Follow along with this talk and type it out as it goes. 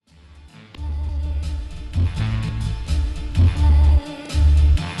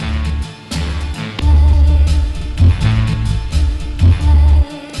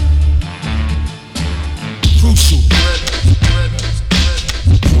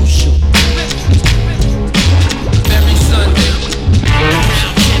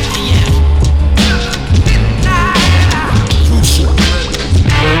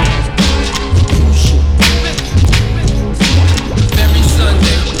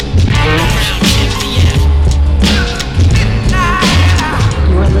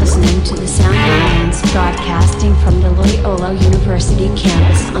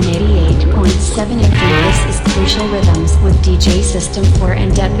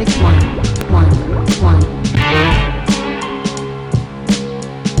61111.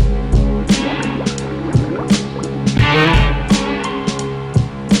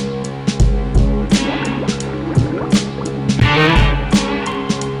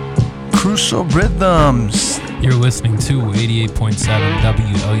 Crucial Rhythms. You're listening to 88.7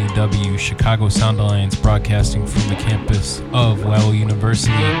 WLUW Chicago Sound Alliance, broadcasting from the campus of Lowell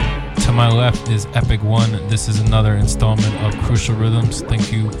University. To my left is Epic One. This is another installment of Crucial Rhythms.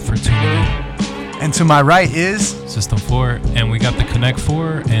 Thank you for tuning in. And to my right is System 4, and we got the Connect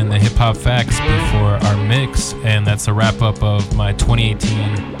 4 and the Hip Hop Facts before our mix, and that's a wrap up of my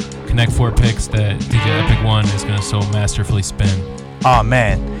 2018 Connect 4 picks that DJ Epic One is going to so masterfully spin. Oh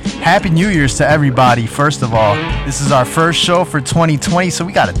man, Happy New Year's to everybody. First of all, this is our first show for 2020, so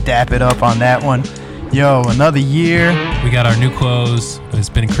we gotta dap it up on that one. Yo, another year. We got our new clothes. It's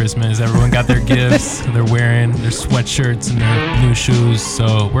been Christmas. Everyone got their gifts. They're wearing their sweatshirts and their new shoes,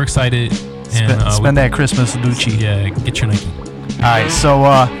 so we're excited. And spend that Christmas Lucci. Yeah, get your Nike. All right,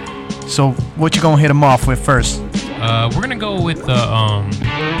 so what you gonna hit them off with first? We're gonna go with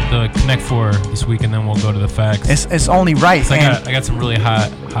the Connect 4 this week, and then we'll go to the facts. It's only right. I got some really hot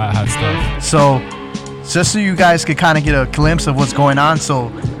stuff. So, just so you guys could kind of get a glimpse of what's going on.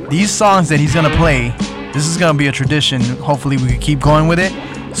 So, these songs that he's gonna play, this is gonna be a tradition. Hopefully, we can keep going with it.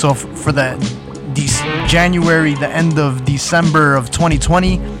 So, for the end of December of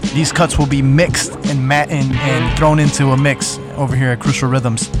 2020, these cuts will be mixed and thrown into a mix over here at Crucial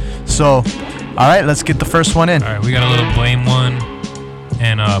Rhythms. So, all right, let's get the first one in. All right, we got a little Blame One,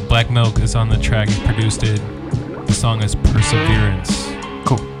 and Black Milk is on the track. He produced it. The song is Perseverance.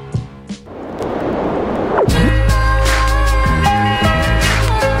 Cool.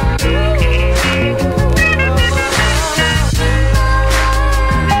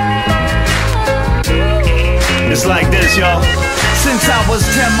 It's like this, y'all. Since I was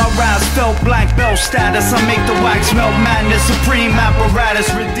 10, my rise felt black belt status. I make the wax melt madness, supreme apparatus,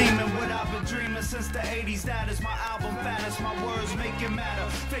 redeeming what I've been dreaming since the 80s. That is my album fattest, my words make it matter.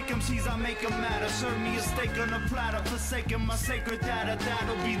 Fake MCs, I make them matter. Serve me a steak on a platter, forsaking my sacred data.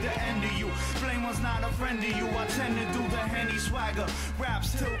 That'll be the end of you. Blame was not a friend of you. I tend to do the Henny swagger.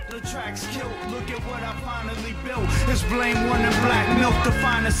 Raps tilt, the tracks kill. Look at what I finally built. It's Blame One and Black Milk, the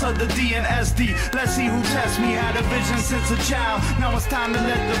finest of the D and SD. Let's see who tests me. Had a vision since a child. Now it's time to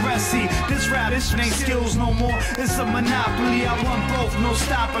let the rest see. This rap, this ain't skills no more. It's a monopoly. I want both, no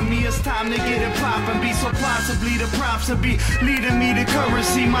stopping me. It's time to get it poppin'. Be so possibly the props to be leading me to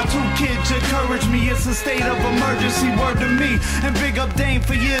currency. My two kids encourage me. It's a state of emergency. Word to me. And big up Dame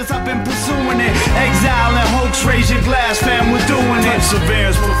for years. I've been pursuing it. Exile and hoax. Raise your glass, fam. We're doing it.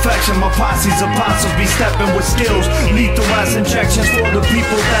 Perseverance, perfection. My posse's apostles be stepping with skills. Lethal as injections for the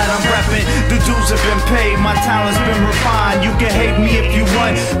people that I'm repping. The dues have been paid. My talent's been refined. You can hate me if you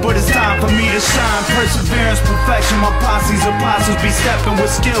want, but it's time for me to shine. Perseverance, perfection. My posse's apostles be stepping with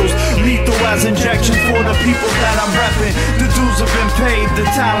skills. Lethal as injections for the people that I'm repping. The dues have been paid. The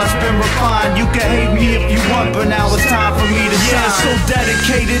talent's been refined. You can hate me if you want, but now it's time for me to shine. Yeah, so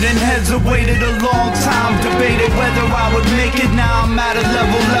dedicated and heads have waited a long time. Debated whether I would make it. Now I'm at a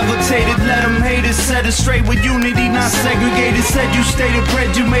level levitated. Let them hate it. Set it straight with unity, not segregated. Said you stated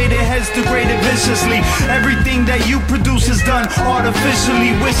bread, you made it. Heads degraded viciously. Everything that you produce is done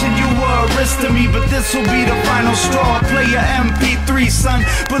artificially. Wishing you were a risk to me, but this will be the final straw. Play your MP3, son,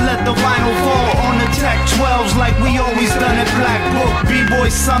 but let the vinyl fall on the Tech 12s like we always done at Black Book B-Boy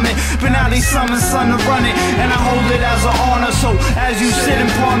Summit. But now they summon son to run it, and I hold it as an honor. So as you sit and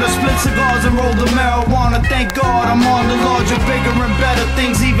ponder, split cigars and roll the marijuana. Thank God I'm on the larger, bigger and better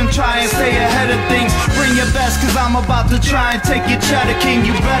things. Even try and stay ahead of things. Bring your best, cause I'm about to try and take your cheddar king.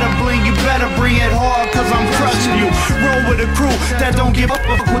 You better bling, you better bring it hard, cause I'm crushing you. Roll with a crew that don't give up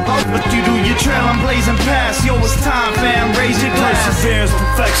with what you do. Your trail I'm blazing past. Yo, it's time, fam, raise your glass. Perseverance,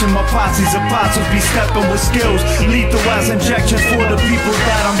 perfection. My posse's apostles be stepping with skills. Lethal as injections for the people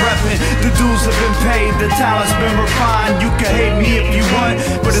that I'm repping. The dues have been paid, the talent's been refined. You can hate me if you want,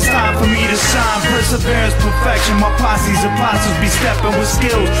 but it's time for me to shine. Perseverance, perfection. My posse's apostles be stepping with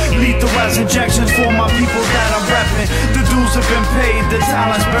skills. Lethal as injections for my people that I'm repping. The dues have been paid, the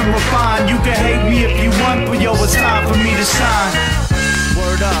talent's been refined. You can hate me if you want, but yo, it's time for me to shine.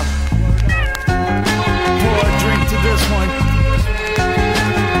 Word up. Pour a drink to this one.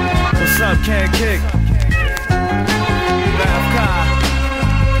 What's up, Can't Kick? Rav Kai.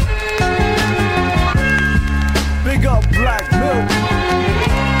 Big up Black Milk.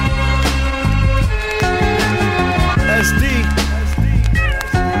 SD.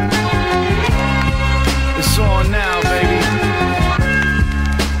 It's on now, baby.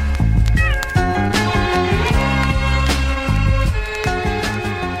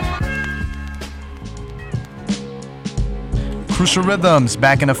 Crucial Rhythms,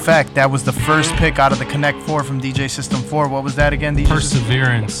 back in effect. That was the first pick out of the Connect 4 from DJ System 4. What was that again, DJ?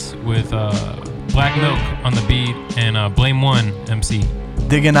 Perseverance with Black Milk on the beat and Blame One MC.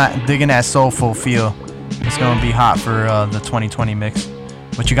 Digging that soulful feel. It's going to be hot for the 2020 mix.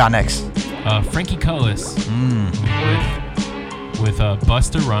 What you got next? Frankie Cutlass with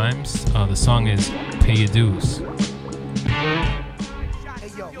Busta Rhymes. The song is Pay Your Dues.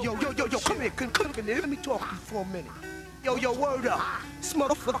 Yo, come here, let me talk to you for a minute. Yo, word up. This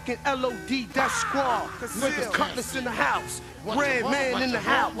motherfucking LOD, that squad. Niggas Cutlass in the house. Red man in the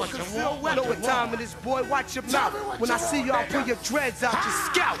house. Know what time it is, boy. Watch your mouth. When I see y'all, pull your dreads out, your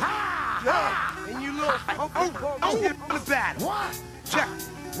scalp. Yeah. And you look, in the battle. Check.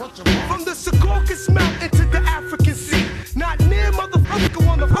 From the Secaucus Mountain to the African Sea. Not near motherfucker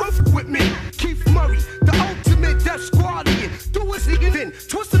on the roof with me. Keith Murray, the ultimate death squadian. Do his in,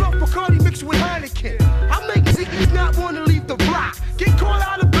 twist it off Bacardi mixed with Heineken. I make Ziggy not want to leave the block. Get caught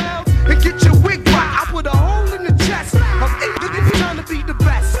out of bounds and get your wig rocked. I put a hole in the chest of niggas trying to be the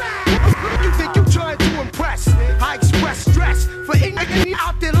best. You think you trying to impress? I express stress for any nigga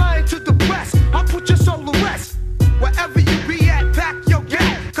out there lying to the press. I put your soul to rest. Wherever you be at, pack your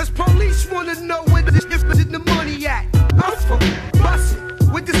gat. Cause police wanna know where the difference in the money at. I'm for bustin'.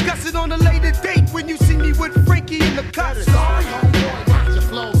 We'll discuss it on a later date when you see me with Frankie in the cut. Sorry, homeboy, watch your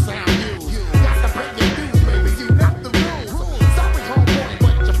flow sound used. Got to pay your dues, baby, you know the rules. Sorry, homeboy,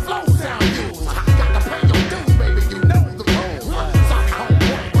 watch your flow sound used. Got to pay your dues, baby, you know the rules. Sorry,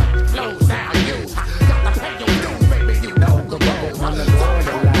 homeboy, watch your flow sound used. Got to pay your dues, baby, you know the rules. Sorry,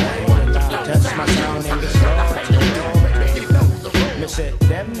 homeboy, watch your flow sound used. Got to pay your dues, baby, you know the rules. Me say,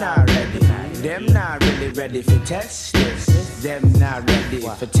 them not ready. Them not really ready for test this. Them not ready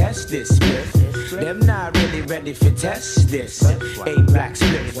for test this spliff. Them not really ready for test this. A black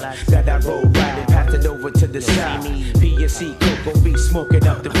spliff that I roll right and pass it over to the side. PSC Coco be smoking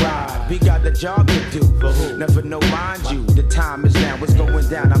up the ride. We got the job to do. Never know, mind you. The time is now. It's going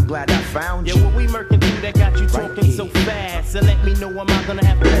down. I'm glad I found you. Yeah, what we murking through that got you talking so fast? And let me know, am I gonna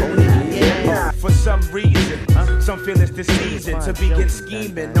have to hold it? Yeah. For some reason, some feel it's the season to begin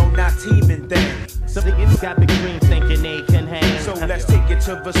scheming. No, not teaming then. Some niggas got big dreams thinking they can hang. So let's take it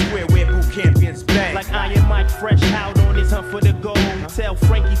to the square where boot champions bang. Like Iron Mike fresh out on his hunt for the gold. Tell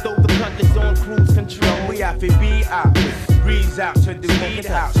Frankie throw the Cutlass on cruise control. We have to be out, breeze out to the weed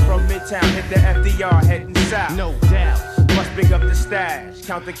house. From Midtown, hit the FDR, heading south. No doubt. Must pick up the stash,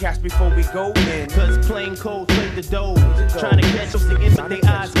 count the cash before we go in. Cause plain cold played the dough. Trying to catch those niggas with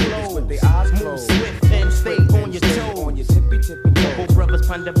their eyes closed. Move swift and stay on your toes. Couple brothers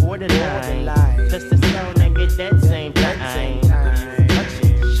on the borderline. Just to slow and get that same time.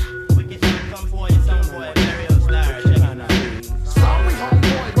 We get some boy and some boy. Stereo star. Sorry,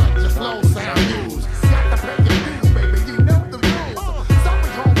 homeboy, but your flow sound used. Got to pay your dues, baby, you know the rules. Sorry,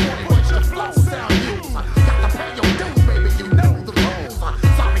 homeboy, but your flow sound used. Got to pay your dues, baby, you know the rules.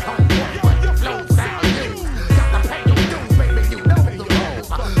 Sorry, homeboy, but your flow sound used. Got to pay your dues, baby, you know the rules.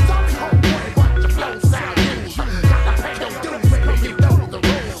 Sorry, homeboy, but your flow sound used. Got to pay your dues, baby, you know the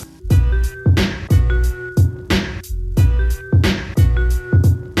rules.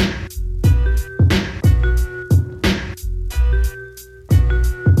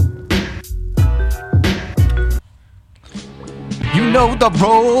 You know the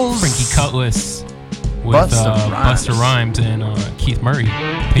roles. Frankie Cutlass with Busta Busta Rhymes and Keith Murray.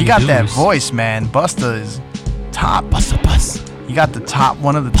 He got that voice, man. Busta is top. He got the top,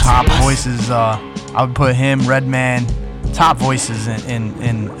 one of the top voices. I would put him, Redman, top voices in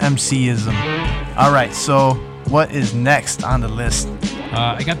MCism. All right, so what is next on the list?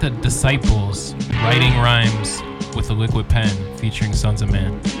 I got the Disciples writing rhymes with a liquid pen featuring Sons of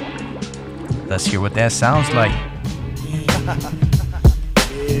Man. Let's hear what that sounds like.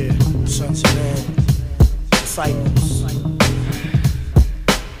 Yeah, Sons of Man, Disciples.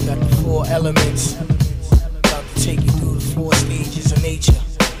 Got the 4 elements. About to take you through the 4 stages of nature.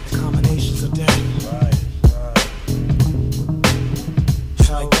 The combinations of that. It's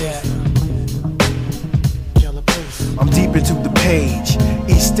like that. I'm deep into the page.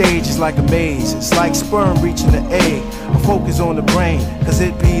 Each stage is like a maze. It's like sperm reaching the egg. I focus on the brain, cause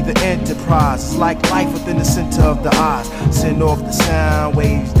it be the enterprise. It's like life within the center of the eyes. Send off the sound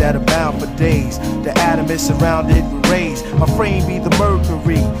waves that are bound for days. The atom is surrounded with rays. My frame be the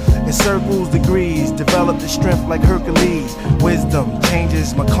mercury. It circles degrees. Develop the strength like Hercules. Wisdom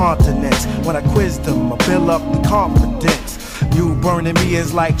changes my continents. When I quiz them, I build up the confidence. You burning me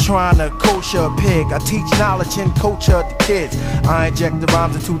is like trying to kosher a pig. I teach knowledge and culture to kids. I inject the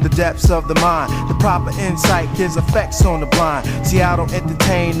rhymes into the depths of the mind. The proper insight gives effects on the blind. See, I don't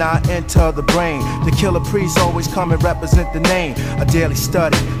entertain, I enter the brain. The killer priest always come and represent the name. A daily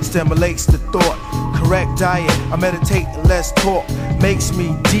study stimulates the thought. Correct diet, I meditate and less talk. Makes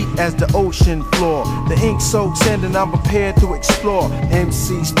me deep as the ocean floor. The ink soaks in and I'm prepared to explore.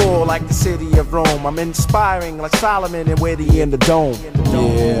 MCs fall like the city of Rome. I'm inspiring like Solomon and witty in the dome.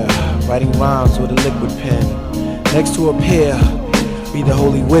 Yeah, writing rhymes with a liquid pen. Next to a pair, be the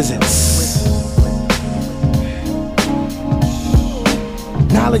holy wizards.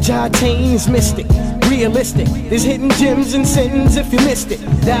 Knowledge I attain is mystic, realistic. There's hidden gems and sins if you missed it.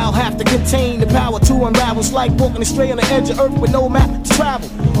 Thou have to contain the power to unravel. It's like walking astray on the edge of earth with no map to travel.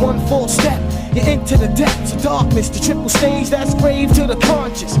 One false step, you're into the depths of darkness. The triple stage that's grave to the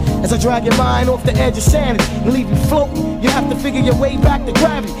conscious. As I drag your mind off the edge of sanity and leave you floating, you have to figure your way back to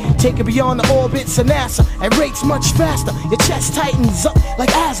gravity. Take it beyond the orbits of NASA at rates much faster. Your chest tightens up like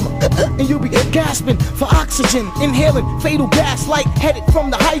asthma, and you'll be gasping for oxygen, inhaling fatal gas like headed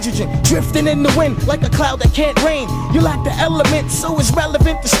from the hydrogen, drifting in the wind like a cloud that can't rain. You lack the elements, so it's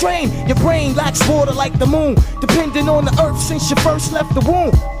relevant to strain. Your brain lacks water like the moon, depending on the earth since you first left the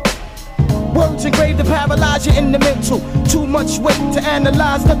womb. Words engraved to paralyze you in the mental. Too much weight to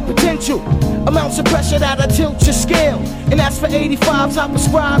analyze the potential. Amounts of pressure that'll tilt your scale. And as for 85s, I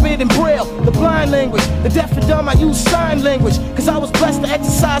prescribe it in Braille. The blind language, the deaf and dumb, I use sign language. Cause I was blessed to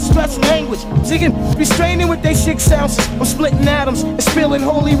exercise stress and anguish. Singing, restraining with they 6 ounces. I'm splitting atoms and spilling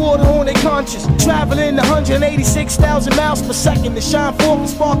holy water on their conscience. Traveling 186,000 miles per second to shine forth and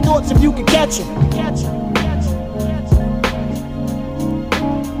spark thoughts if you can catch them.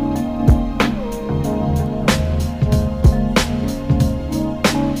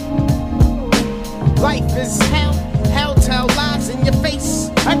 Life is hell, hell tell lies in your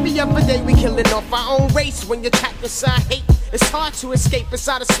face. Every other day we killing off our own race. When you're trapped inside hate, it's hard to escape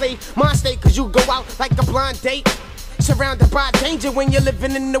inside a slave mind state. Cause you go out like a blind date, surrounded by danger when you're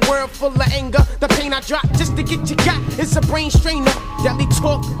living in a world full of anger. The pain I drop just to get you got is a brain strainer. Deadly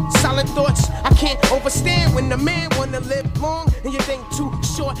talk, silent thoughts I can't overstand. When the man wanna live long and you think too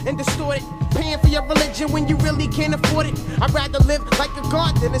short and distorted. Paying for your religion when you really can't afford it. I'd rather live like a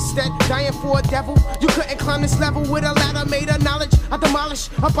god than instead dying for a devil. You couldn't climb this level with a ladder made of knowledge. I demolish,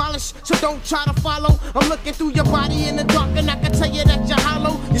 abolish, so don't try to follow. I'm looking through your body in the dark and I can tell you that you're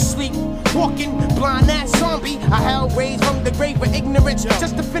hollow. You sleep, walking, blind ass zombie. I held raised from the grave of ignorance.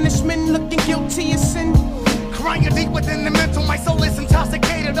 Just to finish men looking guilty of sin. Crying deep within the mental, my soul is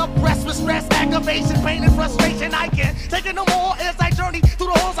intoxicated. Oppressed with stress, aggravation, pain and frustration. I can't take it no more as I journey through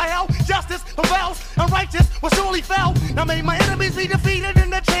the halls of hell. Justice prevails, unrighteous will surely fail. Now may my enemies be defeated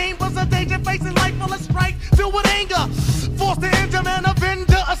in the chambers of danger, facing life full of strife, filled with anger. Forced to injure man,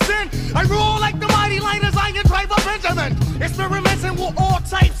 avenger of sin. I rule like the mighty lion as Iron Tribe of Benjamin. Experimenting with all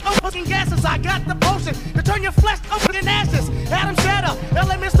types of fucking gases. I got the potion to turn your flesh up in ashes. Atom shatter,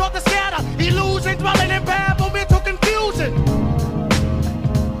 elements start to scatter. Illusion dwelling in babble, mental confusion.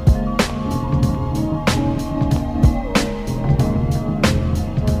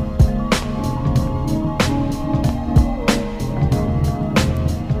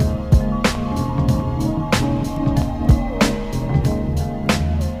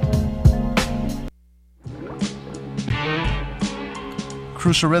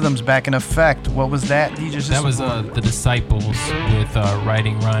 Crucial Rhythms back in effect. What was that? That was The Disciples with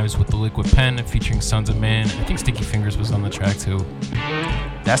Writing Rhymes with the Liquid Pen featuring Sons of Man. I think Sticky Fingers was on the track too.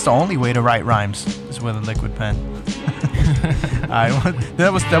 That's the only way to write rhymes is with a liquid pen. Alright,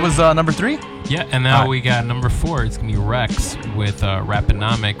 that was number 3? Yeah, and now we got number 4. It's gonna be Rex with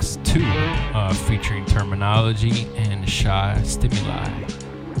Raponomics 2 featuring Terminology and Shy Stimuli.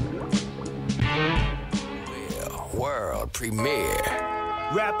 World premiere.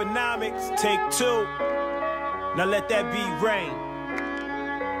 Raponomics, take 2. Now let that beat rain.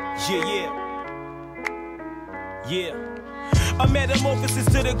 Yeah. A metamorphosis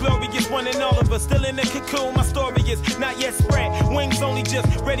to the glorious one in all of us. Still in the cocoon, my story is not yet spread. Wings only just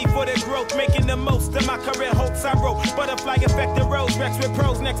ready for their growth. Making the most of my current hopes I wrote. Butterfly effect the rose. Rex with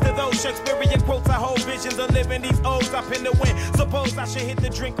pros next to those Shakespearean quotes. I hold visions of living these O's up in the wind. Suppose I should hit the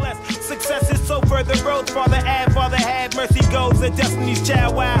drink less. Success is so further roads. Father had, mercy goes. And destiny's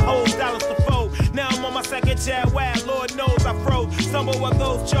child wide holds dollars to fold. Now I'm on my second child wide. Lord knows I froze. Stumble what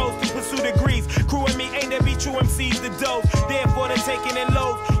those chose to pursue degrees. Crew and me ain't there be true MCs the dope. Therefore they're taking it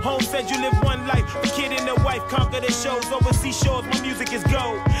low. Home said you live one life. The kid and the wife conquer the shows. Overseas shores, my music is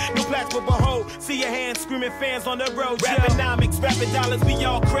gold. No plaques but behold. See your hands screaming fans on the road. Raponomics, rapping dollars, we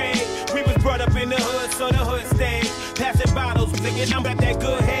all crave. We was brought up in the hood, so the hood stayed. Passing bottles, thinking I'm got that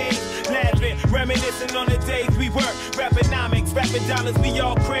good haze. laughing, reminiscing on the days we were. Rapinomics, rapping dollars, we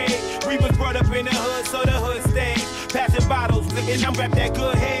all crave. We was brought up in the hood, so the hood stays. Passing bottles, and I'm rap that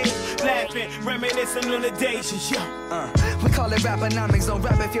good haze. Laughing, reminiscing on the days, We call it raponomics, don't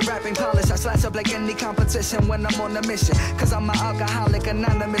rap if you're rapping polish. I slice up like any competition when I'm on a mission. Cause I'm an alcoholic,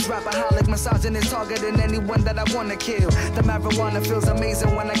 anonymous rapaholic, misogynist, targeting anyone that I wanna kill. The marijuana feels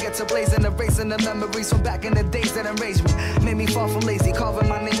amazing when I get to blazing, erasing the memories from back in the days that enraged me. Made me fall from lazy, carving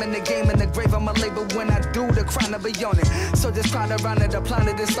my name in the game and the grave on my label. When I do the crime, I be on it. So just crowd around it, apply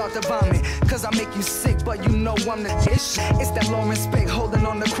it and start to vomit. Cause I make you sick, but you know I'm the dish. It's that Lawrence Spick holding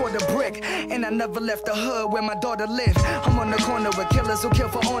on the quarter brick. And I never left the hood where my daughter lived. I'm on the corner with killers who kill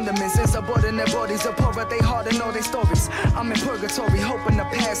for ornaments. Insubordinate bodies are poor, but they hard to know their stories. I'm in purgatory, hoping to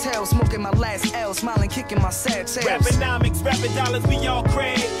pass hell. Smoking my last L, smiling, kicking my sad tails. Rapinomics, rapping dollars, we all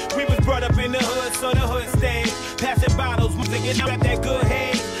crave. We was brought up in the hood, so the hood stayed. Passing bottles, music, rap that good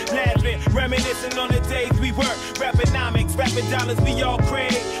haze. Laughing, reminiscing on the days we were. Rapinomics, rapping dollars, we all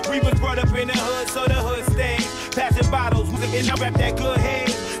crave. We was brought up in the hood, so the hood stayed. Passing bottles, music, rap that good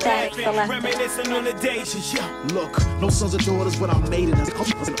haze. Laughing, reminiscing on the days, Look, no sons or daughters, but I made it as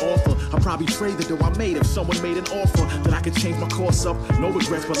an offer. I'd probably trade the dough I made if someone made an offer that I could change my course up. No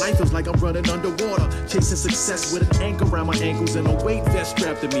regrets, but life feels like I'm running underwater. Chasing success with an anchor around my ankles and a weight vest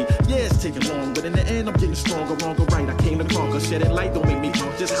strapped to me. Yeah, it's taking long, but in the end I'm getting stronger, wrong or right. I came to conquer, shedding light don't make me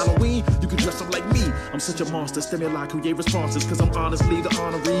drunk. Just Halloween, you can dress up like me. I'm such a monster, stimuli, create responses. Cause I'm honestly the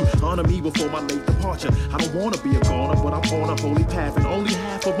honoree. Honor me before my late departure. I don't wanna be a goner, but I'm on a holy path. And only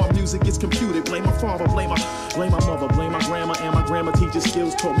half of my music is computed. Blame my father, blame my mother, blame my grandma, and my grandma teacher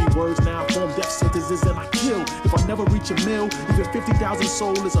skills taught me words now form death sentences and I kill. If I never reach a mill, even 50,000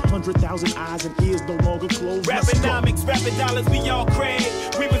 soul is 100,000 eyes and ears no longer closed. Rapinomics, rapping dollars, we all crave.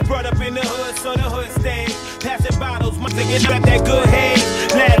 We was brought up in the hood, so the hood stayed. Passing bottles, music, rap that good haze.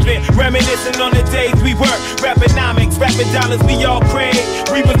 Laughing, reminiscing on the days we were. Rapinomics, rapping dollars, we all crave.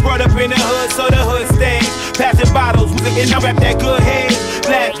 We was brought up in the hood, so the hood stayed. Passing bottles, music, rap that good haze.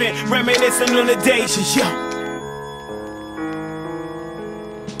 Laughing, reminiscing on the days,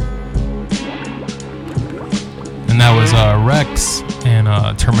 And that was Rex and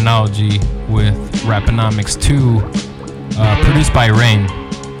Terminology with Raponomics 2, produced by Rain.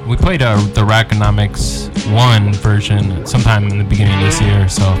 We played the Raponomics 1 version sometime in the beginning of this year,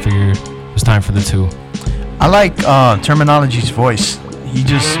 so I figured it was time for the 2. I like Terminology's voice. He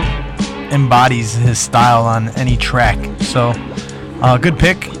just embodies his style on any track. So, good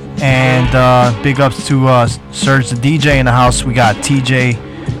pick. And big ups to Serge the DJ in the house. We got TG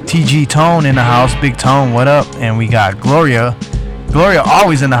Tone in the house. Big Tone, what up? And we got Gloria. Gloria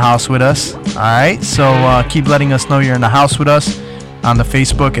always in the house with us. Alright, so keep letting us know you're in the house with us. On the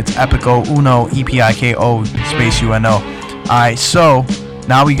Facebook, it's Epico Uno, EPIKO space UNO. Alright, so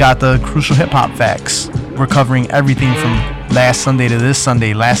now we got the crucial hip hop facts. We're covering everything from last Sunday to this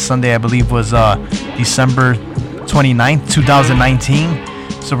Sunday. Last Sunday, I believe, was December 29th, 2019.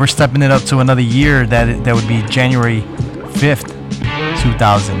 So we're stepping it up to another year. That would be January 5th,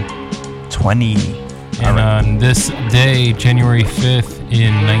 2020. And on this day, January 5th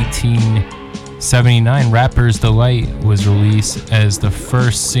in 1979, Rapper's Delight was released as the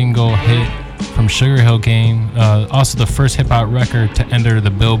first single hit from Sugar Hill Gang. Also the first hip-hop record to enter the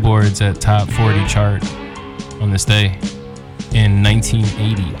Billboard's at Top 40 chart on this day in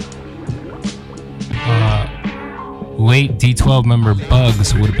 1980. Late D12 member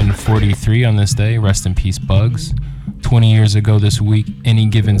Bugs would have been 43 on this day. Rest in peace, Bugs. 20 years ago this week, Any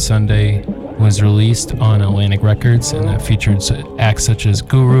Given Sunday was released on Atlantic Records, and that featured acts such as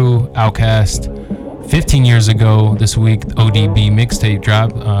Guru, Outkast. 15 years ago this week, ODB mixtape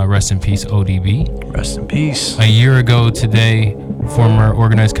dropped. Rest in peace, ODB. Rest in peace. A year ago today, former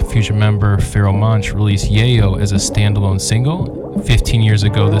Organized Confusion member Pharoah Monch released Yayo as a standalone single. 15 years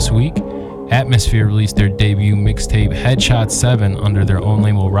ago this week, Atmosphere released their debut mixtape Headshot 7 under their own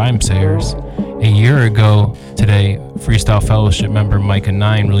label Rhymesayers. A year ago today, Freestyle Fellowship member Micah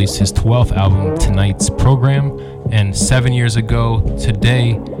 9 released his 12th album, Tonight's Program. And 7 years ago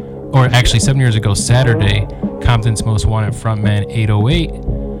today, or actually 7 years ago Saturday, Compton's Most Wanted frontman 808,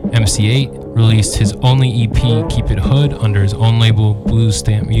 MC8, released his only EP, Keep It Hood, under his own label, Blues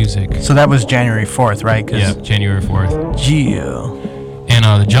Stamp Music. So that was January 4th, right? Yeah, January 4th. Yeah. And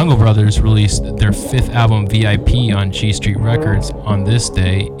the Jungle Brothers released their 5th album, VIP, on G Street Records on this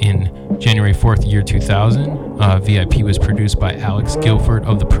day in January 4th, year 2000. VIP was produced by Alex Guilford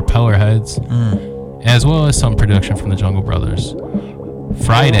of the Propeller Heads, as well as some production from the Jungle Brothers.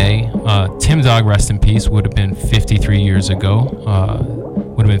 Friday, Tim Dog, rest in peace, would have been 53 years ago.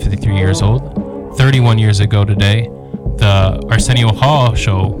 Would have been 53 years old. 31 years ago today, the Arsenio Hall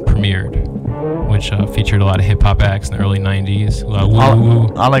show premiered, which featured a lot of hip hop acts in the early 90s. A lot of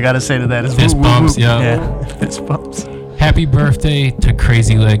woo-woo-woo. All I gotta say to that is fist woo, bumps, woo, woo. yeah. Fist bumps. Happy birthday to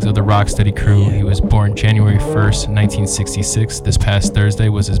Crazy Legs of the Rocksteady Crew. He was born January 1st, 1966. This past Thursday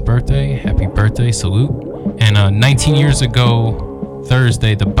was his birthday. Happy birthday, salute. And 19 years ago,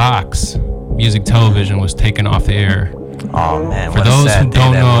 Thursday, The Box Music Television was taken off the air. Oh man, For those who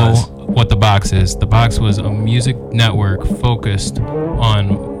don't know what The Box is, The Box was a music network focused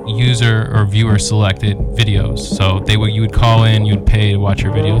on user or viewer selected videos. So you would call in, you'd pay to watch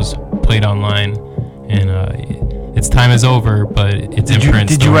your videos played online, and its time is over, but its imprint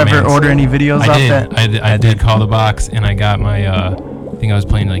Did you ever order any videos off that? I did call The Box, and I got my, I think I was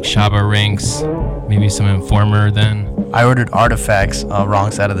playing like Shabba Ranks, maybe some Informer then. I ordered Artifacts,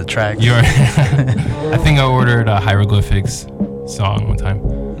 Wrong Side of the Track. I think I ordered a Hieroglyphics song one time.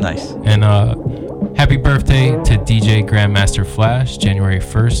 Nice. And happy birthday to DJ Grandmaster Flash, January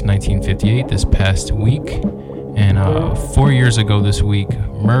 1st, 1958, this past week. And 4 years ago this week,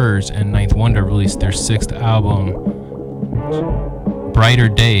 Murs and Ninth Wonder released their 6th album, Brighter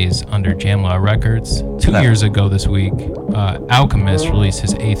Days, under Jamla Records. 2 years ago this week, Alchemist released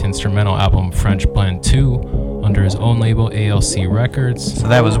his 8th instrumental album, French Blend 2, under his own label, ALC Records. So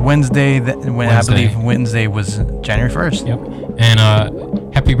that was Wednesday. I believe Wednesday was January 1st. Yep. And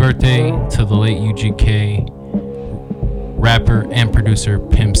happy birthday to the late UGK rapper and producer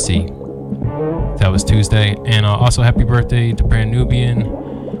Pimp C. That was Tuesday. And also happy birthday to Brand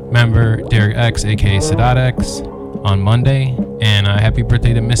Nubian member Derek X, aka Sadat X, on Monday. And happy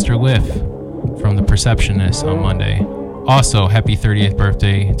birthday to Mr. Liff from The Perceptionist on Monday. Also, happy 30th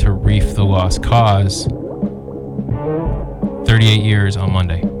birthday to Reef the Lost Cause, 38 years on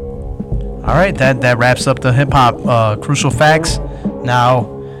Monday. All right, that wraps up the hip hop crucial facts. Now,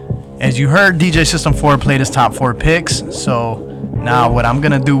 as you heard, DJ System 4 played his top 4 picks. So now what I'm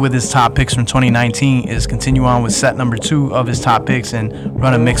gonna do with his top picks from 2019 is continue on with set number 2 of his top picks and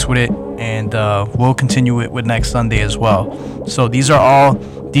run a mix with it, and we'll continue it with next Sunday as well. So these are all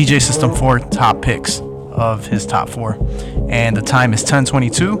DJ System 4 top picks of his top 4, and the time is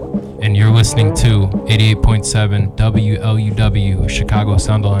 10:22. And you're listening to 88.7 WLUW Chicago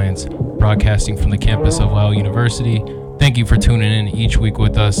Sound Alliance, broadcasting from the campus of Lyle University. Thank you for tuning in each week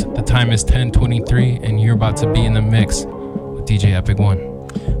with us. The time is 10:23, and you're about to be in the mix with DJ Epic One.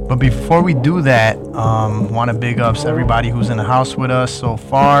 But before we do that, want to big ups everybody who's in the house with us so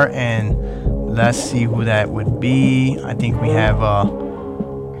far, and let's see who that would be. I think we have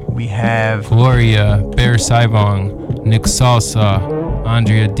Gloria, Bear Saivong, Nick Salsa,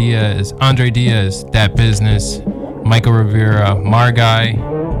 Andre Diaz, That Business, Michael Rivera, Margai.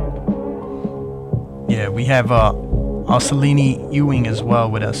 Yeah, we have Salini Ewing as well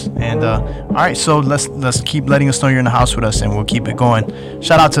with us. And all right, so let's keep letting us know you're in the house with us, and we'll keep it going.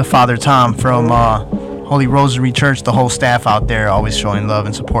 Shout out to Father Tom from Holy Rosary Church, the whole staff out there, always showing love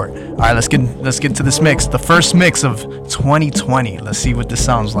and support. All right, let's get to this mix, the first mix of 2020. Let's see what this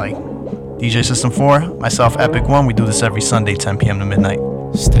sounds like. DJ System 4, myself, Epic One. We do this every Sunday, 10 p.m. to midnight.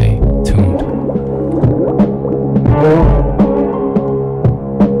 Stay tuned.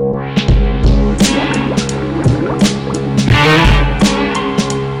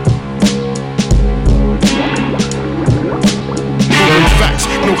 Facts,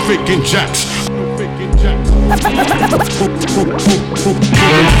 no faking jacks.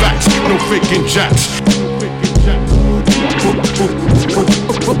 Facts, no faking jacks.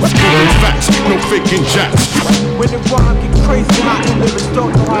 Facts, no faking jacks. When the rhyme get crazy, hot and lyrics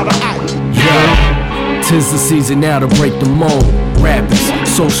don't know how to act. Yeah, 'tis the season now to break the mold. Rappers,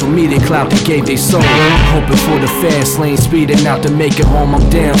 social media clout that gave they soul. Hoping for the fast lane, speeding out to make it home. I'm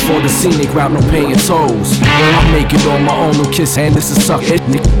down for the scenic route, no paying tolls. I make it on my own, no kiss hand, this is suck it.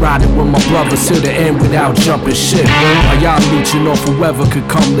 Riding with my brothers till the end without jumping shit. While y'all leeching off whoever could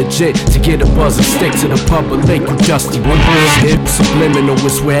come legit to get a buzz and stick to the public. You dusty one hip subliminal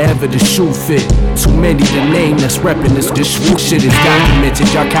is wherever the shoe fit. Too many to name that's reppin' this shit is documented.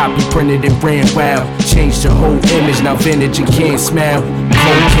 Y'all copy printed and ran wild. Changed the whole image, now vintage and can't smell.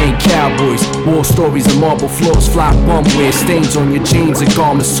 Cocaine cowboys, war stories and marble floors, fly bumware, stains on your jeans and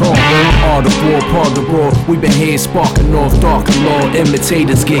garments torn. All the war, part the roar, we been here sparking off, darker law,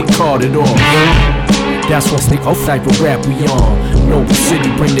 imitators get carted off. That's what sneak off type of rap we on. Noble City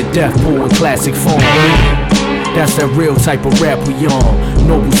bring the death pool in classic form. That's that real type of rap we on.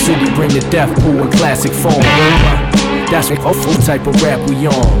 Noble City bring the death pool in classic form. That's the type of rap we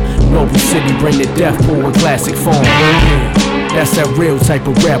on. Noble City bring the death pool in classic form. That's that real type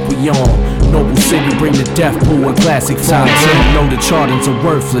of rap we on. Noble City, bring the death pool and classic form. Know the chartings are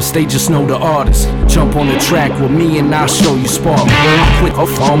worthless, they just know the artist. Jump on the track with me and I'll show you spark. Quit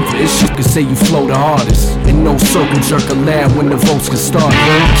off home for this shit, can say you flow the hardest. And no circle jerk allowed when the votes get started.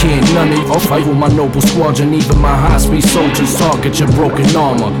 Can't none of you fight with my noble squadron, even my high-speed soldiers target your broken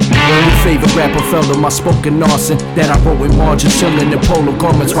armor. Your favorite rapper fell to my spoken arson that I wrote in margin, chilling in polo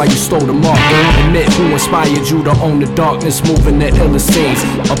garments while you stole the market. Admit who inspired you to own the darkness, moving the illest scenes.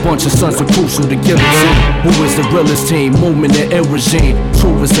 A bunch of sons are crucial to guillotine. Who is the realest team? Movement the ill regime.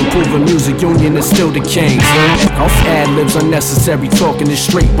 Truest improving music union is still the kings. Off ad-libs, unnecessary talking is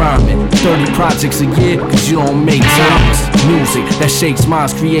straight rhyming. 30 projects a year, cause you don't make timers. Music that shakes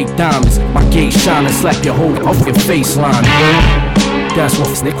minds, create diamonds. My gate shining, slap your whole off your face line. That's what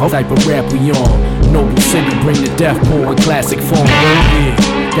type of rap we on. Noble City, bring the death pool in classic form. Yeah,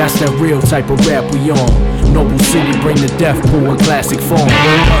 that's that real type of rap we on. Noble City, bring the death pool in classic form.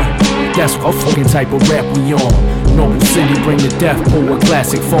 That's what fucking type of rap we on. Noble City, bring the death pool in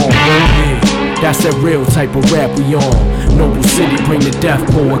classic form. Yeah, that's that real type of rap we on. Noble City, bring the death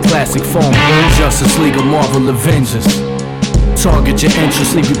pool in classic form. Justice League of Marvel Avengers. Target your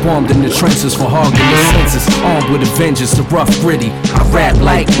entrance, leave you bombed in the trenches for hogging the census. Armed with a vengeance, the rough gritty. I rap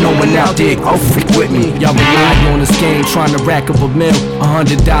like no one out there, go freak with me. Y'all rely on this game, trying to rack up a mill.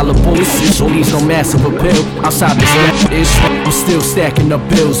 $100 bullshit, so these no massive appeal. Outside this rap ish, I'm still stacking up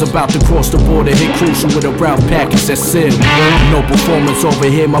bills. About to cross the border, hit crucial with a Ralph package that's sealed. No performance over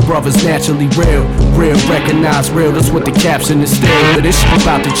here, my brother's naturally real. Real, recognize real, that's what the caption is still. But this shit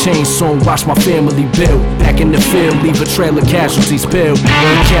about to change soon, watch my family build. Back in the field, leave a trail of casualties spilled.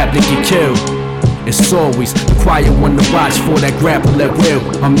 The captain get killed. It's always the quiet one to watch for that grapple at will.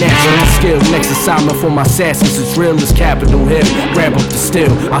 I'm naturally skilled. Next assignment for my assassins is real as Capitol Hill. Grab up the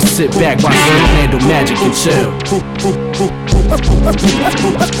steel. I sit back, watch them handle magic and chill.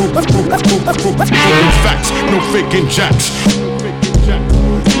 Facts, no faking jacks.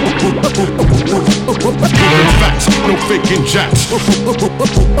 Facts, no faking jacks.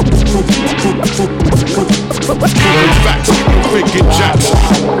 Facts, no faking jacks.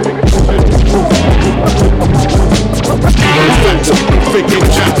 Facts, no faking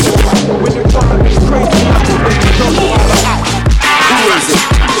jacks. When the time is crazy, who is it?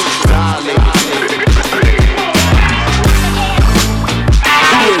 Darling.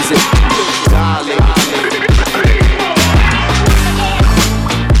 Who is it? Darling.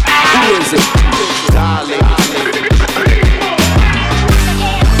 Who is it? Darling.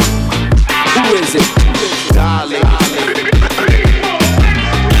 Who is it? Darling.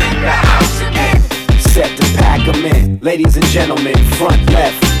 Set to pack 'em in. Ladies and gentlemen, front,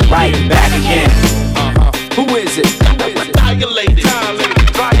 left, right, and back again. Who is it? Violated.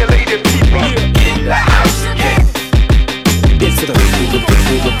 Violated people. In the house again. It's the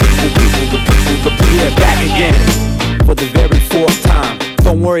yeah, back again. For the very fourth time.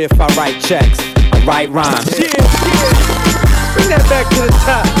 Don't worry if I write checks. I write rhymes. Yeah. Bring that back to the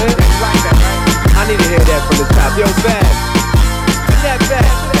top, man. I need to hear that from the top. Yo, Bad. Bring that back.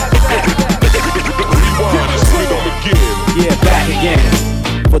 Yeah, back again.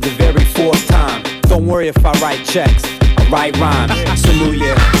 For the very fourth time. Don't worry if I write checks. I write rhymes. Salute,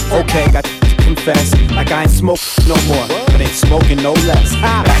 yeah. Okay, got to confess. Like I ain't smoke no more, but ain't smoking no less.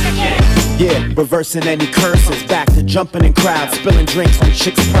 Back again. Yeah, reversing any curses. Back to jumping in crowds, spilling drinks on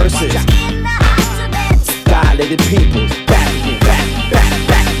chicks' purses. Dilated people. Back again.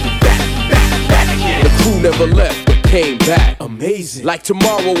 Back again. The crew never left, but came back. Amazing. Like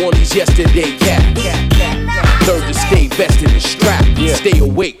tomorrow on these yesterday cats. Learn to stay vested and strapped. Yeah. Stay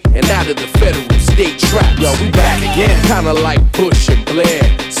awake and out of the federal state traps. Yo, we back again. Kinda like Bush and Blair.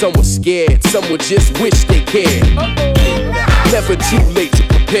 Some were scared, some would just wish they cared. Never too late to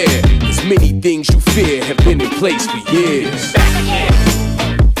prepare, cause many things you fear have been in place for years. Back again.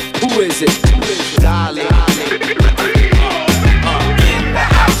 Who is it? Darling. In the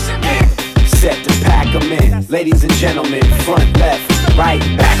house again. Set to pack 'em in. Ladies and gentlemen, front, left, right,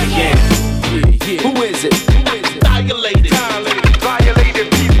 back again. Yeah. Who is it? Violated. Violated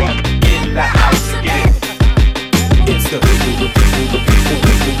people. In the house again. It's the people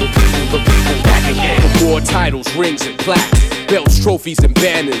back again. For more titles, rings, and plaques, belts, trophies, and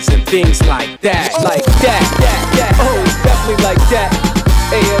banners, and things like that. Like that. Oh, definitely like that.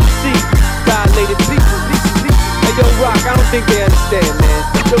 AMC, violated people. Hey, yo, Rock, I don't think they understand, man.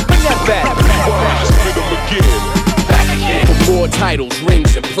 Yo, bring that back. Back again. For more titles,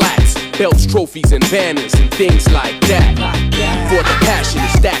 rings, and plaques, belts, trophies, and banners, and things like that. For the passion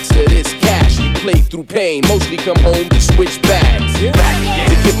and stacks of this cash, we play through pain, mostly come home to switch bags. Back again.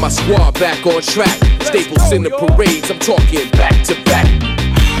 To get my squad back on track, Staples in the parades, I'm talking back to back.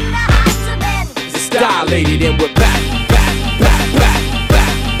 It's dilated and we're back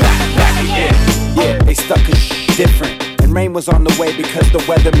again. Yeah, they stuck a different. And rain was on the way because the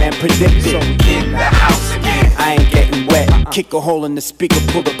weatherman predicted. So we in the house again. I ain't getting wet. Kick a hole in the speaker,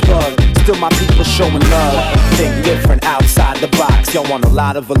 pull the plug. Still my people showing love. Think different outside the box. Y'all want a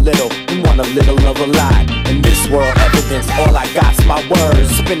lot of a little, we want a little of a lot. In this world, evidence, all I got's my words.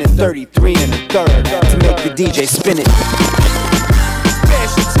 Spinning 33 and a third to make the DJ spin it.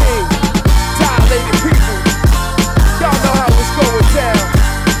 Special team, dilated people. Y'all know how it's going down.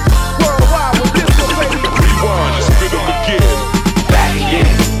 Worldwide with this one, baby. Rewind, spin them again. Back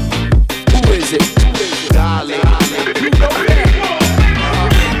again. Who is it? Dilated.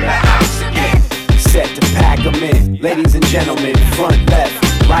 Set to pack them in. Ladies and gentlemen, front left,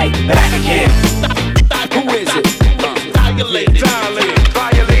 right, back again. Who is it? Dilated,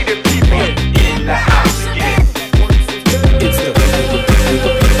 violated people in the house again. It's the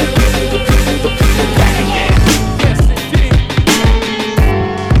back again.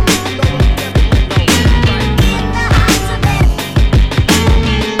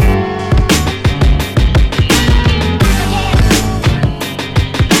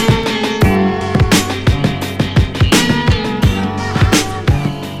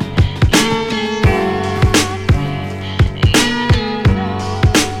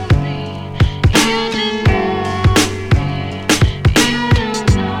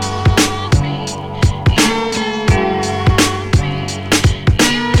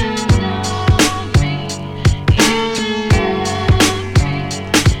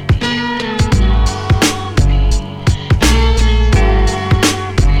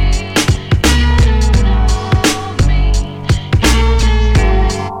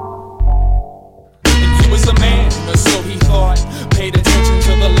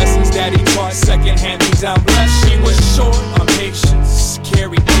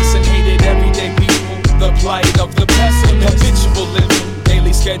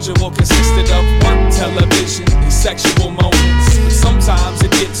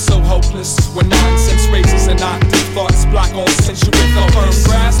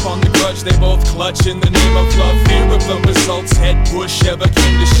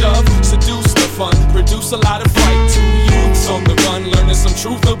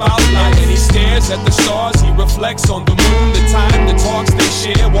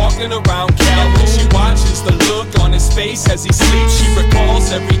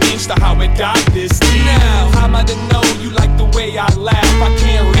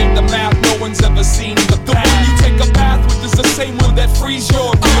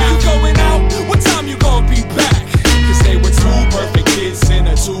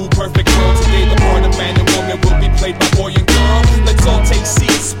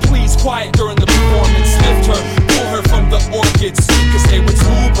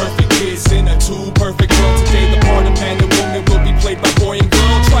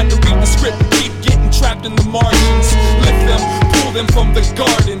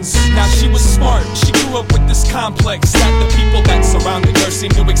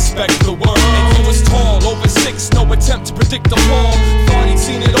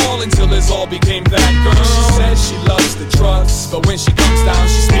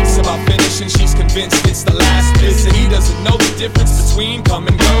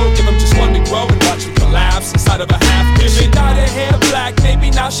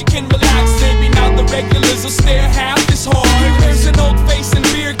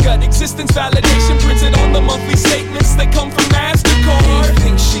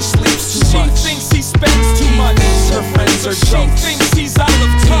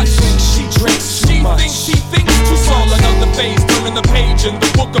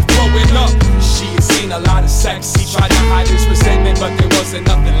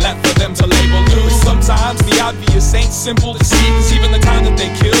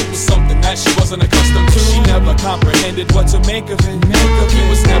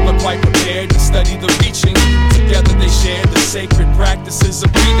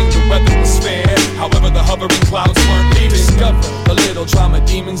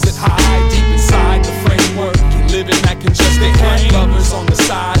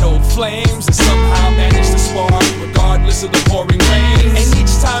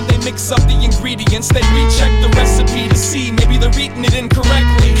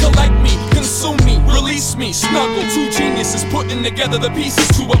 Together the pieces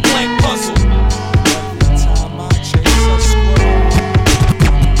to a blank puzzle.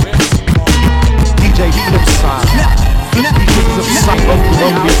 DJ Flipside. Flipside of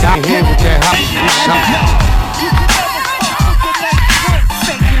Columbia got here with that hot shit.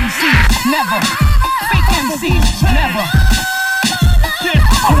 Never MCs, never.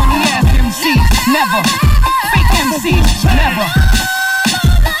 Corny ass MCs, never. Fake MCs, never.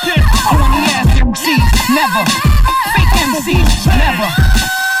 Corny ass MCs, never. Fake MCs, never.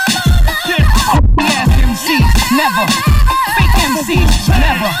 Corny ass MCs, never. Fake MCs,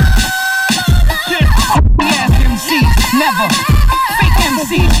 never. Corny ass MCs, never. Fake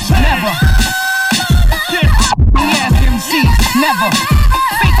MCs, never. Corny ass MCs, never.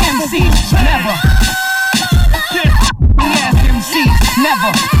 Fake MCs, never. Corny ass MCs,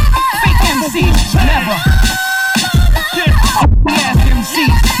 never. Fake MCs, never. Corny ass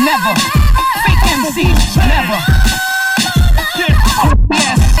MCs, never. Fake MCs, never. Corny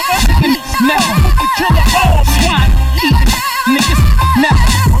ass never. Killer all swine eating niggas, never.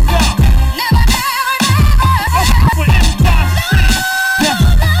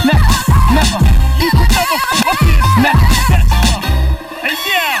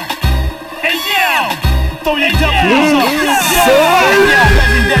 Throw your doubles up.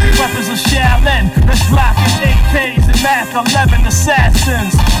 Legendary weapons of Shaolin. Let's lock in AKs and Mac 11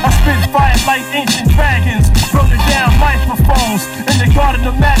 assassins. I spit fire like ancient dragons. Rolling down microphones in the Garden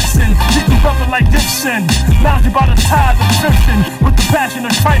of Madison. People rubber like Gibson. Lounging by the tide of Christian. With the passion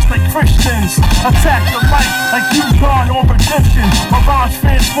of Christ like Christians. Attack the mic like you gone on redemption. My rhymes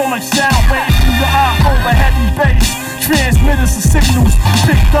transform like sound waves through the iPhone with heavy bass. Transmitters and signals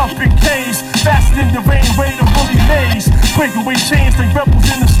picked up in caves. Faster than the rain, way to bully maze. Break away chains like rebels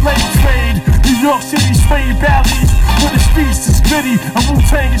in the slave trade. New York City straight valleys where the streets is gritty and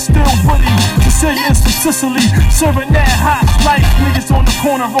Wu-Tang is still woody. Sicilians from Sicily serving that hot slice. Niggas on the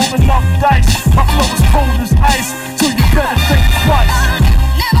corner rolling up dice. My flow is cold as ice, so you better think twice.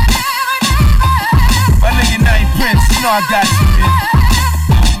 My nigga Night Prince, you know I got you, man.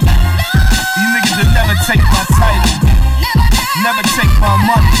 You niggas will never take my title, never take my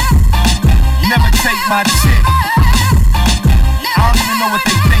money, never take my chick. I don't even know what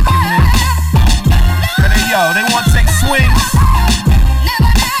they thinking, man. But hey, yo, they wanna take swings?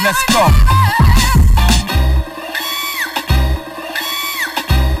 Let's go.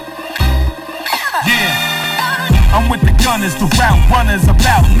 Yeah, I'm with the gunners, the route runners,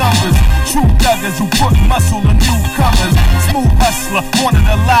 about numbers. True thuggers who put muscle in newcomers. Smooth hustler, wanted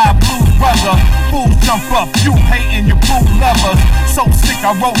a live blues brother. Fools jump up, you hating your blue lovers. So sick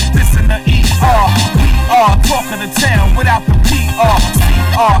I wrote this in the ER. We are talk of the town without the PR.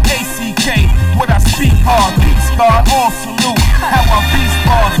 CRACK, what I speak hard. Peace guard, all salute. How I beast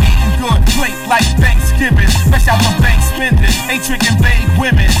bars, eating good, plate like Thanksgiving. Fresh out the bank spending, ain't tricking vague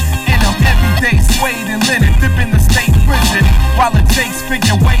women. In them everyday suede and linen, dip in the state prison. While it takes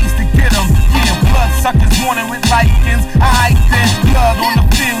figure ways to get them. Yeah, blood suckers wanting with lichens. I then blood on the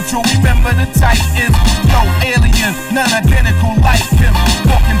field, you'll remember the Titans. No alien, none identical like him.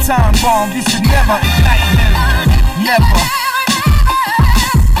 Walking time bomb, you should never ignite him. Never.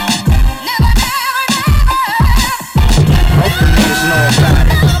 Hope the niggas know about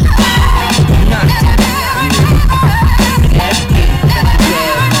it. Nothing.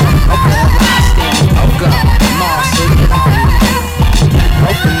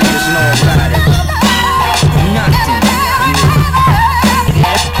 Hope the niggas know about it. Nothing.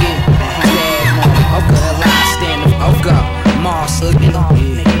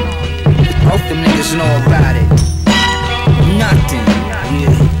 Hope them niggas know about it. Nothing.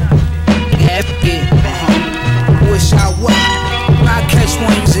 Wish I would. I catch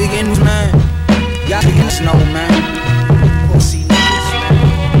one ziggin', man. Y'all niggas know, man. Pussy niggas, man.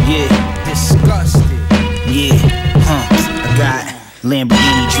 Yeah, disgusted. Yeah, I got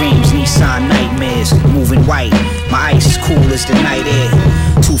Lamborghini dreams, Nissan nightmares. Moving white, my ice is cool as the night air.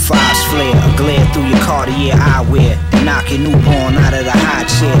 2.5's flare, a glare through your Cartier eyewear. Knock your newborn out of the high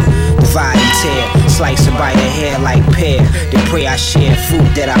chair. Divide and tear, slice it by the hair like pear. They pray I share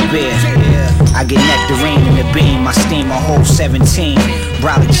fruit that I bear. I get nectarine in the beam, I steam a whole 17.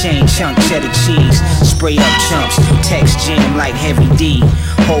 Brolic chain, chunk cheddar cheese. Spray up chumps, text jam like Heavy D.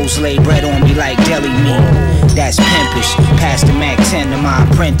 Hoes lay bread on me like deli meat. That's pimpish, pass the Mac 10 to my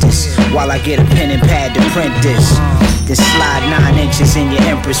apprentice. While I get a pen and pad to print this. Then slide 9 inches in your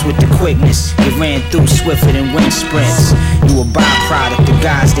Empress with the quickness. It ran through swifter than wind sprints. You a byproduct, the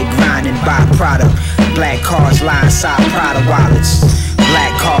guys that grind and buy product. Black cars lie inside Prada wallets.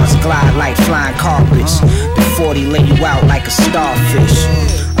 Black cars glide like flying carpets. The 40 lay you out like a starfish.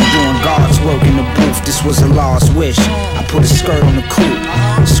 I'm doing God's work in the booth, this was a lost wish. I put a skirt on the coupe,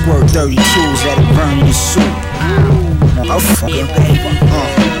 squirt 32s that'll burn your suit. Motherfucker, baby.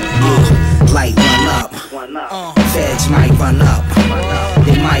 Yeah, light one up. Feds might run up.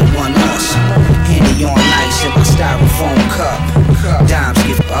 They might want us. Henny on ice in my styrofoam cup. Dimes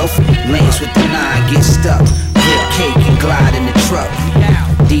give up. Lanes with the 9 get stuck. Grip cake and glide in the truck.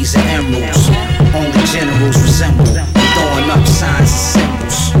 These are emeralds, only generals resemble. You're throwing up signs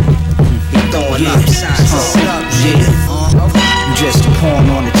and symbols. You're throwing up signs and symbols. You just a pawn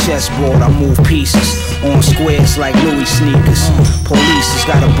on the chessboard. I move pieces on squares like Louis sneakers. Police has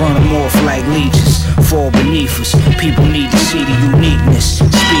gotta burn them off like leeches. Fall beneath us. People need to see the uniqueness.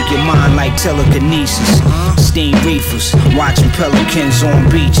 Speak your mind like telekinesis. Steam reefers, watching pelicans on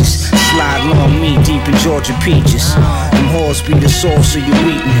beaches. Slide long me deep in Georgia peaches. Them whores be the source of your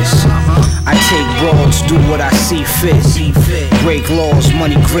weakness. I take broads, do what I see fit. Break laws,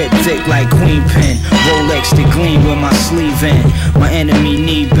 money grip thick like queen pin. Rolex to gleam with my sleeve in. My enemy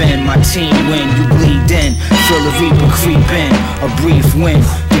knee bend, my team win. You bleed in, feel the reaper creep in. A brief win,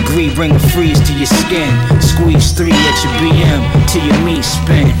 degree bring a freeze to your skin. Squeeze 3 at your BM till your meat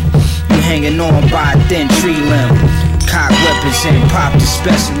spin. You hanging on by a thin tree limb. Cock weapons and pop the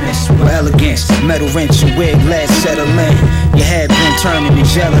specimens with elegance. Metal wrench and wig, lead settle in. Your head been turning to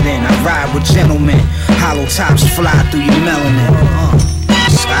gelatin. I ride with gentlemen. Hollow tops fly through your melanin.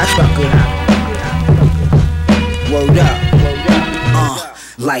 Skyscraper. Word up.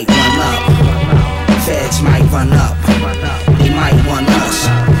 Light run up. Feds might run up. They might want us.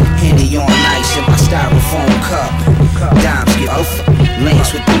 Henny on ice in my styrofoam cup. Dimes get off.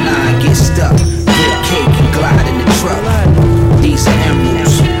 Lanes with the 9 get stuck. Grip cake and glide in the truck. These are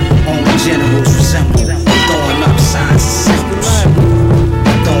emeralds. Only generals resemble. Throwing up signs and symbols.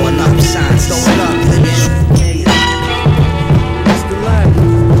 Throwing up signs and symbols.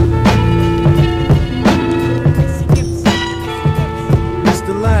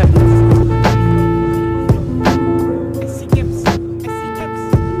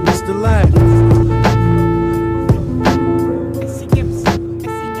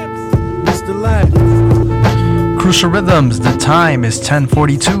 Crucial Rhythms, the time is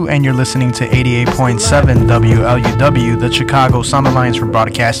 10:42 and you're listening to 88.7 WLUW, the Chicago Sound Alliance for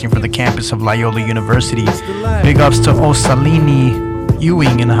broadcasting for the campus of Loyola University. Big ups to Osalini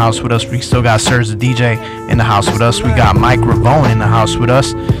Ewing in the house with us. We still got Serge the DJ in the house with us. We got Mike Ravone in the house with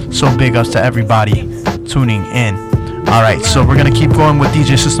us. So big ups to everybody tuning in. Alright, so we're going to keep going with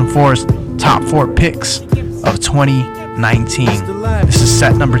DJ System 4's top 4 picks of 2019. This is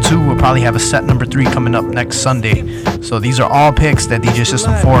set number 2. We'll probably have a set number 3 coming up next Sunday. So these are all picks that DJ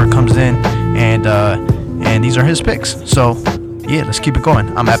System 4 comes in, and these are his picks. So yeah, let's keep it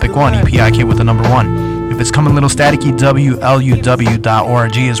going. I'm Epic One, EPIK with the number 1. If it's coming a little staticky,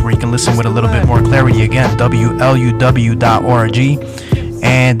 WLUW.org is where you can listen with a little bit more clarity. Again, WLUW.org.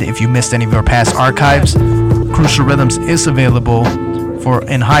 And if you missed any of our past archives, Crucial Rhythms is available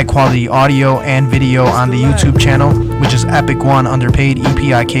in high quality audio and video on the YouTube channel, which is Epic One Underpaid,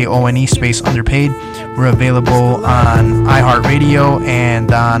 EPIKONE space Underpaid. We're available on iHeartRadio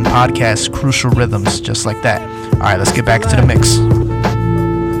and on podcast Crucial Rhythms, just like that. All right, let's get back to the mix.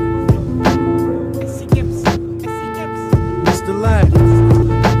 Mr. Lack.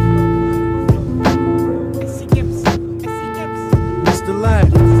 Mr. Lack.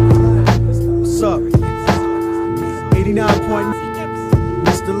 What's up? 89.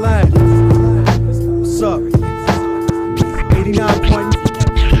 Mr. Lack. What's up? 89 point.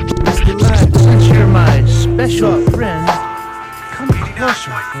 Mr. Lack. Since you're my special friend, come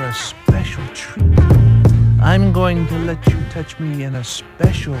closer for a special treat. I'm going to let you touch me in a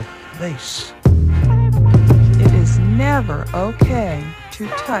special place. It is never okay to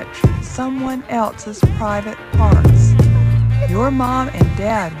touch someone else's private parts. Your mom and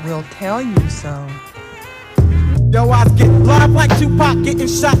dad will tell you so. Yo, I get live like Tupac, getting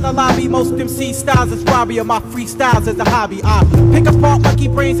shot in the lobby. Most MC styles is Robbie, of my freestyles as a hobby. I pick apart monkey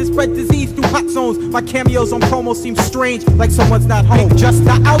brains and spread disease through hot zones. My cameos on promo seem strange, like someone's not home. Just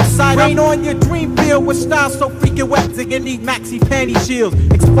the outside, rain on your dream field with style so freaking wet. Zig need maxi panty shields.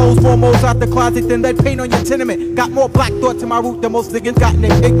 Expose more moles out the closet than lead paint on your tenement. Got more black thought to my root than most niggas got in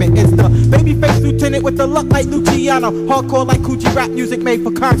their pigment. It's the babyface lieutenant with the luck like Luciano. Hardcore like Coochie rap music made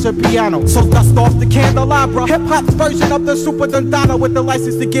for concert piano. So dust off the candelabra. Hip hop version of the Super Dundana with the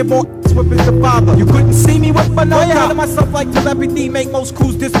license to give more whippings to father. You couldn't see me with my nose. Telling myself like telepathy, make most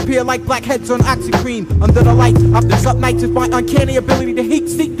crews disappear like blackheads on oxycream. Under the light, I've been up nights with my uncanny ability to heat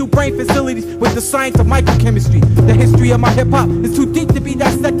seek through brain facilities with the science of microchemistry. The history of my hip hop is too deep to be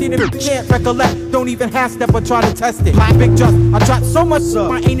dissected and can't recollect. Don't even half step or try to test it. My big just, I dropped so much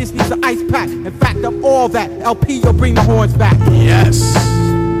my anus needs an ice pack. In fact, of all that, LP, you'll bring the horns back. Yes.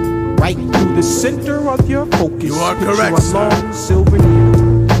 Right through the center of your focus. You are correct, a long silver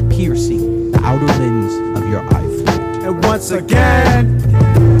needle piercing the outer lens of your eye fluid. And once again,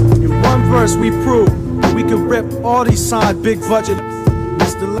 in one verse we prove that we can rip all these signed big budget.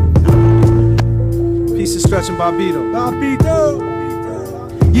 Mr. Peace and stretching Bobito.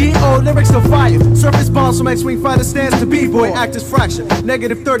 Ye old lyrics of fire. Surface bombs from X-Wing fighter stands to B-boy. Act as fraction.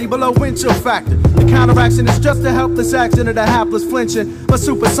 Negative 30 below wind chill factor. The counteraction is just a helpless action of the hapless flinching. But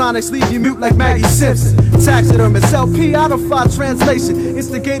supersonics leave you mute like Maggie Simpson. Taxidermist LP out of fly translation.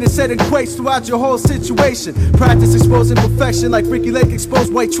 Instigated set equates throughout your whole situation. Practice exposing perfection like Ricky Lake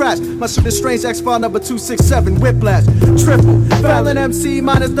exposed white trash. My shit is strange X-File number 267. Whiplash. Triple. Fallon MC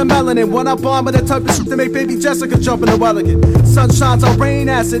minus the melanin. One up bomb with the type of shit to make baby Jessica jump in the well again. Sun shines on rain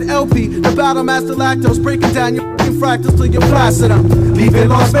acid LP. The battle master lactose breaking down your fractals till you're flaccid. I'm leaving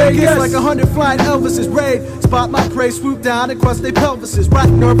Las Vegas like 100 flying Elvises raid. Spot my prey, swoop down and crush their pelvises.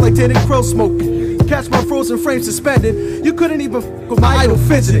 Rotten nerve like tinted crow smoking. Catch my frozen frame suspended. You couldn't even with my idol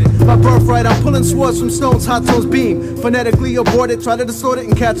fidgeting. My birthright, I'm pulling swords from stones, hot tones beam. Phonetically aborted, try to distort it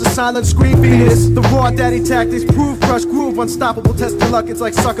and catch a silent scream. Venus, the raw daddy tactics prove crush groove, unstoppable. Test your luck, it's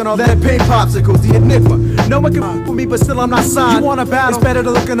like sucking on that paint popsicles. The enigma, no one can f with me, but still I'm not signed. You want a battle? It's better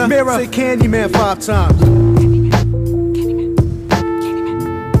to look in the mirror. Say Candyman 5 times.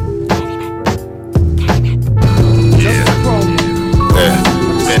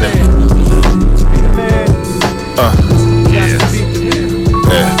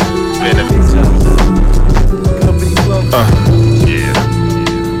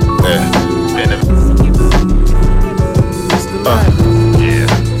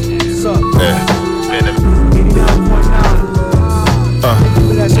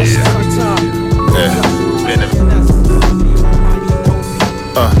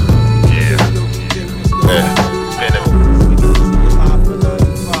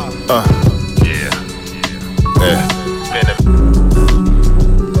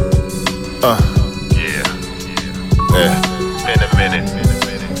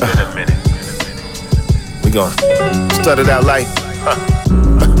 Started out like,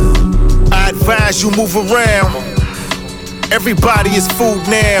 I advise you move around. Everybody is food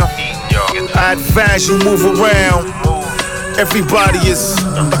now. I advise you move around. Everybody is.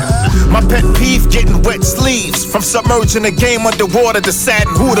 My pet peeve, getting wet sleeves. From submerging the game underwater,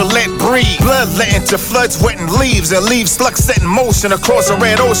 deciding who to let breathe. Bloodletting to floods, wetting leaves, and leaves slugs set in motion across a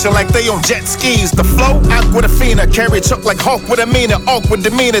red ocean like they on jet skis. The flow, Aquafina, carry chuck like Hawk with a meaner. Awkward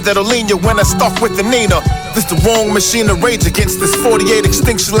demeanor that'll lean you when I stalk with the Nina. This the wrong machine to rage against. This 48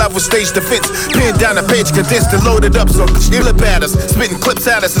 extinction level stage defense. Pinned down the page, condensed and loaded up, so ill at us. Spitting clips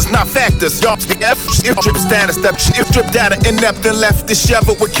at us, it's not factors. Y'all F, drip status, that shit dripped out of inept and left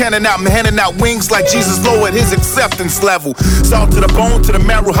disheveled with cannon out. I'm handing out wings like Jesus lowered his acceptance level. Salt to the bone, to the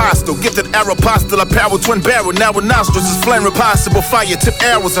marrow hostile. Gifted arrow postal, apparel, twin barrel. Now with nostrils is flame impossible. Fire tip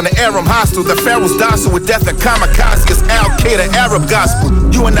arrows on the air, I'm hostile. The pharaoh's docile with death and kamikaze. It's Al-Qaeda, Arab gospel.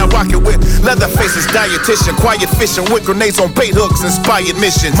 You and I rocket with leather faces, dietitian. Quiet fishing with grenades on bait hooks, inspired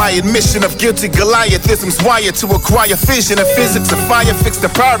mission. My admission of guilty Goliathism's wired to acquire vision and physics of fire fix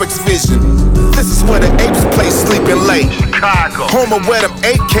the Pyrex vision. This is where the apes play sleeping late. Chicago. Home of where them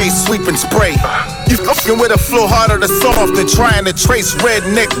AKs sweep and spray. You fucking with a flow harder to soft than trying to trace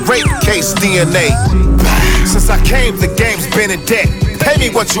redneck rape case DNA. Since I came, the game's been in debt. Pay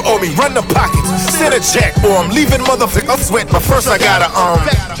me what you owe me, run the pockets, send a check, or I'm leaving motherfucker sweat. But first I gotta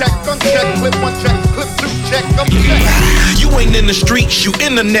check, uncheck, clip one check, clip two check, uncheck. You ain't in the streets, you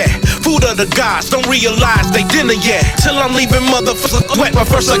internet. Food of the gods, don't realize they dinner yet. Till I'm leaving motherfucker sweat. But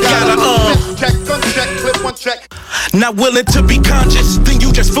first I gotta check, uncheck, clip one check. Not willing to be conscious, then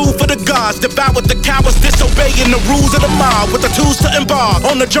you just food for the gods. Devour the cowards, disobeying the rules of the mob. With the tools to embark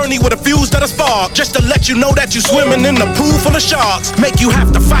on the journey with a fuse that'll spark. Just to let you know that you swimming in the pool full of sharks. Make you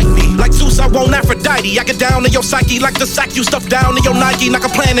have to fight me like Zeus, I want Aphrodite. I get down in your psyche like the sack you stuff down in your Nike. Knock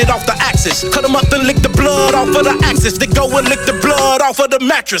a planet off the axis. Cut them up and lick the blood off of the axis. They go and lick the blood off of the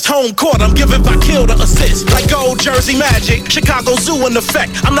mattress. Home court, I'm giving by kill the assist. Like old Jersey Magic, Chicago Zoo in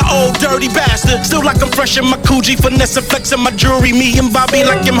effect. I'm the old dirty bastard. Still like I'm fresh in my Coogee. Finesse and flexing my jewelry. Me and Bobby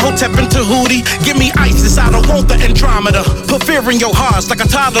like Imhotep and Tahuti. Give me ISIS, I don't want the Andromeda. Put fear in your hearts like a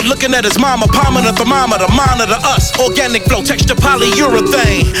toddler looking at his mama. Palming a thermometer, monitor us. Organic flow, texture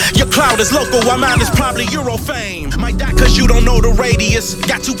polyurethane. Your cloud is local, while mine is probably Euro fame. Might die cause you don't know the radius.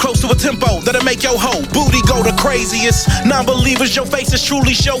 Got too close to a tempo that'll make your hoe booty go the craziest. Non-believers, your faces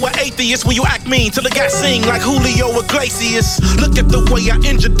truly show an atheist. When you act mean till the guy sing like Julio Iglesias. Look at the way I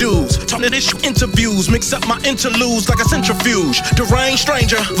introduce. Talk to this interviews, mix up my interludes like a centrifuge. Deranged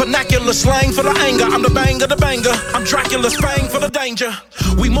stranger, vernacular slang for the anger. I'm the banger, I'm Dracula's fang for the danger.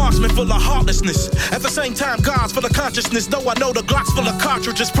 We marksmen full of heartlessness. At the same time, God's full of consciousness. Though I know the Glock's full of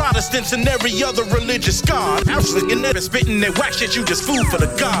cartridges, Protestants and every other religious god. Absolutely never spitting that whack shit, you just food for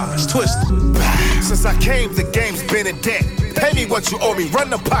the gods. Twisted. Since I came, the game's been in debt. Pay me what you owe me, run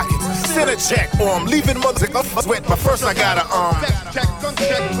them pockets. Send a check, or I'm leaving mother sweat. But first I gotta check,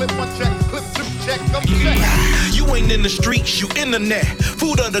 uncheck, clip one check, clip two check, uncheck. You ain't in the streets, you internet.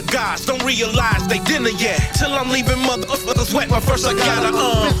 Food of the gods, don't realize they dinner yet. Till I'm leaving motherfuckers sweat. But first I gotta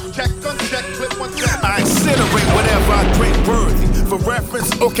check, uncheck, clip one check. I incinerate whatever I drink worthy. For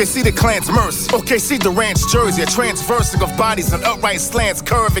reference, okay, see the clan's mercy. Okay, see the ranch jersey, a transversing of bodies and upright slants,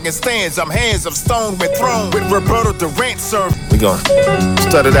 curving and stands. I'm hands of stone when thrown with Roberto Durant serve. We gon'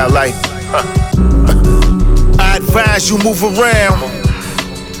 start it out like I advise you move around.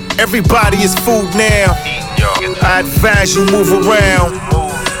 Everybody is food now. I advise you move around.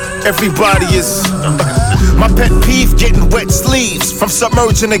 Everybody is my pet peeve, getting wet sleeves. From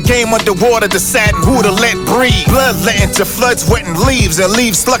submerging the game underwater, deciding who to let breathe. Bloodletting to floods, wetting leaves, and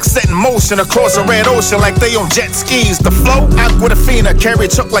leaves slugs set in motion across a red ocean like they on jet skis. The flow, Aquafina, carry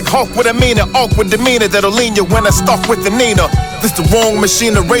chuck like Hawk with a meaner. Awkward demeanor that'll lean you when I stalk with the Nina. This the wrong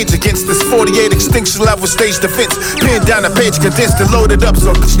machine to rage against. This 48 extinction level stage defense. Pinned down the page, condensed and loaded up,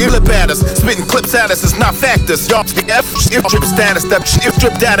 so flip at us. Spitting clips at us, it's not factors. Y'all if drip status, that if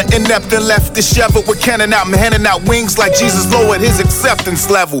drip data inept and left disheveled with cannon out, handing out wings like Jesus lowered his acceptance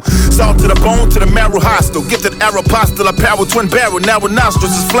level. Salt to the bone, to the marrow hostile. Gifted arrow postal, apparel, twin barrel. Now with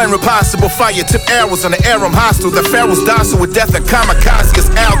nostrils is flame impossible. Fire tip arrows on the arum hostile. The pharaoh's docile with death and kamikaze. It's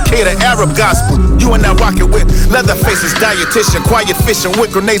Al-Qaeda Arab gospel. You and I rockin' with leather faces, dietitian. Quiet fishing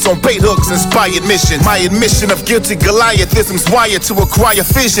with grenades on bait hooks. Inspired mission. My admission of guilty Goliathism's wired to acquire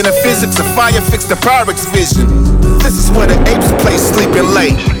vision and physics of fire. Fix the Pyrex vision. This is where the apes play sleeping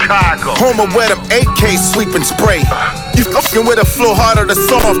late. Chicago. Home of where them AK sweep and spray. You fucking with a flow harder to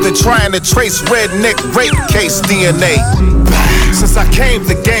soft than trying to trace redneck rape case DNA. Since I came,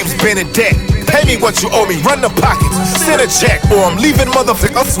 the game's been in debt. Pay me what you owe me, run the pockets. Send a check, or I'm leaving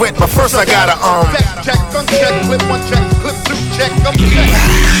motherfuckers sweat. But first I gotta check, uncheck, clip one check, clip two check,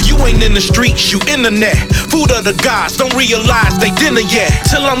 uncheck. You ain't in the streets, you internet. Food of the gods, don't realize they dinner yet.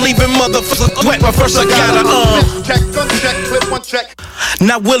 Till I'm leaving motherfuckers sweat. But first I gotta check, uncheck, clip one check.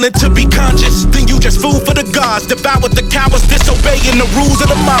 Not willing to be conscious, then you just food for the gods. Devour the cowards, disobeying the rules of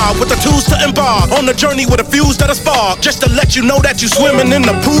the mob. With the tools to embark on the journey with a fuse that'll spark. Just to let you know that you swimming in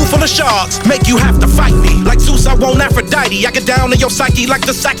the pool full of sharks. Make you have to fight me like Zeus, I want Aphrodite. I get down in your psyche like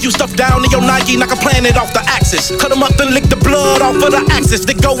the sack you stuff down in your Nike. Knock a planet off the axis. Cut them up and lick the blood off of the axis.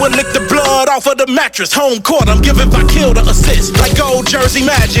 Then go and lick the blood off of the mattress. Home court, I'm giving by kill the assist. Like old Jersey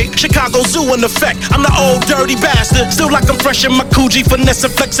Magic, Chicago Zoo in effect. I'm the old dirty bastard. Still like I'm fresh in my Coogee. Finesse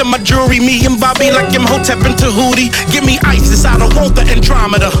and flexing my jewelry. Me and Bobby like Imhotep and Tahuti. Give me ISIS, I don't want the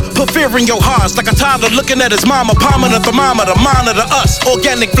Andromeda. Put fear in your hearts like a toddler looking at his mama. Palming the thermometer, monitor us.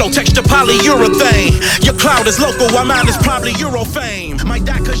 Organic flow, texture polyurethane. Your cloud is local, while mine is probably Euro fame. Might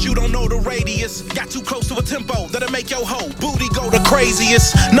die cause you don't know the radius. Got too close to a tempo that'll make your whole booty go the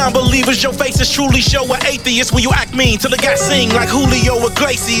craziest. Non-believers, your faces truly show an atheist. When you act mean till the guy sing like Julio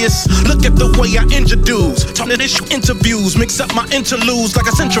Iglesias. Look at the way I introduce. Talking this interviews, mix up my interludes like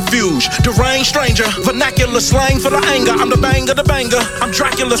a centrifuge. Deranged stranger, vernacular slang for the anger. I'm the banger, I'm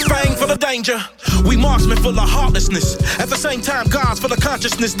Dracula's fang for the danger. We marksmen full of heartlessness. At the same time, God's full of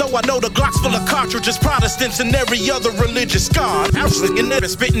consciousness. Though I know the Glock's full of cartridges, Protestants and every other religious god. Absolutely never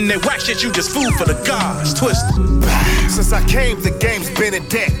spitting that whack shit, you just food for the gods. Twisted. Since I came, the game's been in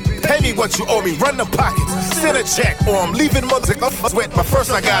debt. Pay me what you owe me, run the pockets. Send a check, or I'm leaving motherfuckers sweat. But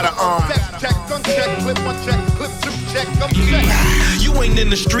first I gotta check, uncheck, clip one check, clip two check, uncheck. You ain't in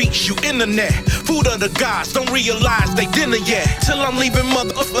the streets, you internet. Food of the gods, don't realize they dinner yet. Till I'm leaving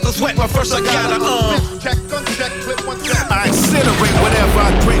motherfuckers sweat. But first I gotta check, uncheck, clip one check. I incinerate whatever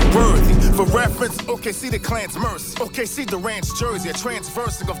I drink worthy. For reference, okay, see the clan's mercy. Okay, see the ranch jersey, a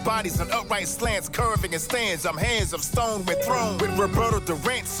transversing of bodies and upright slants, curving and stands. I'm hands of stone when thrown with Roberto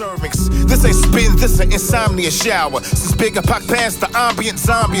Durant servings. This ain't spin, this an insomnia shower. Since Bigger Pac passed the ambient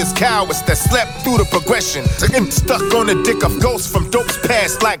zombie is cowards that slept through the progression. Stuck on the dick of ghosts from dopes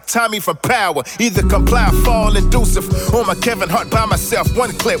past like Tommy from Power. Either comply or fall inducive. On my Kevin Hart by myself,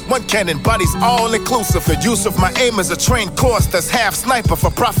 one clip, one cannon, bodies all inclusive. The use of my aim is a trained course that's half sniper for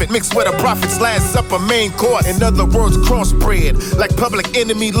profit mixed with a prophet's last upper main course. In other words, crossbred like Public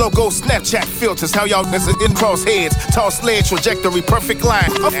Enemy logo, Snapchat filters. How y'all niggas in crossheads, toss lead trajectory, perfect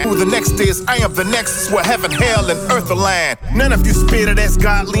line. Up who the next is, I am the next. Where heaven, hell, and earth align. None of you spirit as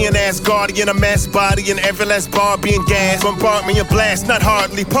godly and as guardian, a mass body and every last bar being gas. Bombard me and blast. last, not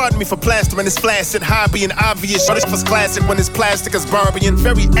hardly. Pardon me for plastering this flaccid hobby and obvious. This was classic when it's plastic as Barbie and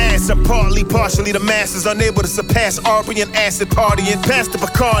very acid. Partly, partially, the masses unable to surpass Arby and acid partying. Past the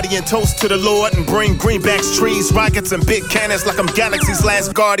Bacardi and toast to the Lord and bring greenbacks, trees, rockets, and big cannons like I'm Galaxy's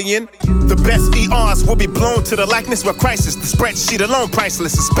last guardian. The best ERs will be blown to the likeness of crisis. The spreadsheet alone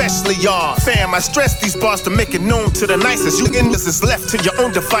priceless, especially y'all. Fam, I stress these bars to make it known to the nicest. You endless is left to your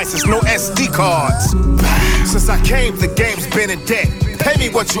own devices, no SD cards. Since I came, the game's been in debt. Pay me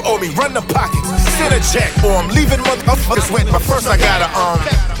what you owe me, run the pockets, send a check, or I'm leaving motherfuckers wet. But first I gotta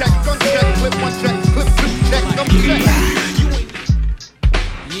check, gun check, clip one check, clip two check, gun check.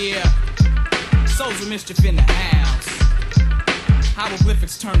 Yeah, Souls of Mischief in the house.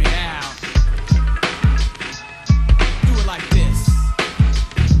 Hieroglyphics turn it out. Do it like this.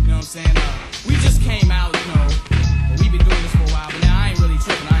 You know what I'm saying? We just came out, you know. We've been doing this for a while, but now I ain't really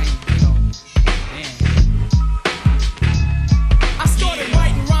tripping. I ain't, you know. Damn. I started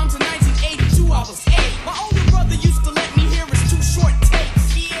writing rhymes in 1982. I was 8. My older brother used to let me hear his 2 short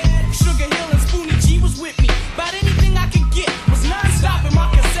takes. Yeah. Sugar Hill and Spoonie G was with me. About anything I could get was non-stop in my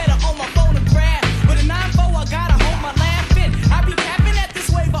cassette or on my phonograph. But in 9-4, I gotta hold my laugh in. I be capping at this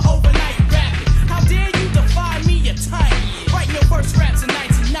wave of overnight rapping. How dare you defy me, you're tiny. Writing your first raps in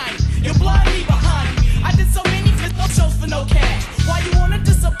 1990. You're blindly behind me. I did so many shows for no cash. Why you wanna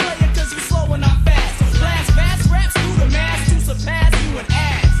diss a player cause you slow and I'm fast? Blast fast raps through the mask to surpass you and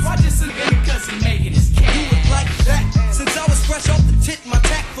ass. Why diss a nigga cause he making his cash? Do it like that. Since I was fresh off the tit, my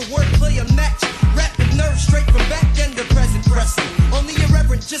tack for wordplay I'm match. Rap with nerves straight from back then to present pressing. Only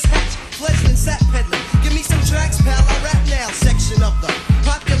irreverent, just hatch, fledgling, sap peddling. Give me some tracks, pal, I rap now. Section of the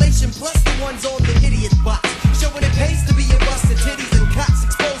population plus the ones on the idiot box. Showing it pays to be a busted titties and cocks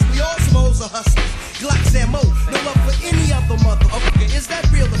exposed. We all some hoes are hustlers. Glocks ammo, no love for any other motherfucker. Is that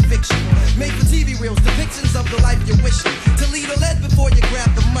real or fiction? Made for TV reels, depictions of the life you're wishing. To lead a lead before you grab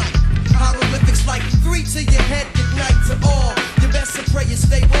the mic. Hieroglyphics like 3 to your head, good night to all. Your best to pray and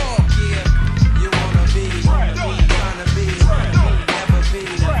stay raw. Yeah, you wanna be, trying to be, never be,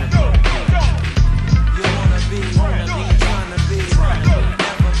 never go. You wanna be, trying to be, never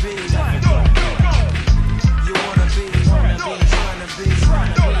be, never go. You wanna be, trying to be, never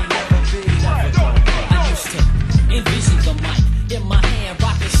be, never go. Envision the mic in my hand,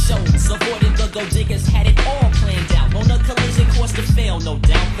 rocking shows. Avoiding the gold diggers, had it all planned out. On a collision course to fail, no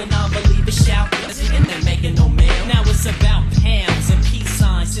doubt. The non-believers shout, and they're making no mail. Now it's about pounds and peace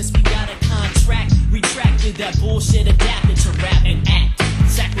signs. Since we got a contract, retracted that bullshit, adapted to rap and act.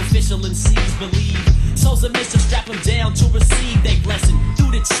 Sacrificial MCs believe. Souls of Mischief strap them down to receive their blessing.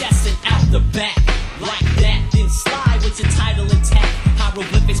 Through the chest and out the back. Like that, then slide with your title intact.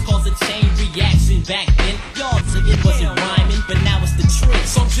 Hieroglyphics cause a chain reaction back then. Y'all took it wasn't rhyming, but now it's the trick.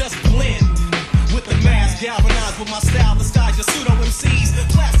 So just blend with the mask, galvanized with my style, disguise your pseudo MCs.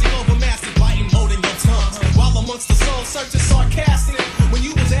 Plastic over mastic, biting, holding your tongues. While amongst the soul searchers sarcastic, when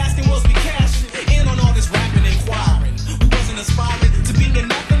you was asking was we cashing in on all this rapping, inquiring. We wasn't aspiring to being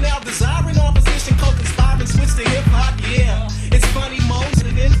nothing now, desiring opposition, co-conspiring, switch to hip hop. Yeah, it's funny, most of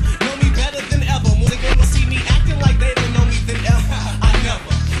them know me better than ever. More they gonna see me acting like they don't know me than ever. I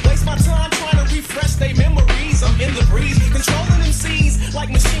never waste my time trying to refresh their memories. I'm in the breeze, controlling MCs like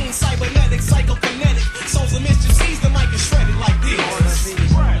machines, cybernetic, psychokinetic. Souls of Mischief sees the mic and shredded like this.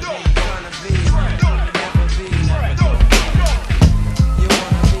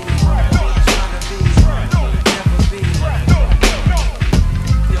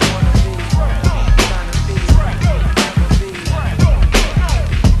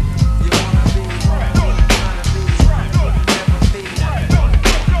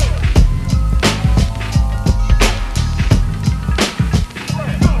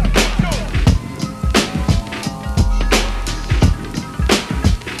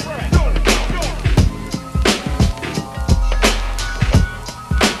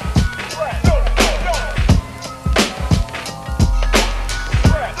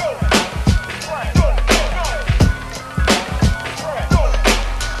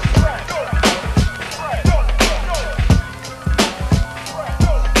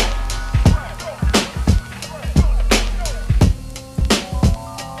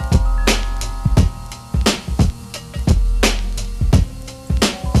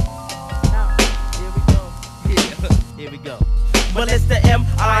 Well, it's the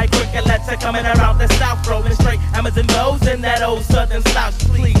M.I. cricket letter coming around the south, rolling straight hammers and blows in that old southern slouch.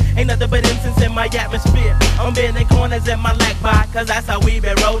 Please, ain't nothing but incense in my atmosphere. I'm bending corners in my lag by, cause that's how we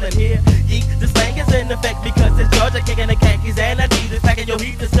been rolling here. Yeet, the slang is in effect because it's Georgia kicking the khakis and Adidas, packing your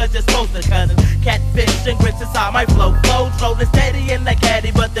heat just cause you're supposed to, cousin. Catfish and grits inside my flow. Flows rolling steady in the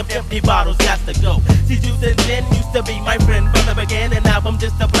caddy, but them empty bottles got to go. See, juice and gin used to be my friend from the beginning.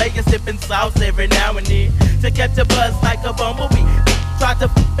 just a player sipping sauce every now and then to catch a buzz like a bumblebee. Try to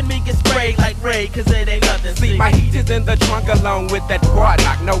f*** me, get sprayed like Ray, cause it ain't nothing. See, my heat is in the trunk along with that quad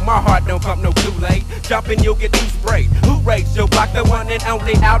knock. No, my heart don't pump no Kool-Aid. Jumping, you'll get too sprayed. Who rates your block? The one and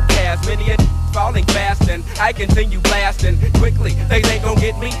only Outcast. Many a falling fast and I continue blasting quickly. They ain't gon'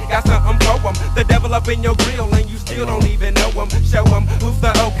 get me. Got something for 'em. The devil up in your grill and you still don't even know 'em. Show 'em who's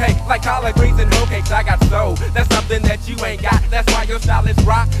the okay. Like collard greens and hoe cakes, I got soul. That's something that you ain't got. That's why your style is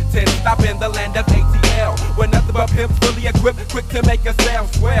rotten. Stop in the land of ATL, where nothing but pimps fully equipped, quick to make a sale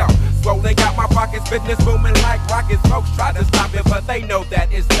swell. Swollen got my pockets, business booming like rockets. Folks try to stop it, but they know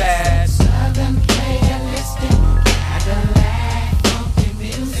that it's bad. Southern playalistic, Cadillac, funky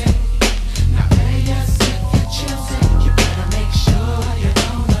music. Now players, if you choose it, you better make sure you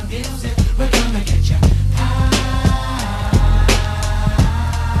don't abuse it. We're gonna get you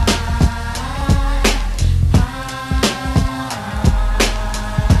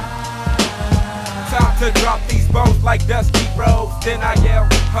Time to drop these bones like dusty roads. Then I yell,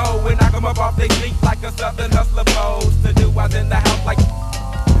 ho, when I come up off they feet like a southern hustler pose. To do I was in the house like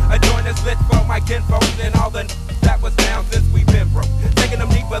a joint is lit for my kinfolks and all the that was down since we been broke. Taking them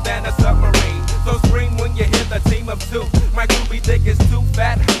deeper than a submarine. So scream when you hear the team of two. My crew be thick is too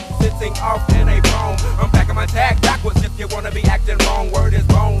fat, sitting off in a bone. I'm packing my tag backwards if you wanna be acting wrong. Word is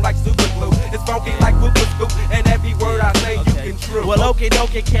bone like super glue. It's funky like whoopers scoop, and every word I say you can true. Well, okay,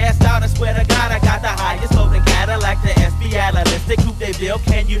 don't get cast out. I swear to God, I got the highest loading Cadillac, the SB Analytic Coupe they built.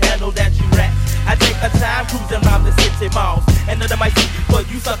 Can you handle that, you rat? I take my time cruising around the city malls. And none of my seat for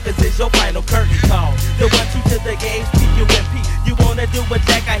you suckers is your final curtain call. The 1, 2 to the gauge, P-U-M-P. You wanna do a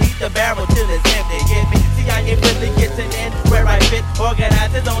jack, I heat the barrel till it's empty. Get me? See, I ain't really getting in where I fit.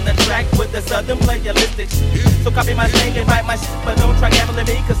 Organized on the track with the southern playalistic shit. So copy my slang and bite my shit, but don't try gambling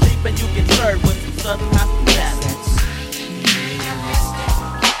me, cause sleeping you get served with some southern hospitality.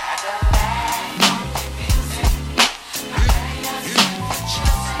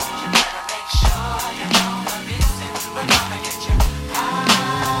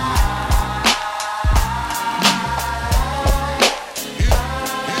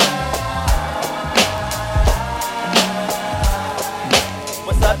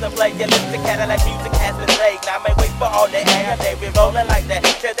 Playalistic Cadillac music has been played. Now I may wait for all the air. They be rolling like that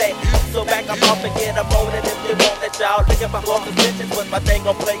till they so back up off and get up on it if they want that y'all. Looking for more positions, but my thing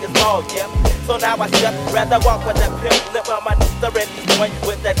gon' play is ball, yeah. So now I should rather walk with that pimp lip on my knees already joint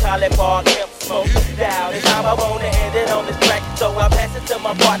with that Charlie Park hemp smoke. Down is how I wanna end it on this track. So I pass it to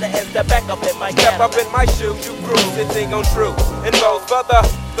my partner and step back up in my Step up in my shoe, you cruise, sitting on true. And those further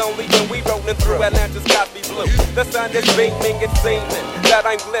only when we rolling through Atlanta's got me blue. The sun is beaming, it's seeming that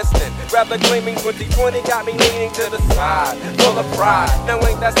I'm glistening, rather gleaming. 2020 got me leaning to the side, full of pride. Now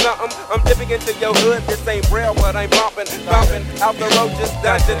ain't that something? I'm dipping into your hood. This ain't real, but I'm bumping out the roaches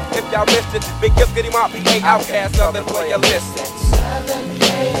dungeon. If y'all missed it, big gift getting my PA Outcast, Southern playalistic. Southern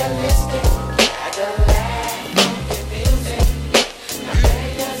playalistic, Cadillac, funky music. Now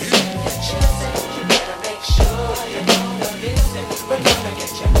players, if you choose it, you better make sure you don't abuse it. We're gonna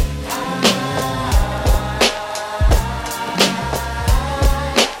get you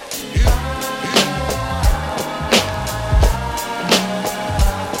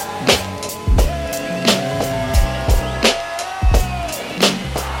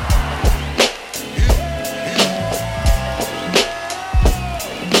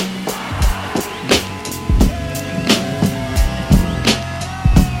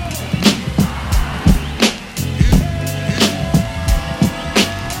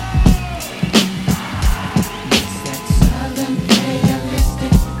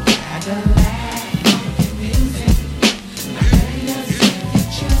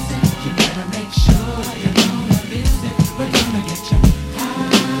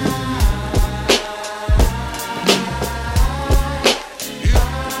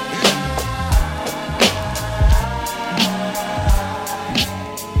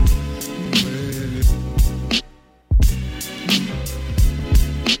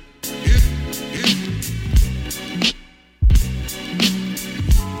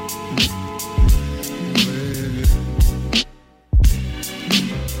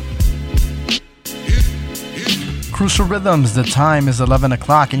Crucial Rhythms, the time is 11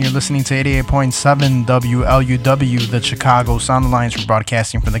 o'clock and you're listening to 88.7 WLUW, the Chicago Sound Alliance. We're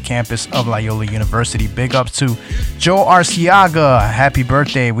broadcasting from the campus of Loyola University. Big ups to Joe Arciaga. Happy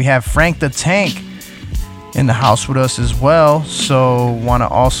birthday. We have Frank the Tank in the house with us as well. So want to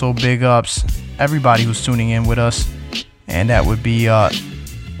also big ups everybody who's tuning in with us. And that would be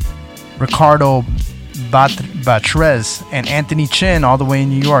Ricardo Batres and Anthony Chin all the way in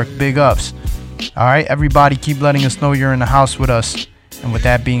New York. Big ups. All right, everybody, keep letting us know you're in the house with us. And with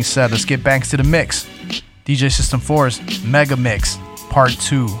that being said, let's get back to the mix. DJ System 4's Mega Mix, Part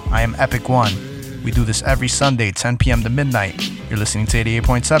 2. I am Epic One. We do this every Sunday, 10 p.m. to midnight. You're listening to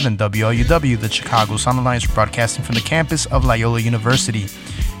 88.7 WLUW, the Chicago Sound Alliance, broadcasting from the campus of Loyola University.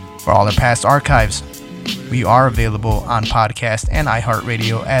 For all our past archives, we are available on podcast and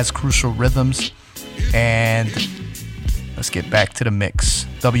iHeartRadio as Crucial Rhythms. And let's get back to the mix.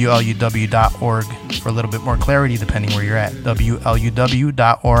 WLUW.org for a little bit more clarity, depending where you're at.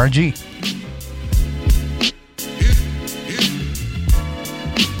 WLUW.org.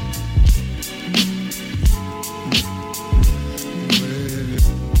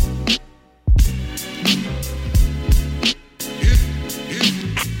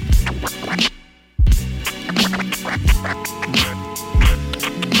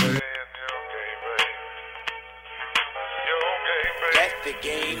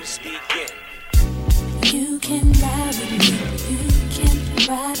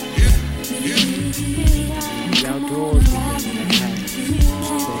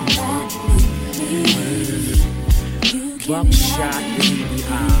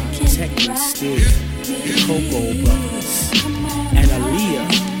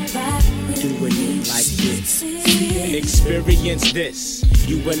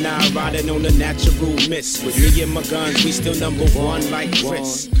 On the natural mist. With me and my guns, we still number one like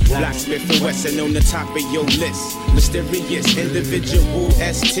Chris. Blacksmith and Wesson on the top of your list. Mysterious individual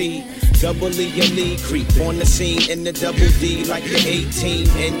ST. Double E elite creep on the scene in the double D like the 18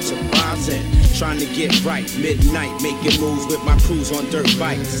 enterprising. Trying to get right, midnight, making moves with my crews on dirt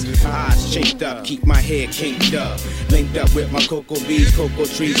bikes. Eyes shaped up, keep my head kinked up. Linked up with my cocoa bees, cocoa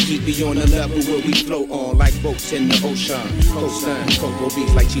trees, keep me on the level where we float on like boats in the ocean. Coastline, cocoa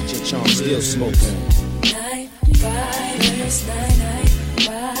bees like Cheech and Chong, still smoking. Night riders, night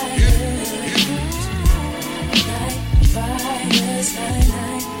riders, night riders, night riders,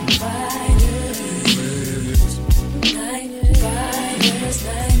 night riders,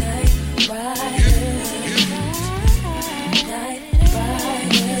 night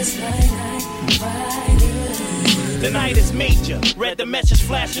The night is major. Read the message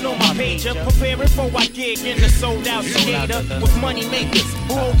flashing on my pager. Preparing for our gig in the sold out skater with money makers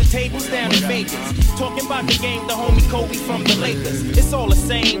who hold the tables down in Vegas. Talking about the game, the homie Kobe from the Lakers. It's all the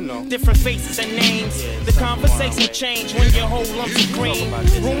same, different faces and names. The conversation change when you hold lumps of cream.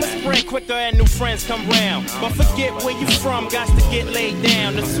 Rumors spread quicker and new friends come round. But forget where you from, got to get laid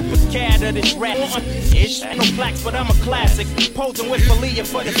down. The super cat of this rap ish. No plaques, but I'm a classic. Posing with Falia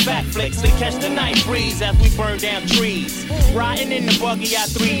for the fat flicks. They catch the night breeze as we burn down trees. Riding in the buggy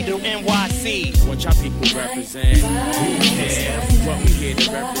I-3 to NYC. What y'all people represent? Who cares? What we here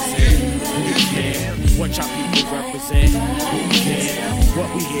to represent? Who cares? What y'all people represent? Who cares? What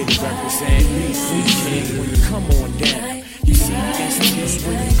we here to represent? We can when you come on down. You see ST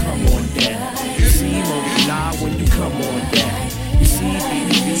when you come on down. You see Mobileye when you come on down. You see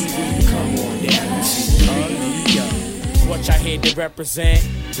BDB when you come on down. You see Aaliyah. What y'all here to represent?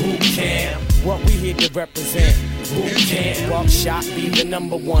 Boot camp. What we here to represent? Boot camp. Buckshot be the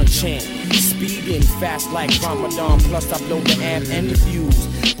number one champ. Speeding fast like Ramadan. Plus I blow the amp and the fuse.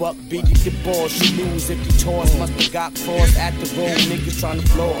 Buck Biggie the ball, she lose if you toss. Musta got force at the road, niggas tryna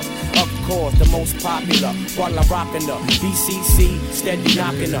floss. Of course, the most popular, while I'm rockin' her. BCC, steady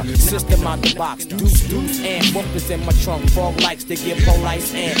knockin' her. System out the box, deuce, and whoopers in my trunk. Frog likes to get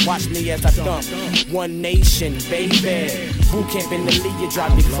police and watch me as I thump. One nation, baby. Boot camp in the league, you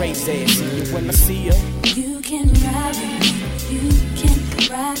drive me crazy. See you when I see ya. You can ride with me, you can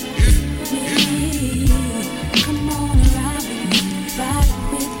ride with me. Come on and ride with me, ride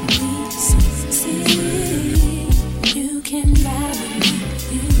with me. See, you can ride with me,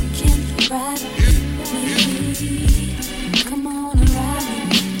 you can ride with me. Come on and ride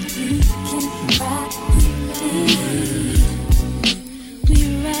with me, you can ride with me. We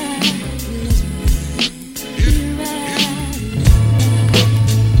ride, we ride.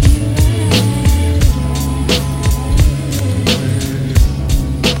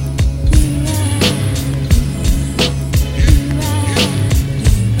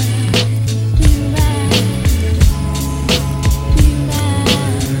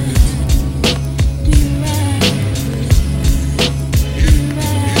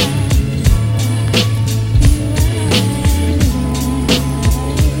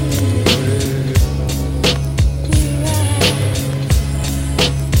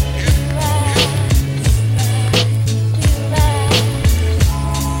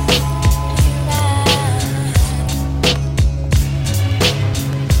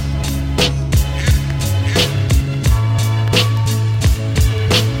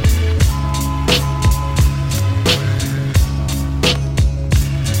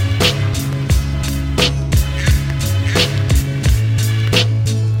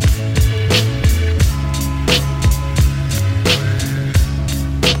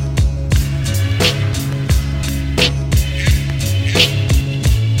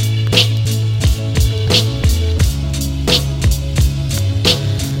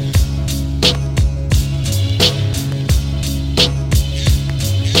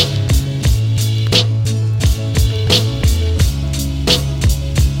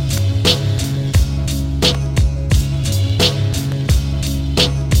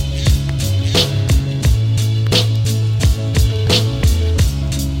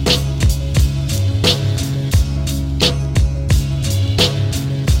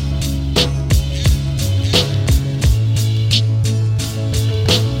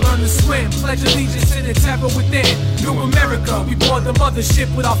 terror within. New America, we board the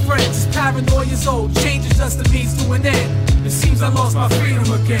mothership with our friends. Paranoia's old, changes just the means to an end. It seems I lost my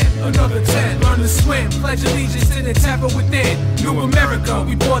freedom again. Another 10, learn to swim, pledge allegiance to the terror within. New America,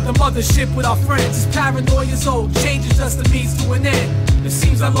 we board the mothership with our friends. Paranoia's old, changes just the means to an end. It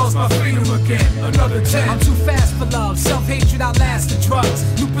seems I lost my freedom again. Another 10. I'm too fast for love. Self-hatred outlasts the drugs.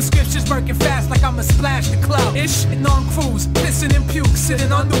 New prescriptions working fast like I'ma splash the club. Ish and on cruise, pissing and puke,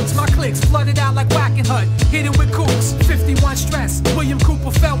 sitting on newts. My clicks flooded out like Whacking Hut, hit it with coops. 51 stress. William Cooper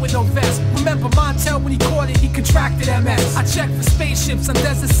fell with no vest. Remember Montel when he caught it, he contracted MS. I checked for spaceships on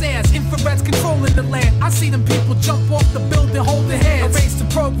desert sands. Infrareds controlling the land. I see them people jump off the building, hold their hands. Erase the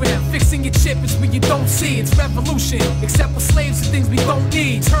program, fixing your chip is what you don't see. It's revolution, except for slaves and things we don't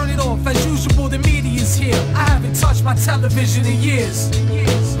need. Turn it off, as usual, the media's here. I haven't touched my television in years.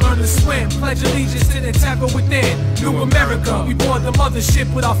 Learn to swim, pledge allegiance to the terror within. New America, we board the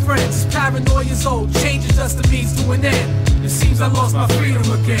mothership with our friends. Paranoia's old, changes just the means to an end. It seems I lost my freedom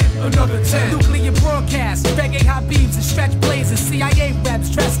again. Another 10. Nuclear broadcast, reggae Habibs and stretch blazers. CIA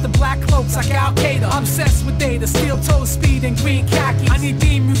reps dressed in black cloaks like Al Qaeda. Obsessed with data, steel toe speed and green khaki. I need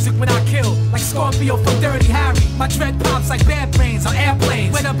theme music when I kill, like Scorpio from Dirty Harry. My dread pops like bad brains on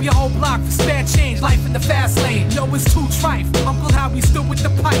airplanes. Went up your whole block for spare change, life in the fast lane. Yo, it's too trife. Uncle Howie stood with the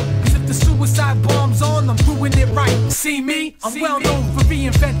pipe. Cause if the suicide bomb's on, I'm doing it right. See me? I'm well known for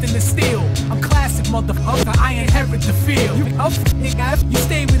reinventing the steel. I'm classic, motherfucker. I inherit the field. You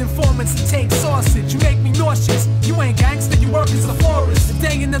stay with informants and take sausage. You make me nauseous. You ain't gangster, you work as a florist. A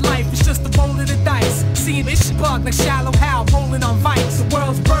day in the life is just a roll of the dice. Seeing this bug like Shallow Hal rolling on Vice. The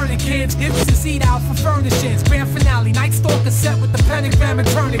world's burning, kids. Gibsons eat out for furnishings. Grand finale, Night Stalker set with the pentagram and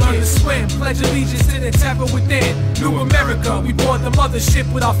tourniquet. Learn to swim, pledge allegiance to the terror within. New America, we board the mothership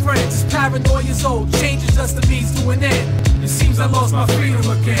with our friends. Paranoia's old, changes just the means to an end. It seems I lost my freedom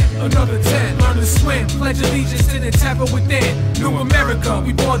again. Another 10. Learn to swim, pledge allegiance to the terror within. New America,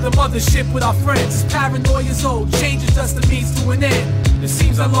 we board the mothership with our friends. Paranoia's old, changes just the means to an end. It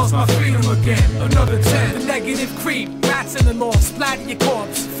seems I lost my freedom again. Another 10. The negative creep, rats in the loft, splatter your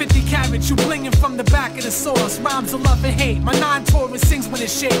corpse. 50 carats, you blinging from the back of the sauce. Rhymes of love and hate. My 9 Taurus sings when it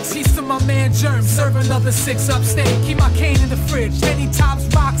shakes. Peace to my man Germ, serve another 6 upstate. Keep my cane in the fridge. Penny tops,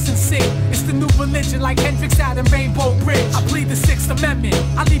 rocks, and sing. It's the new religion like Hendrix out in Rainbow Bridge. I plead the 6th Amendment.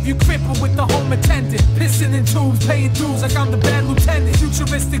 I leave you crippled with the home attendant. Pissing in tubes, paying dues like I'm the bad lieutenant.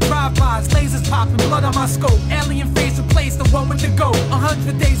 Futuristic drive-bys, lasers popping, blood on my scope. Alien face replaced the one with the goat.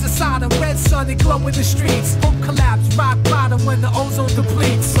 100 days of Sodom, red sun, they glow in the streets. Hope collapse, rock bottom when the ozone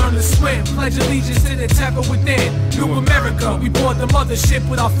depletes. Learn to swim, pledge allegiance to the terror within. New America, we board the mothership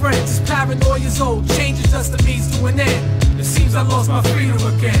with our friends. Paranoia's old, changes just the means to an end. It seems I lost my freedom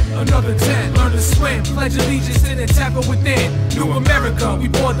again. Another 10. Learn to swim, pledge allegiance to the terror within. New America, we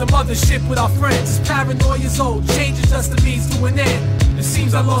board the mothership with our friends. Paranoia's old, changes just the means to an end. It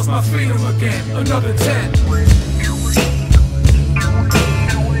seems I lost my freedom again. Another 10.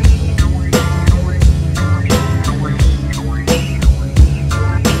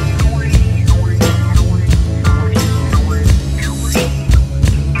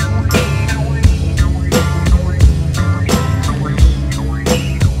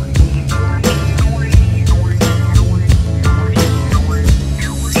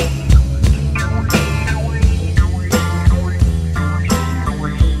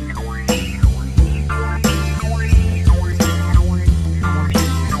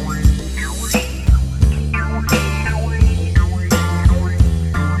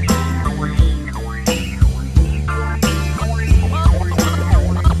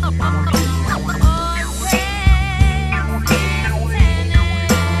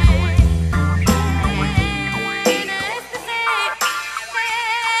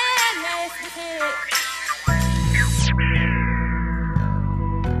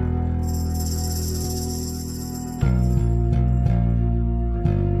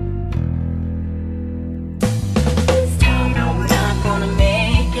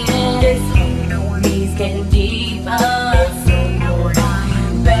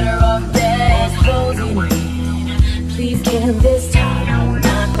 This time I'm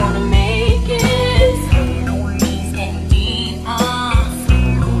not gonna make it. He's getting deep. I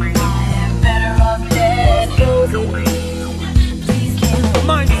am better off dead. Please can't.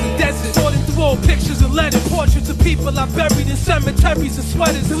 Mine is a desert, sorting through old pictures and letters. Portraits of people I buried in cemeteries and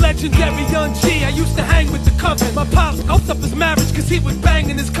sweaters. The legendary young G, I used to hang with the coven. My pops ghost up his marriage cause he was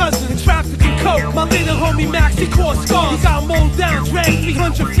banging his cousin and trafficking coke. My little homie Max, he caught scars. He got mowed down, dragged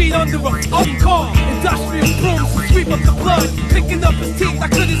 300 feet under a fucking car. Industrial brooms to sweep up the blood. Picking up his teeth, I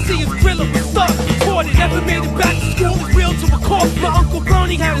couldn't see his grill was stuck. Reported, never made it back to school, was real to a corpse. My Uncle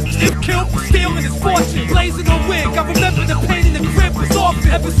Bernie had his kid killed for stealing his fortune.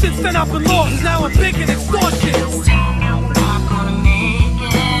 Ever since then I've been lost, now I'm big in extortion.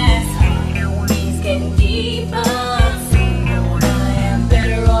 Getting deeper. I am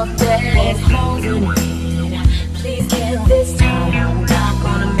better off dead. Holding it. Please get this time. I'm not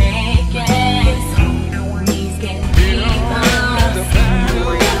gonna make it. He's getting deeper.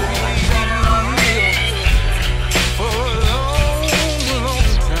 For a long, long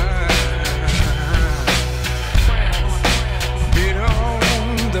time. Been on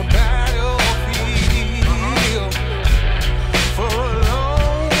the battlefield for a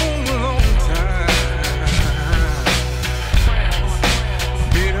long, long time.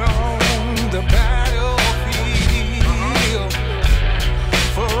 Been on the battlefield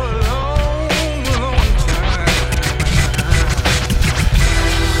for a long, long time.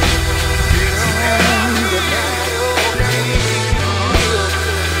 Been on the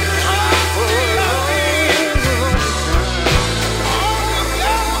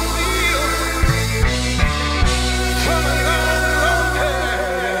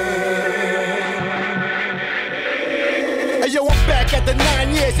Hey yo, I'm back at the 9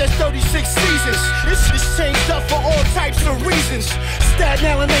 years, that's 36 seasons. This shit's changed up for all types of reasons. Staten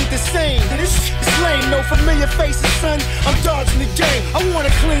Island ain't the same. This shit's lame, no familiar faces, son. I'm dodging the game. I want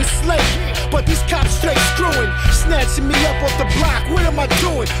a clean slate, but these cops straight screwing, snatching me up off the block. What am I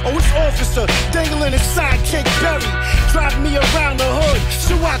doing? Oh, it's officer dangling his sidekick Berry, driving me around the hood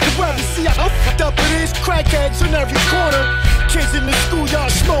so I can worry. See how fucked up it is. Crackheads on every corner. Kids in the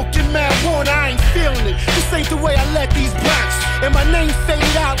schoolyard smoking marijuana. I ain't feeling it. This ain't the way I let these blocks. And my name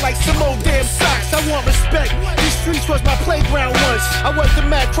faded out like some old damn socks. I want respect. These streets was my playground once. I worked the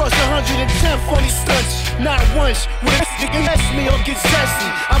mat cross 110 funny stunts. Not once when a nigga bless me or get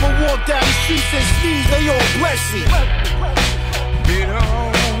sassy. I'ma walk down the streets and sneeze, they all bless me. Been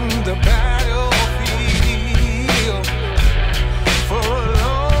on the battlefield for a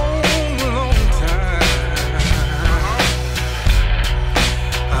long, long time.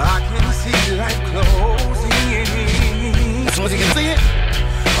 I can see life closing in. As long as you can see it.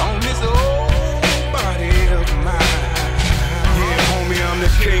 On this old body of mine. Yeah, homie, I'm the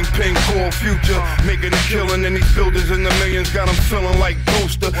kingpin, corn future. Making a killing in these buildings in the millions. Got them feeling like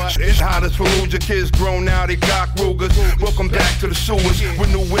Brewster. It's hot as Fallujah. Kids grown now, they got Rugers. Welcome back to the sewers with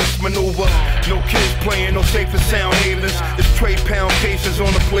new whips maneuver. No kids playing, no safe and sound havens. It's trade pound cases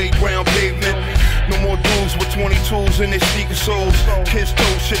on the playground pavement. No more dudes with 22s in their sneaker soles. Kids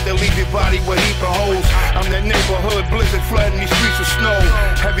throw shit that leave your body with heap of holes. I'm that neighborhood blizzard flooding these streets with snow.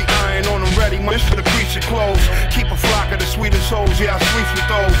 Heavy iron on them ready, much for the creature clothes. Keep a flock of the sweetest souls, yeah, I sleep with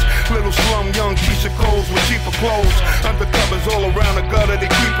those. Little slum, young Keisha Coles with cheaper clothes. Undercovers all around the gutter, they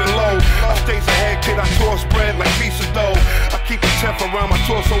creeping low. I stays ahead, kid, I toss bread like pieces dough. I keep a temp around my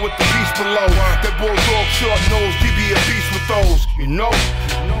torso with the piece below. That bulldog short nose, you be a beast with those, you know?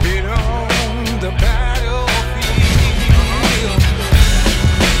 Been on the battlefield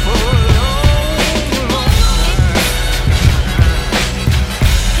for a long, long time.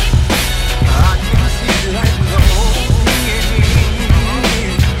 I can see life closing in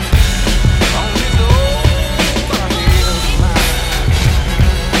on this old body of mine.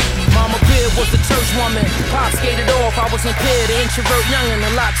 Mama Beard was a church woman. Pop skated off, I was impaired, an introvert youngin'. A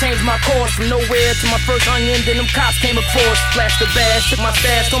lot changed my course from nowhere to my first onion. Then them cops came across, flashed the badge, took my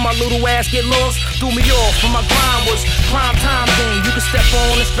stash, told my little ass get lost, threw me off. When my grind was prime time thing, you could step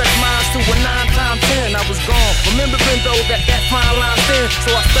on and stretch mines to a 9 times 10. I was gone, remembering though that fine line thin.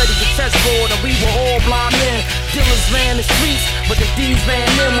 So I studied the chessboard and we were all blind men. Dealers ran the streets, but the D's ran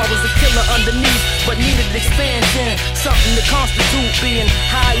them. I was a killer underneath, but needed expansion. Something to constitute being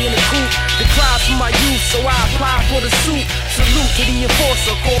high in the coop. The cries from my youth, so I applied for the suit. Salute to the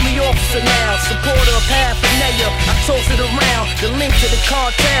enforcer, call me officer now. Supporter of paraphernalia, I tossed it around. The link to the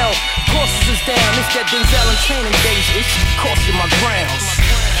cartel, courses is down. It's that Denzel and training days, it's costing my grounds.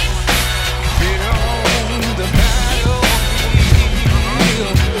 Been on the battlefield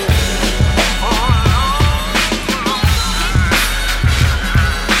for a long, long time.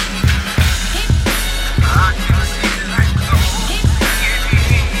 I can see life closing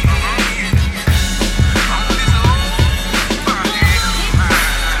in on this old body of mine.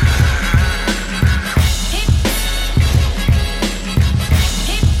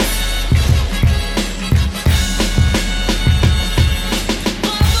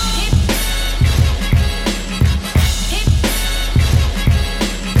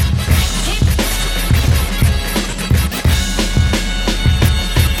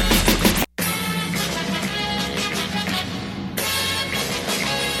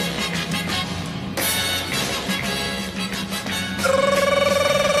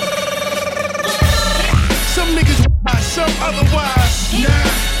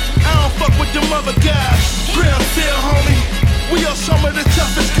 some other guys. Ground still, homie. We are some of the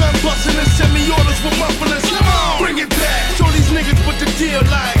toughest gun busting and semi-orders with mufflers. Come on, bring it back. Show these niggas what the deal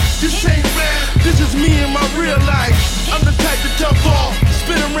like. This ain't rap, this is me in my real life. I'm the type to dump off,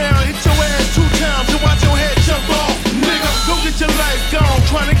 spin around, hit your ass 2 times and watch your head jump off. Nigga, don't get your life gone,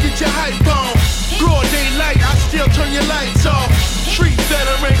 trying to get your hype on. Broad daylight, I still turn your lights off. Street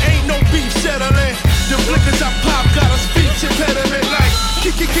veteran, ain't no beef settling. The flickers I pop got a speech impediment like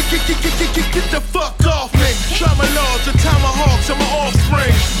get the fuck off me. Trauma laws, the tomahawks, I'm an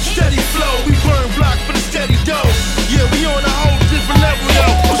offspring. Steady flow, we burn block for the steady dough. Yeah, we on a whole different level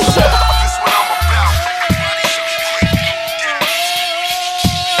though. What's up? This what I'm about.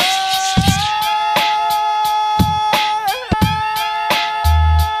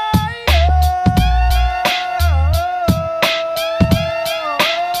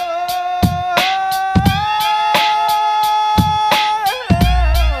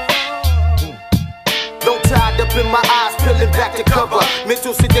 Back to cover,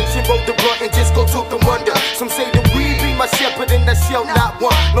 mental sedation, roll the blunt and just go to the wonder. Some say that we be my shepherd and that shall not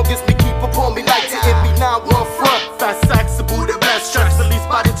want. Long as me keep upon me like to MB9 one front. Fast sacks, the Buddha best, stress released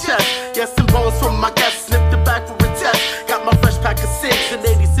by the chest. Yes, some bones from my guests, snip the back for a test. Got my fresh pack of 6 and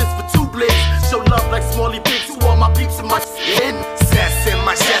 80 cents for 2 blades. Show love like Smalley Pigs to all my peeps in my skin. Sass in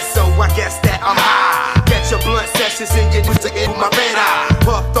my chest, so I guess that I'm high. Get your blunt sessions in your news to in my red eye.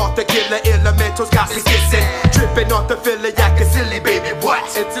 Puffed off the killer elementals, got me kissing. Tripping off the Philly, acting silly, baby, what?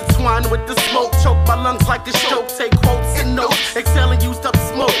 Intertwined with the smoke, choke my lungs like a stroke. Take quotes and notes, exhaling used up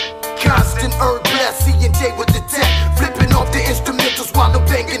smoke. Constant herb blast, C&J with the tech. Flipping off the instrumentals while I'm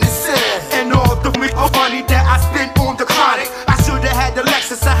banging the set. And all the money that I spent on the chronic. I should've had the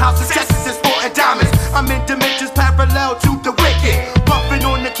Lexus, a house of Texas and sporting diamonds. I'm in dimensions parallel to the wicked. Buffing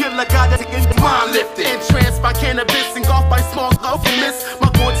on the killer, got it in mind lifted. Entranced by cannabis, engulfed by small loaf and miss. My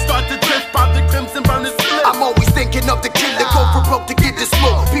cords start to drift by the crimson burning slip. I'm always thinking of the killer, go for broke to get the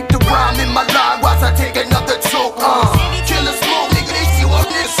smoke. Peep the rhyme in my line whilst I take another choke. Killer smoke, nigga, they see what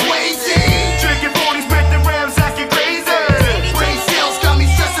this Swayze. Drinking 40s with the Rams, acting crazy. Brain cells got me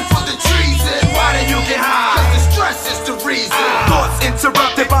stressing for the treason. Why do you get high? Cause the stress is the reason. Thoughts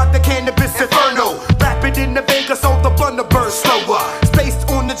interrupted by the cannabis inferno. Rapid in the Vegas, so the blunder burst slower. Spaced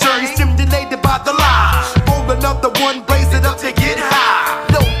on the journey, stimulated by the lie. Roll another one, blaze it up to get high.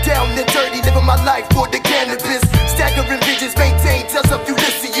 Low down and dirty, living my life for the cannabis. Staggering visions, maintain tales of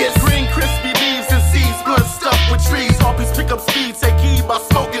Ulysses. Green crispy leaves and seeds, blood stuffed with trees. Always pick up speed, take heed by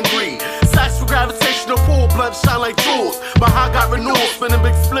smoking green. Sights for gravitational pull, blood shine like jewels. My heart got renewal, spinning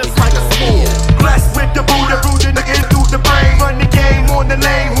big splits like a spool. Blessed with the Buddha, rooted again through the brain. Run the game on the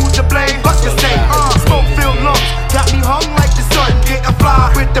lane, who's to blame? Bust the same. Smoke filled lungs, got me hung like the sun. Get a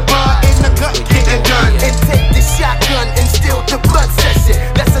fly with the blood in the gut, getting done. And take the shotgun and steal the blood session.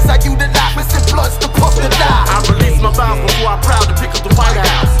 Lessons I utilize, missing bloods to pump the lie. I release my vows before I'm proud to pick up the White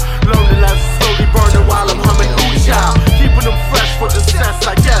House. Lonely lessons slowly burning while I'm humming Ooh Child. Keeping them fresh for the cess,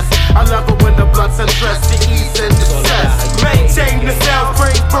 I guess. I love it when the blood's undressed, the ease and the stress. Maintain the cells,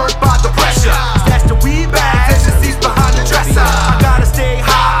 brains burned by the pressure. Stash the weed bags and the seats behind the dresser. I gotta stay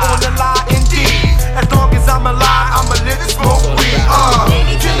high on the lie indeed. As long as I'm alive, I'ma live and smoke weed.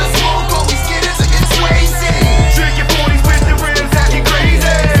 Killer smoke, always get it to get Swayze. Drinking 40s with the rims, acting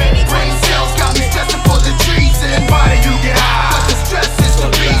crazy. Brain cells got me stressing for the treason. Why do you get high? Cause the stress is the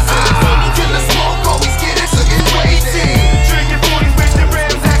reason. Killer smoke, always get it to get Swayze. Drinking 40s with the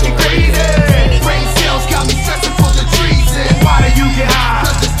rims, acting crazy. Brain cells got me stressing for the treason. Why do you get high?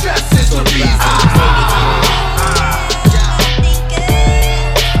 Cause the stress is the reason.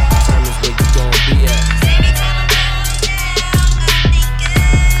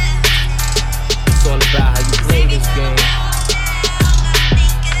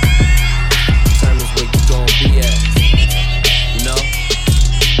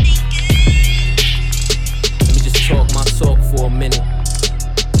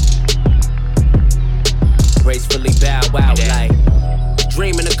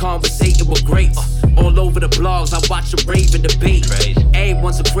 Conversating with greats all over the blogs. I watch them rave and debate.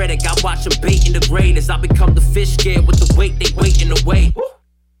 Everyone's a critic. I watch them bait in the grade as I become the fish scared with the weight they waiting away.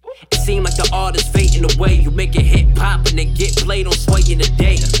 It seems like the art is fading away. You make a hit pop and then get played on Sway in the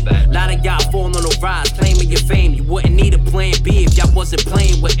day. Lot of y'all falling on the rise, claiming your fame. You wouldn't need a plan B if y'all wasn't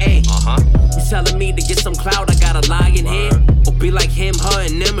playing with A. You telling me to get some clout, I gotta lie in here? Or be like him, her,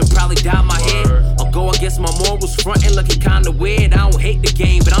 and them and probably dye my hair? Or go against my morals, frontin' looking kinda weird? I don't hate the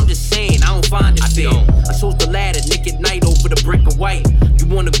game, but I'm just saying, I don't find it fair. I chose the ladder, naked night over the brick of white. You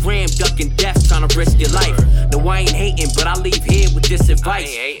want a gram, ducking death, trying to risk your life. No I ain't hating, but I leave here with this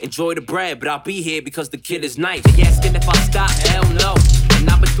advice. Enjoy the bread, but I'll be here because the kid is nice. They asking if I stop, hell no. And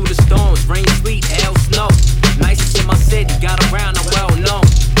I've been through the storms, rain, sleet, hell, snow. Nicest in my city, got around, I'm well known.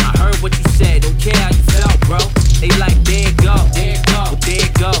 I heard what you said, don't care how you felt, bro. They like, there it go, there it go, there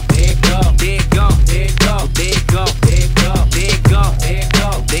it go, there it go, there it go, there it go, there it go, there it go, there it go, there it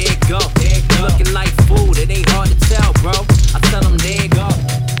go, there it go, there it go. Looking like food, it ain't hard to tell, bro. I tell them, there it go.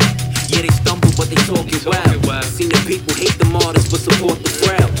 Yeah, they stumble, but they talking well. Seen the people hate them artists, but support the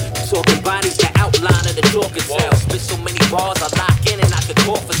frail. Talking bodies, the outline of the talking cell. Spit so many bars, I lock in and I could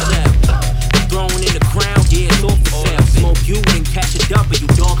call for sale. Thrown in the ground, yeah, it's off for sale. Smoke you and catch a W,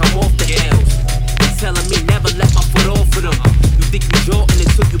 dog, I'm off the L's. Telling me never let my foot off for them. You think you Jordan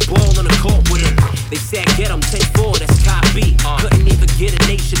until you ball on the court with them. They said get them 10-4, that's copy. Couldn't even get a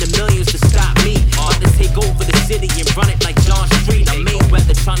nation of millions to stop me. About to take over the city and run it like John Street. I'm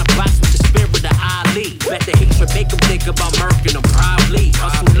Mayweather trying to box with the spirit of Ali. Bet the hatred make them think about murking them probably.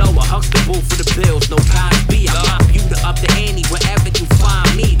 Hustle lower, Huxtable for the bills, no Cosby. I mop you to up the ante wherever you find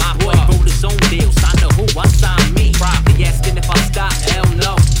me. My boy wrote his own deal, signed to who, I signed me. They asking if I stop, hell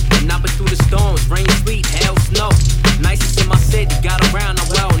no. And I've been through the storms, rain, sleet, hell, snow. Nicest in my city, got around, I'm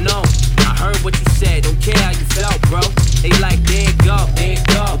well known. I heard what you said, don't care how you felt, bro. They like, there it go, there it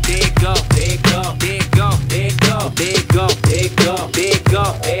go, there it go, there it go, there it go, there it go, there it go, there it go, there it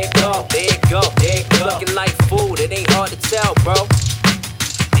go, there it go, there it go, there it go. Looking like food, it ain't hard to tell, bro.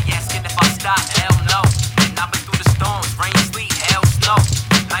 They asking if I stop, hell no. And I've been through the storms, rain, sleet, hell, snow.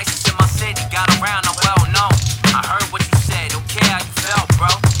 Nicest in my city, got around, I'm well known. I heard what you said, don't care how you felt,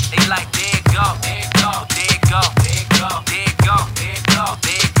 bro. They like, there it go, there it go, there it go, there it go, there it go, there it go, there it go, there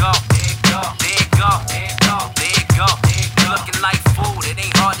it go, there it go, there it go, there it go, there it go. Looking like food, it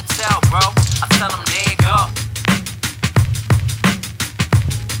ain't hard to tell, bro. I tell them, there it go.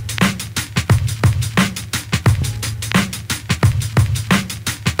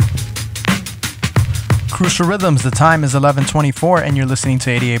 Crucial Rhythms, the time is 11:24 and you're listening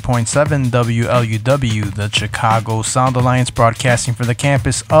to 88.7 WLUW, the Chicago Sound Alliance, broadcasting for the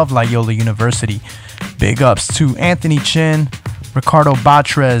campus of Loyola University. Big ups to Anthony Chin, Ricardo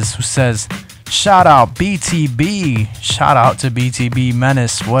Batres, who says, shout out BTB, shout out to BTB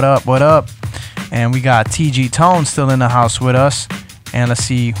Menace, what up, what up? And we got TG Tone still in the house with us, and let's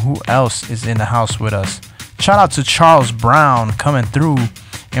see who else is in the house with us. Shout out to Charles Brown coming through.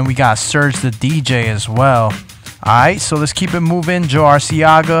 And we got Serge the DJ as well. Alright, so let's keep it moving. Joe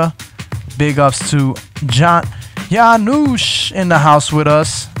Arciaga. Big ups to John Janusz in the house with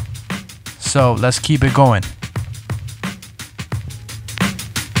us. So let's keep it going.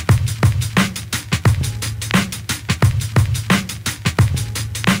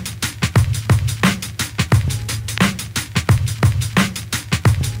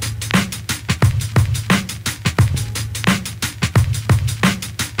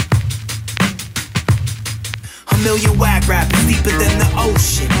 Million whack rappers deeper than the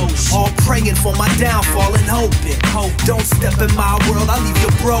ocean. All praying for my downfall and hoping. Don't step in my world, I'll leave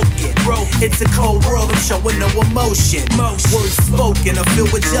you broken. It's a cold world, I'm showing no emotion. Words spoken are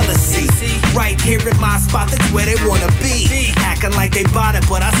filled with jealousy. Right here in my spot, that's where they wanna be. Acting like they bought it,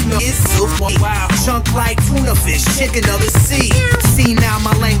 but I smell it's so wow. Chunk like tuna fish, chicken of the sea. See now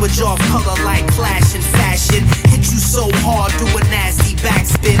my language off color like clash and fashion. Hit you so hard, do a nasty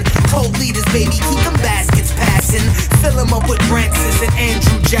backspin. Cold leaders, baby, keep them baskets passing. Fill them up with Brances and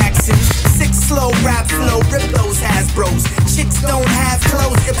Andrew Jacksons. 6 slow rap flow, rip those Hasbros. Chicks don't have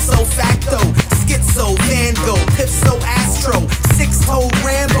clothes, ipso facto. Schizo, Van Gogh, Pipso Astro. 6-toed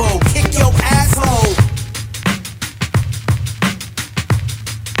Rambo, kick your asshole.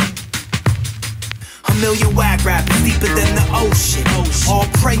 A million whack rappers deeper than the ocean. All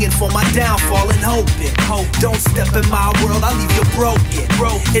praying for my downfall and hoping. Don't step in my world, I'll leave you broken.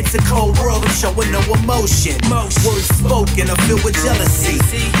 It's a cold world, I'm showing no emotion. Words spoken are filled with jealousy.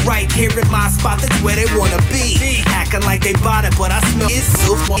 Right here in my spot, that's where they wanna be. Acting like they bought it, but I smell it's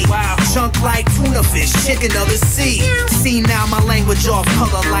so wow. Chunk like tuna fish, chicken of the sea. See now my language off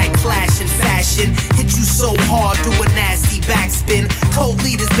color like clash and fashion. Hit you so hard, do a nasty backspin. Cold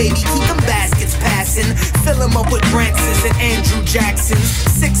leaders, baby, keep them baskets passing. Fill them up with Brances and Andrew Jacksons.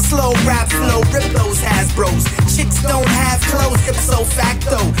 6 slow rap flow, rip those Hasbros. Chicks don't have clothes, ipso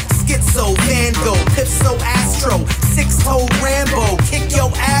facto. Schizo, Van Gogh, Pipso Astro. 6-toed Rambo, kick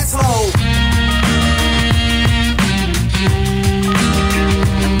your asshole.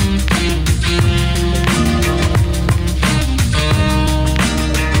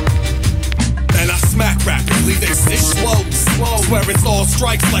 And I smack rappers, leave they sick slow. Swear it's all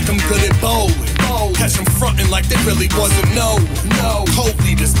strikes like I'm good at bowling. Catch them frontin' like they really wasn't no. Cold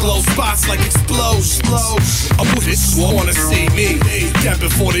leaders, glow spots like explosions. I'm with it, wanna see me. Yeah,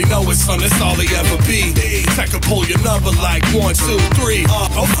 before they know it, son, that's all they ever be. I can pull your number like 1, 2, 3.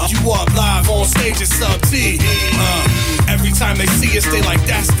 You up live on stage at Sub T. Every time they see us, they like,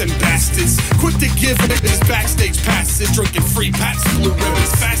 that's them bastards. Quick to give niggas backstage passes, drinking free pats, blue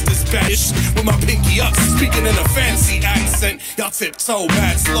ribbons, fastest batch. With my pinky up, speaking in a fancy accent. Y'all tiptoe,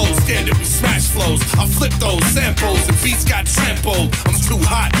 mad slow, standard with smash flows. I flip those samples and beats got trampled. I'm too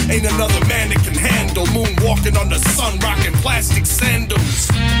hot, ain't another man that can handle. Moonwalking on the sun, rocking plastic sandals.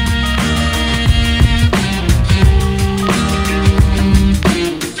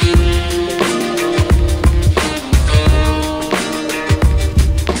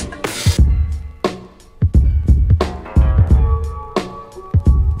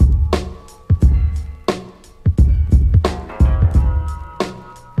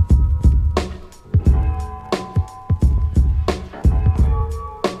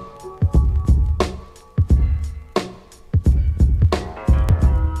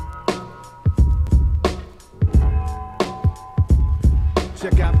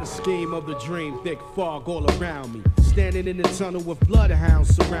 Of the dream, thick fog all around me. Standing in the tunnel with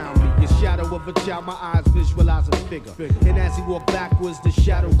bloodhounds surround me. The shadow of a child, my eyes visualize a figure. And as he walked backwards, the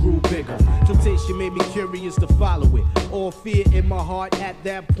shadow grew bigger. Temptation made me curious to follow it. All fear in my heart, at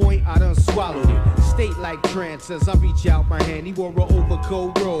that point, I done swallowed it. State like trance as I reach out my hand. He wore an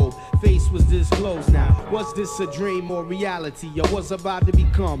overcoat robe, face was disclosed now. Was this a dream or reality? I was about to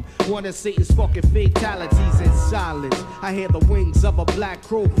become one of Satan's fucking fatalities in silence. I hear the wings of a black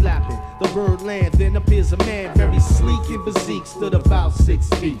crow flapping. The bird land, then appears a man very sleek and physique, stood about 6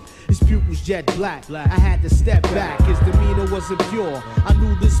 feet. His pupils jet black. I had to step back, his demeanor wasn't pure. I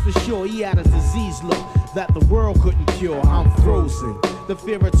knew this for sure, he had a disease look that the world couldn't cure. I'm frozen. The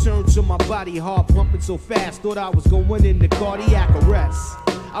fear returned to my body, heart pumping so fast, thought I was going into cardiac arrest.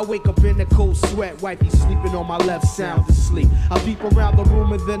 I wake up in a cold sweat, wifey sleeping on my left, sound asleep. I peep around the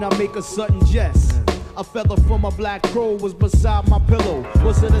room and then I make a sudden jest. A feather from a black crow was beside my pillow.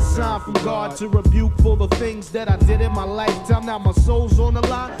 Was it a sign from God to rebuke for the things that I did in my lifetime? Now my soul's on the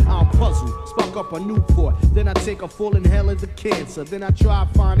line, I'm puzzled. Spark up a Newport, then I take a full inhale of the cancer. Then I try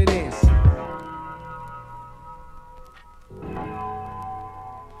to find an answer.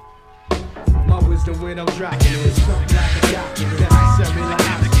 My wisdom when I'm dropping is something like a doctor. Necessary like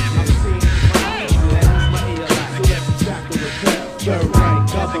I'm seeing my eyes, that is my ear light. So that's exactly what does. Third right,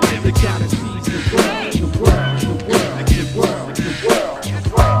 government, they try to seize the world, the world, the world, the world, the world, the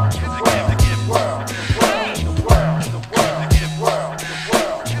world, the world, the world, the world, the world, the world, the world, the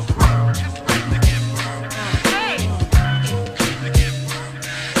world,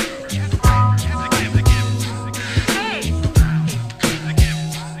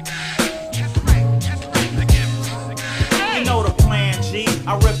 You know the plan, G. I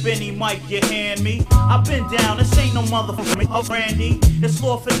rip any mic you hand me. I've been down, this ain't no motherfucking Randy. It's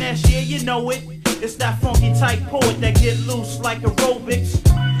Lord Finesse, yeah, you know it. It's that funky type poet that get loose like aerobics.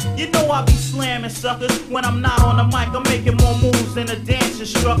 You know I be slamming suckers. When I'm not on the mic, I'm making more moves than a dance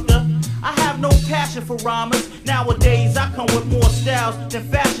instructor. I have no passion for rhymers. Nowadays, I come with more styles than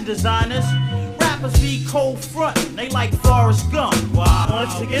fashion designers. Rappers be cold front, they like Forrest Gump.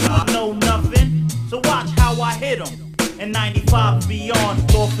 Once again, I know nothing, so watch how I hit them. In 95 and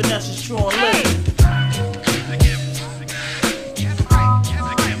beyond, Lord Finesse is true and living.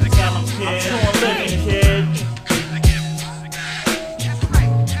 Tell 'em, kid, I'm true and living, kid.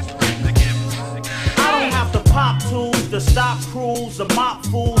 I don't have to pop tools to stop crews or mop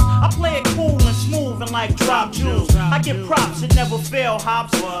fools. I play it cool and smooth and like drop jewels. I get props, it never fail,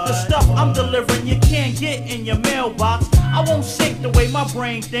 hops. The stuff I'm delivering you can't get in your mailbox. I won't shake the way my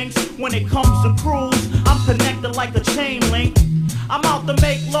brain thinks when it comes to crews. I'm connected like a chain link. I'm out to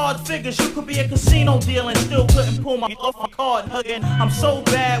make large figures. You could be a casino deal and still couldn't pull my off my card hugging. I'm so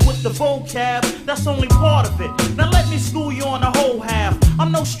bad with the vocab, that's only part of it. Now let me school you on the whole half.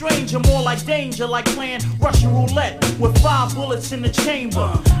 I'm no stranger, more like danger, like playing Russian roulette with 5 bullets in the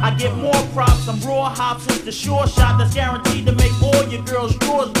chamber. I get more props, I'm raw hops with the sure shot that's guaranteed to make all your girls'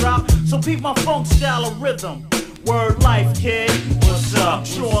 drawers drop. So peep my funk style of rhythm. Word life, kid. What's up?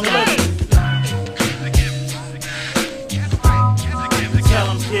 Sure living. Tell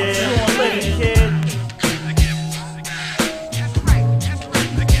 'em, kid. Sure living, kid.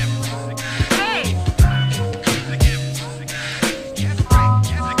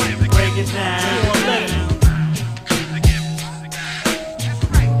 Break it down. Sure living.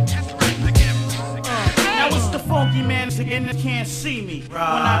 Now it's the funky man again that can't see me. When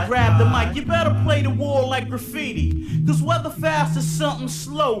I grab the mic, you better play the wall like graffiti. Cause whether fast or something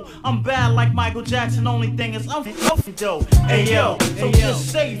slow, I'm bad like Michael Jackson. Only thing is I'm dope. Hey yo, so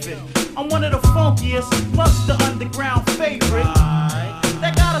just say I'm one of the funkiest, plus the underground favorite.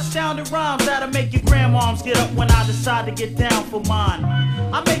 That got astounding rhymes that'll make your grandmoms get up when I decide to get down for mine.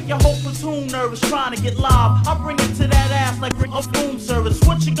 I make your whole platoon nervous trying to get live. I bring it to that ass like a room service.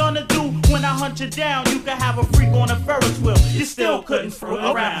 What you gonna do when I hunt you down? You can have a freak on a Ferris wheel. You still couldn't screw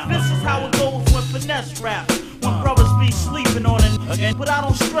around. This is how it goes when finesse raps. When brothers be sleeping on it again, but I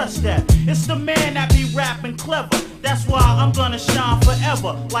don't stress that. It's the man that be rapping clever. That's why I'm gonna shine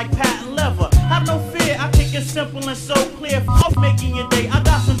forever, like patent leather. Have no fear, I kick it simple and so clear. I'm making your day, I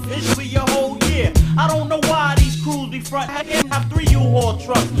got some fish for your whole year. I don't know why these crews be front. I can have 3 U-Haul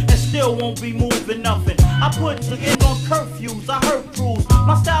trucks and still won't be moving nothing. I put the end on curfews, I hurt crews.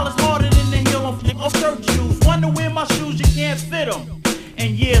 My style is harder than the heel of shirt shoes. Wonder where my shoes, you can't fit them.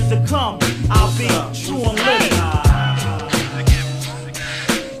 In years to come, I'll be true and living.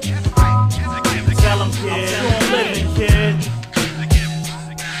 Tell them, kid, true and living, kid.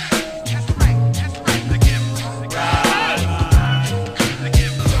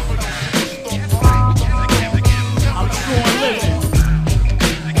 I'm true and living.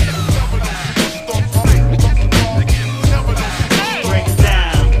 Break it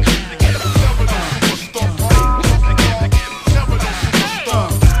down.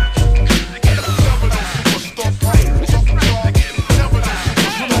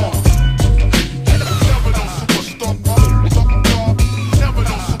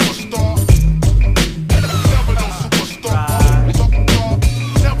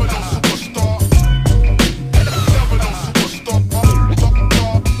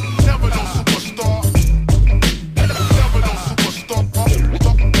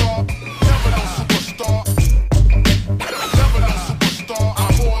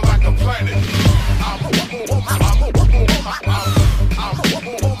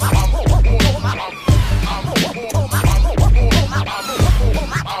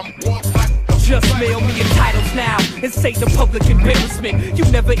 Just mail me your titles now and say the public embarrassment. You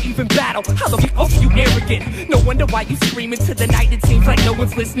never even battle. How the fuck you arrogant? No wonder why you scream into the night. It seems like no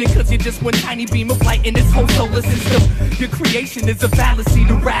one's listening, cause you're just one tiny beam of light in this whole solar system. Your creation is a fallacy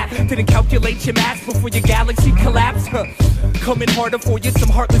to rap. Didn't calculate your mass before your galaxy collapsed. Coming harder for you, some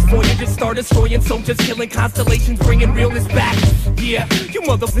heartless voyagers start destroying soldiers, killing constellations, bringing realness back. Yeah, you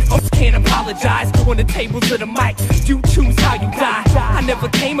motherfuckers can't apologize. On the tables of the mic, you choose how you die. I never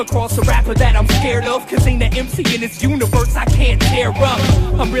came across a rapper that I'm scared of, cause ain't an MC in this universe I can't tear up.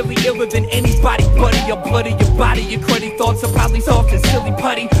 I'm really iller than anybody, buddy. I'll bloody your body, your cruddy thoughts are probably soft as silly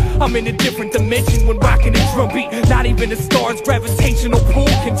putty. I'm in a different dimension when rocking a drum beat. Not even the stars' gravitational pull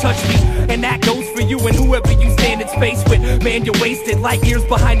can touch me. And that goes for you and whoever you stand in space with. Man, you're wasted, light years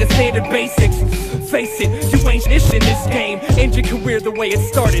behind the standard basics. Face it, you ain't shit in this game. End your career the way it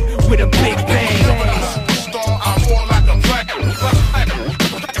started, with a big bang. I'm more like a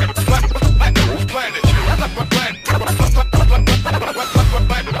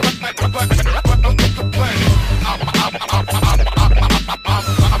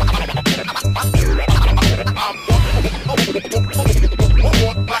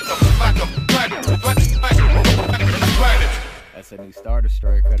That's a new starter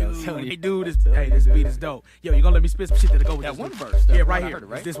story, cause I was telling you. Hey, dude, this beat is dope. Yo, you gonna let me spit some shit that'll go with that this one beat? verse? Yeah, right here. It,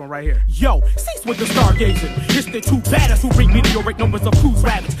 right? It's this one right here. Yo, cease with the stargazing. It's the two baddest who bring meteoric numbers of cruise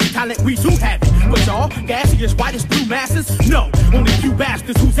rabbits. Talent we do have it, but y'all gaseous white as blue masses. No, only few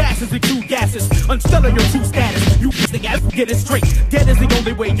bastards whose asses exude gases. Unstellar your true status. You the ass get it straight. Dead is the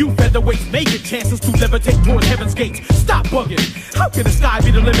only way you featherweights make it. Chances to levitate towards heaven's gates. Stop bugging. How can the sky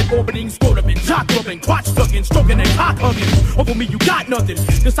be the limit? Orbiting, scrotum, jock clubbing, crotch tugging, stroking and cock hugging. Over me, you got nothing.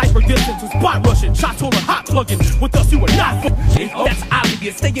 Decipher distance with spot rushing, shots holding, hot plugging. With us, you are not. That's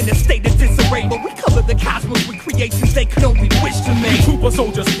obvious. Stay in a state of disarray, but we color the cosmos with creations they could only wish to make. Trooper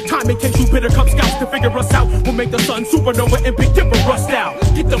soldiers, time and case you bitter Cub Scouts to figure us out. We'll make the sun supernova and Big Dipper rust out.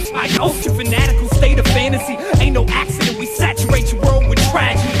 Get the fight off your fanatical state of fantasy. Ain't no accident, we saturate your world with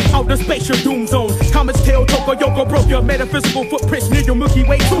tragedy. Outer space, your doom zone. Comet's tail, Toko Yoko broke your metaphysical footprints near your Milky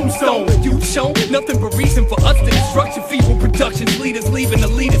Way tombstone. You've shown nothing but reason for us to destruct your feeble productions. Leaders leaving the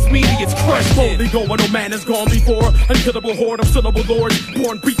leaders, media's crushed. Slowly going, no man has gone before. Unkillable horde of syllable lords.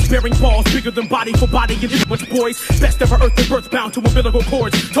 Born breach bearing balls bigger than body for body. And this much boys. Best ever earth and birth bound to umbilical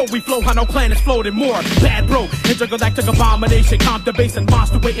cords. Told we flow how no planets floated more. Bad bro, intergalactic abomination. Calm the base and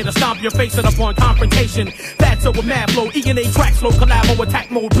monster waiting to stomp your face and upon confrontation. That's over mad flow. ENA track slow, collabo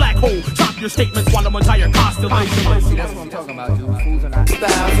attack mode, black hole. Chop your statements while I'm entire constellation. That's what I'm talking about, dude. Fools are not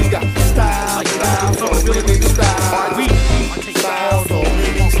styles. He's got style, style, so really big style. We style, so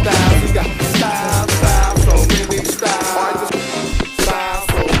really style. He's got style, style, so really style. Style,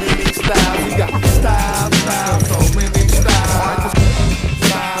 so really style. He got style, style, so really style.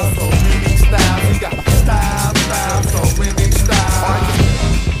 Style, so really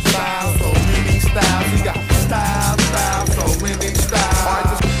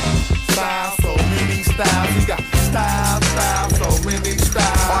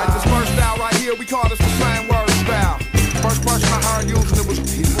call this the same word style. First person I heard using it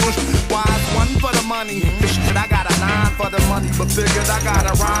was wise one for the money. Shit, I got a 9 for the money, but figured I got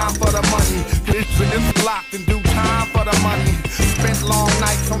a rhyme for the money. It's locked in due time for the money. Spent long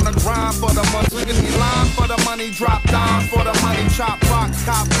nights on the grind for the money. Look at me, line for the money, drop down for the money, chop box,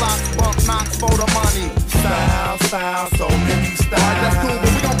 cop blocks, bump knocks for the money. Style, style, so many styles. Alright, that's cool, but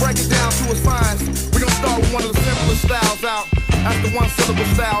we gon' break it down to its finest. We gon' start with one of the simplest styles out. That's the one syllable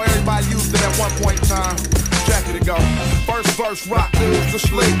style everybody used it at one point in time. Check it go. First verse, rock dudes to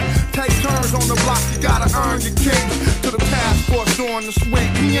sleep. Take turns on the block, you gotta earn your keep. To the task force doing the sweep.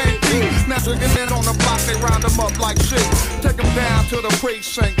 He ain't deep. Now chicken in on the block, they round him up like shit. Take him down to the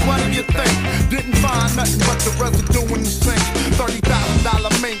precinct. What do you think? Didn't find nothing but the residue in the sink.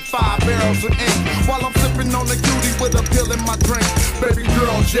 $30,000 mink, 5 barrels of ink. While I'm sipping on the cutie with a pill in my drink. Baby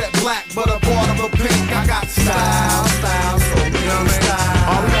girl, jet black, but a part of a pink. I got style, style, so you know what I mean?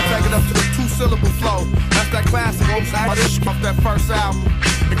 Oh, we gonna take it up to the 2-syllable flow. That's that classic, oops, I this off that first album.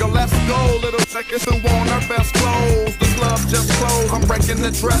 And go, let's go, little seconds who want her best clothes. The club just closed, I'm breaking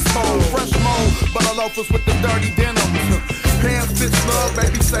the dress code. Fresh mode, but I loafers with the dirty denim. Pants fit snug,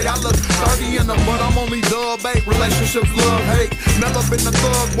 baby say I look 30 in them, but I'm only dub, babe. Relationships, love, hate. Never been a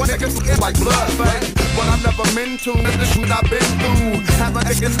thug, one niggas like blood, fake. But I've never been to the shit I've been through. Have a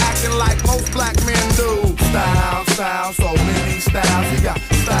niggas acting like most black men do. Style, style, so many styles. We got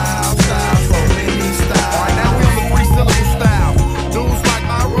style, style, so many styles. Alright, now we on the 3-syllable style. Dudes like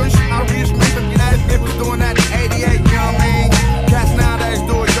Irish, even they was doing that in 88, you know what I mean? Cats nowadays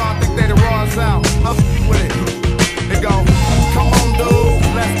do it, y'all think they the raws out. Up with it. They go, come on, dude,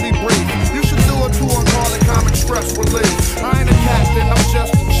 let's be brief. You should do a tour and call it comic stress relief. I ain't a captain, I'm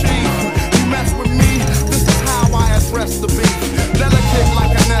just a chief. You mess with me, this is how I address the beef. Delicate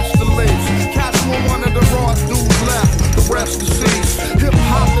like a nest of leaves. Casual, one of the raw dudes left, the rest deceased. Hip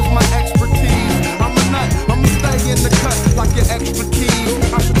hop is my expertise. I'm a nut, I'ma stay in the cut like your extra keys.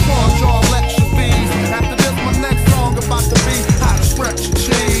 I should charge y'all lecture fees. After this, my next song about to be how to stretch your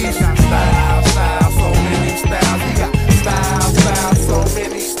cheese. Got style, style, so many styles. He got style, style, so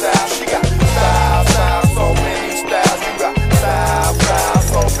many styles. She got style, style, so many styles. You got style, style,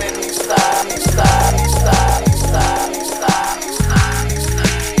 so many styles. Style, style, style, style,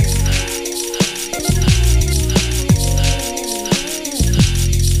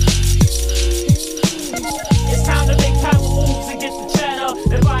 It's time to make power moves and get the cheddar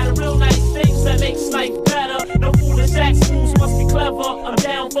and buy the real nice things that makes life better. No foolish act moves, must be clever. I'm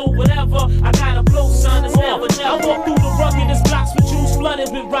down for whatever. I gotta blow, son, it's never. I walk through the ruggedest blocks with juice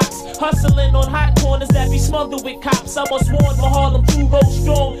flooded with rocks. Hustling on hot corners that be smothered with cops. I was warned for Harlem true road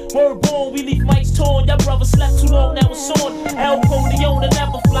strong. Word born, we leave mics torn. Y'all brothers slept too long, now it's on. El Corleone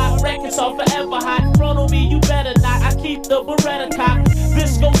never fly. Records are forever hot. Front on me, you better not. I keep the Beretta cock.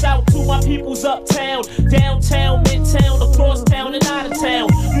 This goes out to my peoples uptown, downtown, midtown, across town and out of town.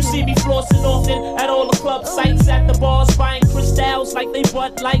 You see me flossing often at all the club sites, at the bars, buying crystals like they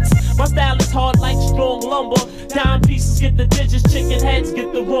butt lights. My style is hard like strong lumber. Dime pieces get the digits, chicken heads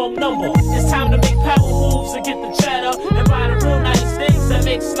get the wrong number. It's time to make power moves and get the cheddar and buy the real nice things that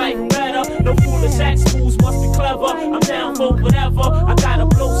makes life better. No foolish acts, moves must be clever. I'm down for whatever. I gotta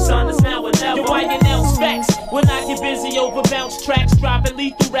blow, son, it's now or never. Yo, I announce facts when I get busy over bounce tracks, dropping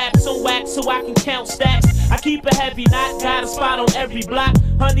lethal raps on wax so I can count stacks. I keep a heavy knot, got a spot on every block.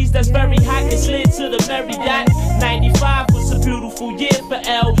 Honeys that's very hot get slid to the very dot. 95 was a beautiful year for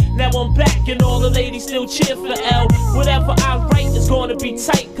L. Now I'm back and all the ladies still cheer for L. Whatever I write is gonna be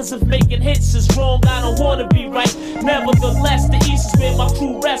tight, cause if making hits is wrong, I don't wanna be right. Nevertheless, the East is where my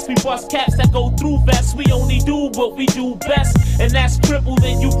crew rests. We bust caps that go through vests. We only do what we do best, and that's crippled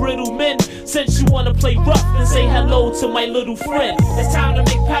in you brittle men. Since you wanna play rough and say hello to my little friend, it's time to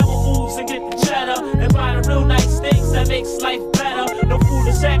make power moves and get the cheddar and buy the real nice things that makes life better. No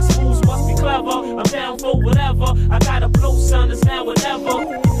foolish acts, moves must be clever. I'm down for whatever. I gotta blow, son, it's now or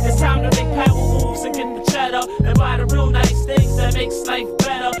never. It's time to make power moves and get the cheddar and buy the real nice things that makes life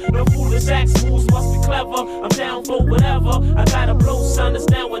better. No foolish acts, moves must be clever. I'm down for whatever. I gotta blow, son, it's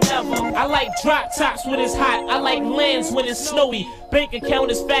now or never. I like drop tops when it's hot. I like lands when it's snowy. Bank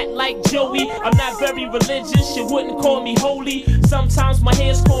account is fat like Joey. I'm not very religious, you wouldn't call me holy. Sometimes my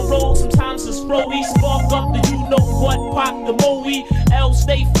hands cornrow, sometimes it's froey. Spark up the know what, pop the moe, L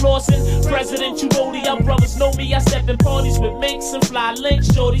stay flossing. President, you know the young brothers know me. I step in parties with minks and fly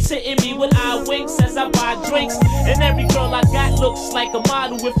links. Shorty's hitting me with eye winks as I buy drinks. And every girl I got looks like a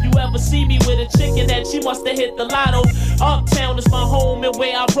model. If you ever see me with a chicken that she must have hit the lotto. Uptown is my home and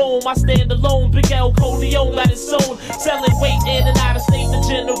where I roam. I stand alone, Big L Coleon got his own. Selling weight in and out of state to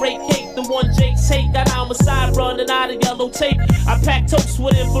generate cake. The one Jake's hate, got homicide running out of yellow tape. I pack totes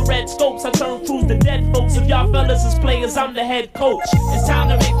with infrared scopes. I turn crews to dead folks. If y'all fellas is players, I'm the head coach. It's time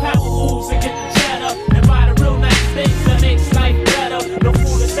to make power moves and get the cheddar. And buy the real nice things that makes life better. No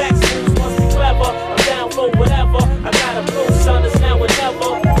foolish actions, must be clever. I'm down for whatever. I got a blow, son, it's now or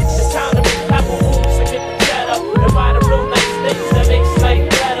never. It's time to make power moves and get the cheddar. And buy the real nice things that makes life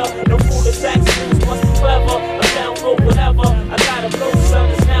better. No foolish actions, must be clever. I'm down for whatever. I got a blow,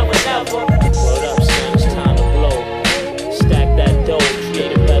 son, it's now or never. Word up, son, it's time to blow. Stack that dough,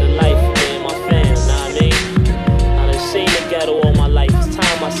 create a better life for me and my fam, know what I mean? I done seen the ghetto all my life, it's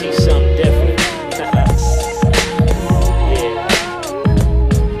time I see something different. Yeah.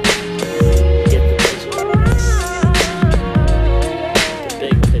 Get the picture. The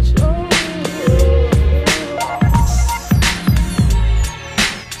big picture.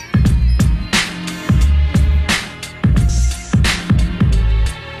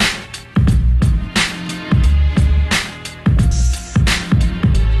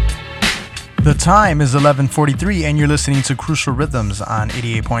 The time is 11:43, and you're listening to Crucial Rhythms on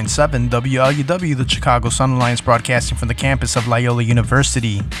 88.7 WLUW, the Chicago Sun Alliance, broadcasting from the campus of Loyola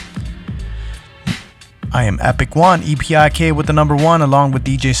University. I am Epic One, EPIK with the number 1, along with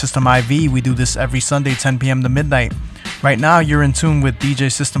DJ System IV. We do this every Sunday, 10 p.m. to midnight. Right now, you're in tune with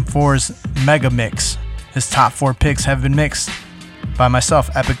DJ System 4's Mega Mix. His top 4 picks have been mixed by myself,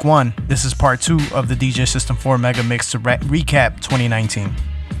 Epic One. This is part 2 of the DJ System 4 Mega Mix to recap 2019.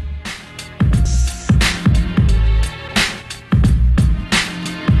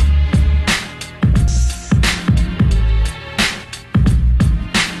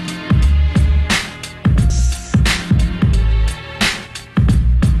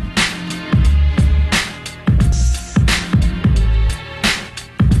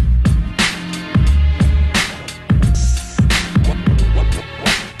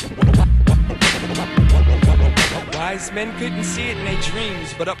 Men couldn't see it in their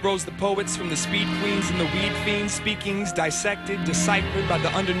dreams, but up rose the poets from the speed queens and the weed fiends, speakings dissected, deciphered by the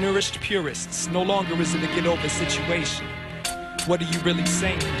undernourished purists. No longer is it a get over situation. What are you really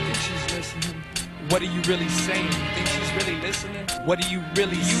saying? You think she's listening? What are you really saying? You think she's really listening? What are you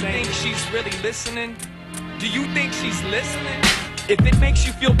really saying? Do you think she's really listening? Do you think she's listening? If it makes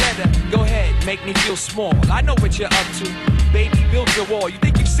you feel better, go ahead, make me feel small. I know what you're up to. Baby, build your wall. You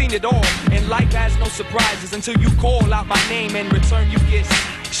think you've seen it all, and life has no surprises until you call out my name and return you kiss.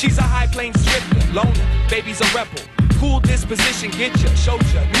 She's a high plains drifter, loner, baby's a rebel. Cool disposition, get ya, showed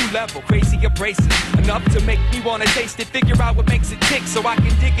ya, new level, crazy abrasive. Enough to make me wanna taste it, figure out what makes it tick so I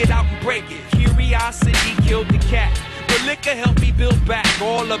can dig it out and break it. Curiosity killed the cat. The liquor helped me build back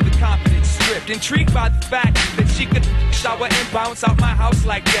all of the confidence stripped. Intrigued by the fact that she could shower and bounce out my house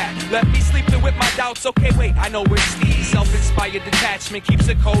like that. Let me sleep there with my doubts. Okay, wait, I know where Steve. Self-inspired detachment keeps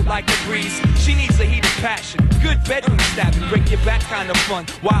it cold like a breeze. She needs a heated passion. Good bedroom stabbing, break your back kind of fun.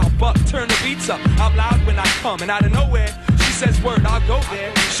 Wild buck, turn the beats up. I'm loud when I come, and out of nowhere, she says, word, I'll go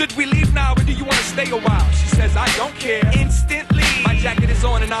there. Should we leave now, or do you want to stay a while? She says, I don't care. Instantly, my jacket is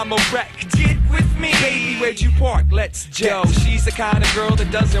on and I'm a wreck. Get with me. Baby, where'd you park? Let's jet. She's the kind of girl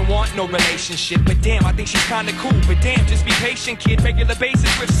that doesn't want no relationship. But damn, I think she's kinda cool. But damn, just be patient, kid. Regular basis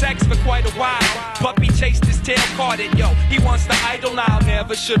with sex for quite a while. Puppy chased his tail, caught it. Yo, he wants the idol now.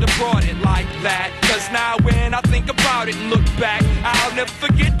 Never should've brought it like that. Cause now when I think about it and look back, I'll never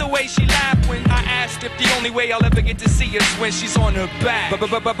forget the way she laughed when I asked if the only way I'll ever get to see is when she's on her back.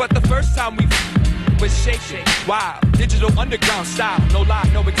 But the first time we was shaking, wow, digital underground style, no lie,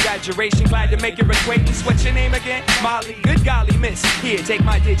 no exaggeration, glad to make your acquaintance. What's your name again? Molly, good golly, miss, here, take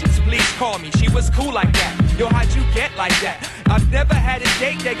my digits, please call me. She was cool like that, yo, how'd you get like that? I've never had a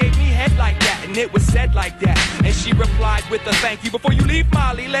date that gave me head like that, and it was said like that, and she replied with a thank you. Before you leave,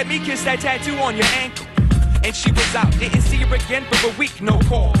 Molly, let me kiss that tattoo on your ankle. And she was out, didn't see her again for a week, no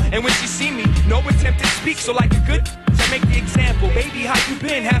call. And when she see me, no attempt to speak. So like a good, I make the example. Baby, how you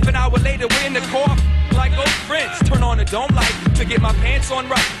been? Half an hour later, we're in the car like old friends. Turn on the dome light to get my pants on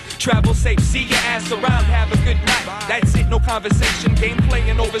right. Travel safe, see your ass around, have a good night. That's it, no conversation, game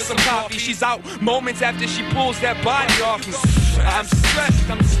playing over some coffee. She's out moments after she pulls that body off me. I'm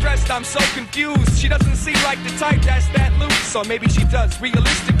stressed, I'm so confused. She doesn't seem like the type that's that loose. Or maybe she does,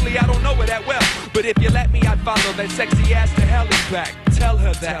 realistically, I don't know her that well. But if you let me, I'd follow that sexy ass to hell and back. Tell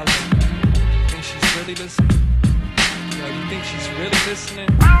her that. Think she's really listening? Yo, you think she's really listening?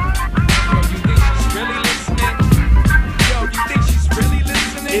 Yo, you think she's really listening? Yo, you think she's really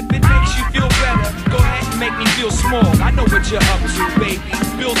listening? If it makes you feel better, go ahead and make me feel small. I know what you're up to, baby.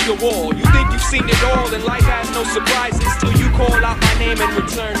 Build your wall. You think you've seen it all, and life has no surprises till you call out my name in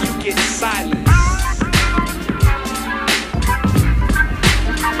return. You get silence.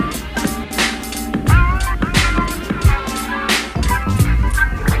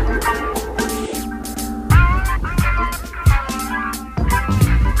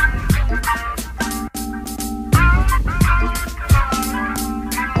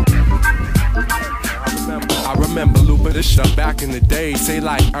 I remember looping this shit back in the day, say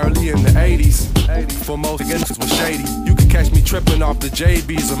like early in the 80s. For most against was shady. You could catch me tripping off the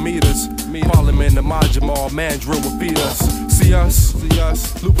JBs or meters. Parliament, the Majamal, Mandrill would beat us. See us,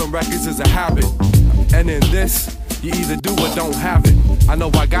 looping records is a habit. And in this, you either do or don't have it. I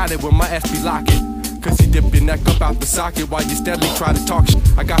know I got it with my SB locket. Cause you dip your neck up out the socket while you steadily try to talk shit.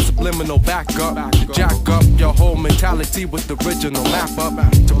 I got subliminal backup to jack up your whole mentality with the original map up.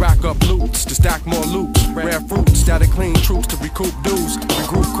 To rack up loops, to stack more loops. Rare fruits, static clean troops to recoup dues.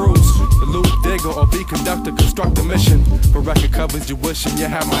 Regroup crews, the loop digger or be conductor, construct a mission. For record covers you wishing you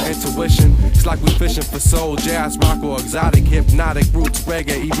had my intuition. It's like we fishing for soul, jazz, rock or exotic, hypnotic roots,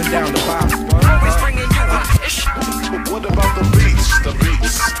 reggae, even down the bottom. Always bringing you up. What about the beats, the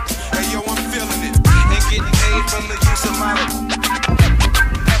beats? Hey yo, I'm feeling it. And getting paid from the use of my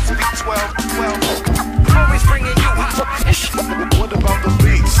SB12. Always bringing you up. What about the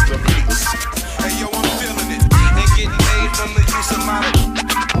beats, the beats? Hey yo, I'm feeling it. And getting paid from the use of my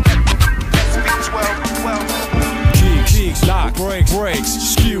SB12. Kicks, lag, breaks,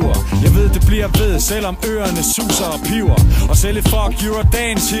 skiver. Jeg ved det bliver ved, selvom ørerne suser og piver. Og selv et fuck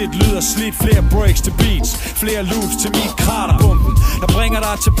Eurodance hit lyder slidt. Flere breaks til beats, flere loops til mit kraterbomben, der bringer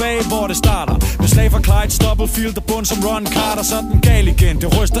dig tilbage hvor det starter. Med slag fra Clyde, Stubblefield og bund som Ron Carter. Sådan gal igen,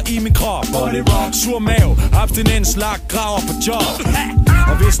 det ryster i min krop. Sur mave, abstinens, lag, graver på job.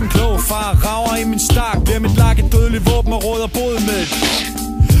 Og hvis en klog far rager i min stak, bliver mit lag et dødeligt våben og råder bod med.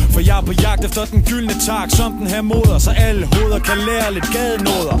 For jeg er på jagt efter den gyldne tak, som den her moder, så alle hoveder kan lære lidt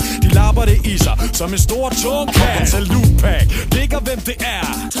gadenoder. De lapper det i sig, som en stor tungkat. Salutpack, digger hvem det er.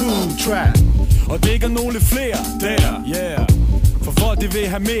 True track. Og digger nogle flere der, yeah. For folk de vil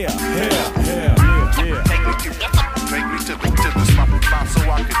have mere her. Take me to the spot so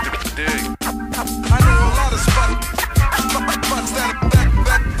I can dig. I know a lot of spots that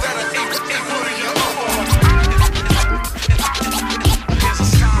are equal to your own. Here's a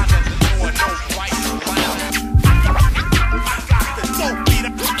sign of the new and no white and loud. Don't beat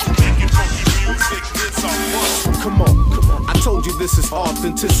up, making funky music, it's a must. Come on. I told you this is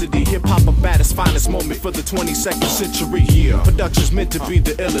authenticity. Hip-hop about its finest moment for the 22nd century. Production's meant to be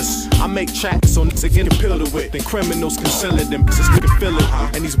the illest. I make tracks so niggas can appeal to it. Then criminals can sell it, then bitches can feel it.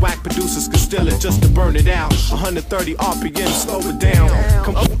 And these whack producers can steal it just to burn it out. 130 RPM, slow it down.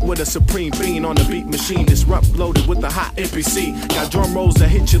 Come up with a supreme bean on the beat machine. Disrupt loaded with the hot MPC. Got drum rolls that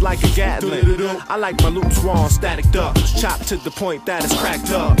hit you like a Gatling. I like my loops raw and static up. Chopped to the point that it's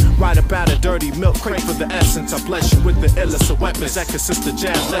cracked up. Write about a dirty milk crate for the essence. I bless you with the illest of weapons that consist of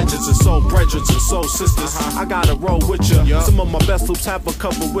jazz legends and soul brethren and soul sisters. I gotta roll with ya. Some of my best loops have a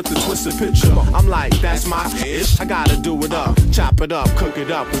cover with the twisted picture. I'm like, that's my ish. I gotta do it up, chop it up, cook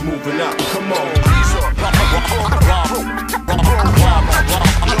it up, we're moving up. Come on.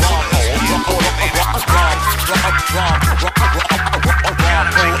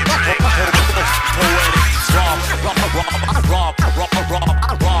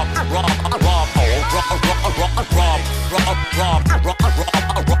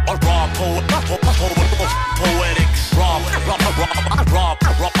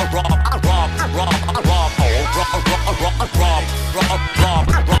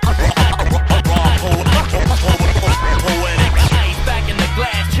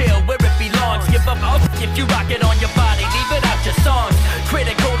 If you rock it on your body, leave it out your songs.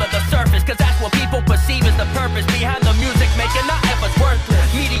 Critical of the surface, cause that's what people perceive as the purpose behind the music making our efforts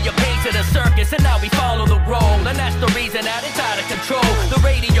worthless. Media paints to the circus, and now we follow the role. And that's the reason that it's out of control. The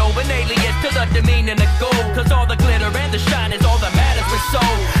radio, an alias to the demean and the gold. Cause all the glitter and the shine is all that matters with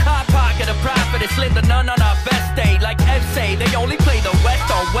soul. High pocket of profit is slim to none on our best day. Like F say, they only play the West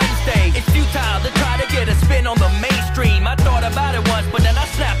on Wednesday. It's futile to try to get a spin on the mainstream. I thought about it once, but then I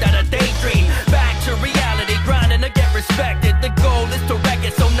snapped out a daydream. Back to reality, grinding to get respected. The goal is to wreck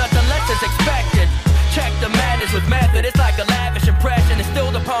it, so nothing less is expected. Check the madness with method, it's like a lavish impression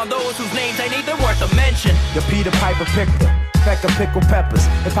instilled upon those whose names ain't even worth a mention. The Peter Piper picked her. speck of pickled peppers.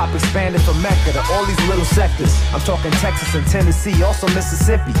 Hip hop expanded from Mecca to all these little sectors. I'm talking Texas and Tennessee, also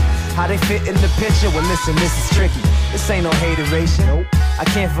Mississippi. How they fit in the picture? Well, listen, this is tricky. This ain't no hateration. I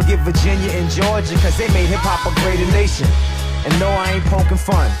can't forget Virginia and Georgia, cause they made hip hop a greater nation. And no, I ain't poking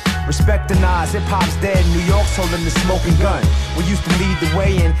fun. Respect the Nas, hip hop's dead. New York's holding the smoking gun. We used to lead the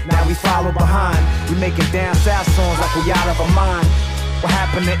way and now we follow behind. We making down south songs like we out of our mind. What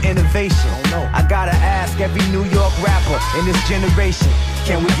happened to innovation? I gotta ask every New York rapper in this generation,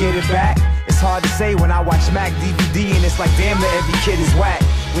 can we get it back? It's hard to say when I watch Mac DVD and it's like damn near every kid is whack.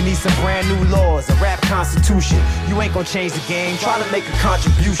 We need some brand new laws, a rap constitution. You ain't gonna change the game, try to make a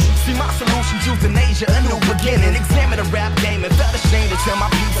contribution. See my solution's euthanasia, a new beginning. Examine the rap game and felt ashamed to tell my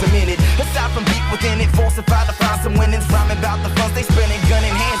peeps a minute. Aside from beat within it, falsified to find some winnings. Rhyming about the funds they spending, gun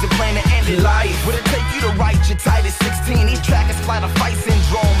in hands and playing to end it. Life, would it take you to write your tightest 16? Each track is flight of fight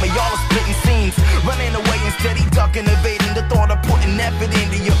syndrome, and y'all are splitting scenes. Running away instead, he ducking, evading the thought of putting effort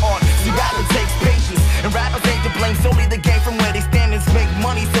into your art. See, rapping takes patience, and rappers ain't to blame, solely the game from where they stand and make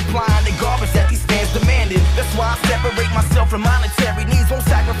money supplying the garbage that these fans demanding. That's why I separate myself from monetary needs. Won't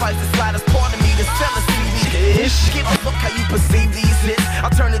sacrifice the slightest part of me to sell a CD. Give a look how you perceive these hits. I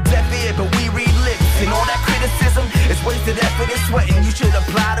turn a deaf ear, but we read lips. And all that criticism is wasted effort and sweating. You should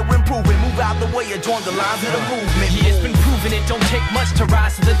apply to improve and move out the way and join the lines of the movement. Yeah, it's been proven it don't take much to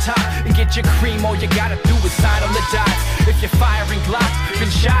rise to the top and get your cream. All you gotta do is sign on the dots. If you're firing Glocks, been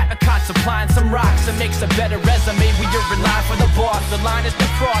shot, a cot supplying some rocks. It makes a better resume when you're in line for the boss. The line is the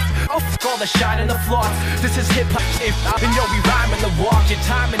cross. Oh, f*** all the shine and the floss. This is hip-hop shit, and yo, we rhyming the walk. Your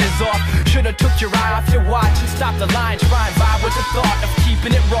timing is off. Should've took your eye off your watch and stopped the line. Try and vibe with the thought of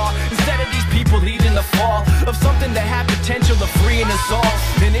keeping it raw. Instead of these people leading the fall of something that had potential of freeing us all.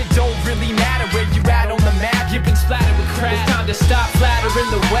 And it don't really matter where you at on the map. You've been splattered with crap. It's time to stop flattering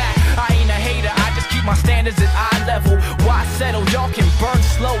the whack. I ain't a hater, I just keep my standards at eye level. Why settle? Y'all can burn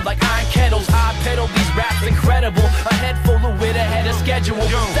slow like iron kettles. I pedal these raps incredible. A head full of wit ahead of schedule.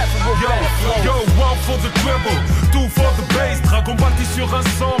 Yo, one for the dribble, two for the bass. Dragon Ball sur un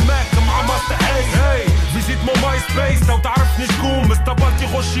 100 mec مع Master Ace. Hey, visite mon MySpace, لو تعرفني شكون مستقبل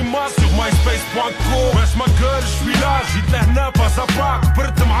هيروشيما sur myspace.com. باش ما قال شوي لا جيت لهنا باز اباك.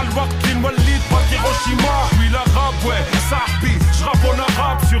 كبرت مع الوقت كي نوليت بارتي هيروشيما. شوي لا غاب واه صاحبي شغاب وانا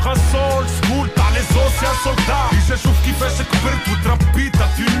غاب sur un sol school تاع les anciens soldats. ديجا شوف كيفاش كبرت وتربيت à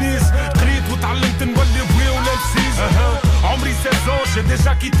Tunis. قريت وتعلمت نولي بوي ولا مسيس. عمري 16 ans, j'ai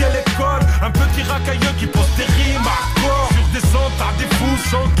déjà quitté l'école. Un petit racailleux qui pose des rimes hardcore. Sur des sons, t'as des fous,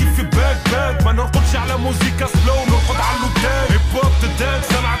 son qui fait bang bang. ما نرقدش على موسيقى سلو, نرقد على l'hôtel. Hip hop de dance,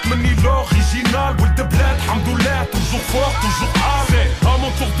 صنعت مني l'original. ولد بلاد, الحمدولله, toujours fort, toujours hard. C'est à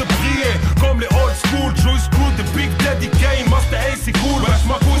mon tour de briller, comme les old school. Joy School, the Big Daddy Kane, Master Ace, c'est cool. باش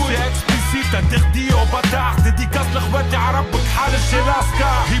ما كنت c'est explicite, interdit au bâtard. Dédicace لخواتي عربك حال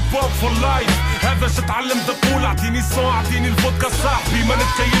الشلاسكا. Hip hop for life, هذا شتعلم تقول. اعطيني صون, اعطيني الفودكا صاحبي, ما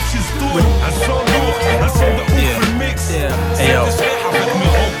نتكيفش زدور. Un son lourd, un son de ouf في الميكس. Hey yo,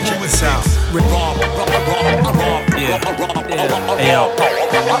 check this out. Hey yo,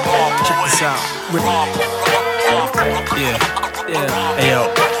 check this out. Hey yo,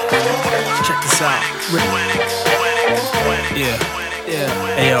 check this out.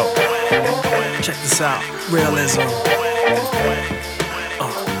 Hey yo, check this out. Realism.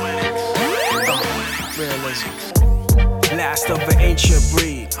 Realism. Last of an ancient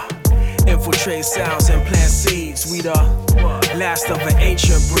breed. Infiltrate sounds and plant seeds. We the last of an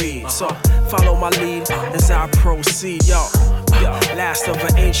ancient breed. So follow my lead as I proceed. Yo, last of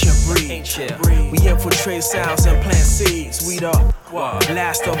an ancient breed. We infiltrate sounds and plant seeds. We the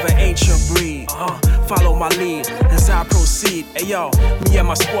last of an ancient breed. Follow my lead as I proceed. Hey yo, me and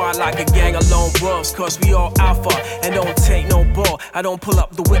my squad like a gang of lone wolves. Cause we all alpha and don't take no bull. I don't pull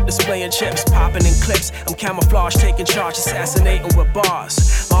up the whip displaying chips, popping in clips. I'm camouflage, taking charge, assassinating with bars.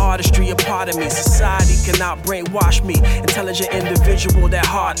 My artistry a part of me. Society cannot brainwash me. Intelligent individual that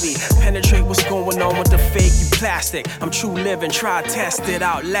hardly penetrate what's going on with the fake, you plastic. I'm true living, try test it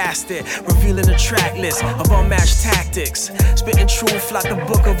out, last it. Revealing the track list of unmatched tactics. Spitting truth like the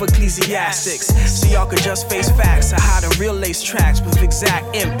book of Ecclesiastics. So y'all could just face facts of how to real lace tracks with exact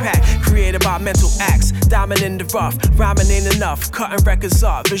impact. Created by mental acts, diamond in the rough. Rhyming ain't enough, cutting records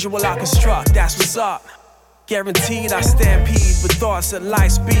up. Visual I construct, that's what's up. Guaranteed I stampede with thoughts at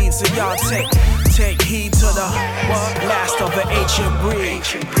light speed. So y'all take heed to the last of an ancient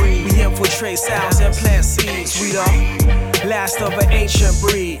breed. We infiltrate sounds and plant seeds. We the last of an ancient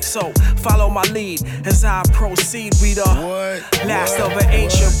breed. So follow my lead as I proceed. We the last of an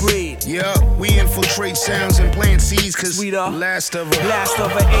ancient breed. Yeah, we infiltrate sounds and plant seeds, cause we the last of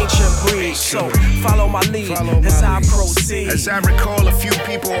an ancient breed. So follow my lead as I proceed. As I recall, a few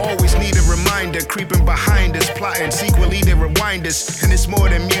people always need a reminder, creeping behind us, plotting secretly to rewind us. And it's more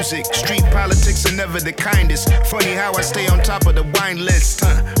than music, street politics are never the kindest. Funny how I stay on top of the wine list.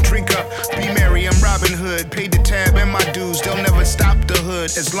 Drink up, be merry, I'm Robin Hood. Paid the tab and my dues, they'll never stop the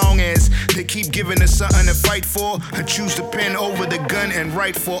hood. As long as they keep giving us something to fight for, I choose the pen over the gun and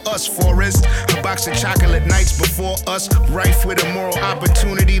write for us, Forrest. A box of chocolate nights before us, rife with a moral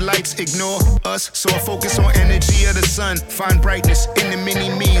opportunity. Lights ignore us, so I focus on energy of the sun. Find brightness in the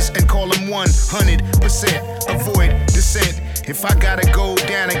mini-me's and call them 100%. Avoid dissent. If I gotta go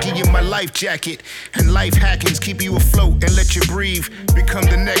down, I give you my life jacket. And life hackings keep you afloat and let you breathe. Become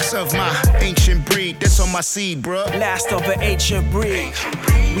the next of my ancient breed. That's on my seed, bruh. Last of an ancient breed.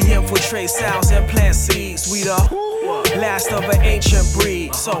 We infiltrate sounds and plant seeds. We the last of an ancient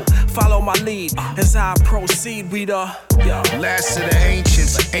breed. So follow my lead as I proceed. We the last of the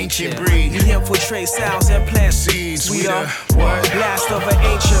ancients, ancient breed. We infiltrate sounds and plant seeds. We the last of an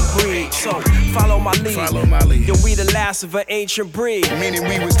ancient breed. So follow my lead. Follow my lead. Yo, we the last of an ancient breed. Meaning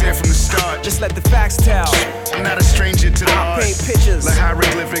we was there from the start. Just let the facts tell. I'm not a stranger to the art. I paint pictures like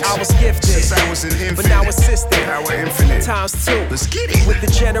hieroglyphics. I was gifted since I was an infant, but now assisted. Power infinite times 2. Let's get it. With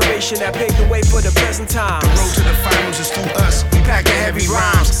the generation that paved the way for the present times. The road to the finals is through us. We pack the heavy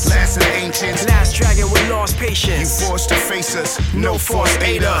rhymes. Last of the ancients. Last dragon with lost patience. You forced to face us. No force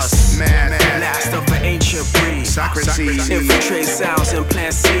aid us. Man. Last of an ancient breed. Socrates. Infiltrate sounds and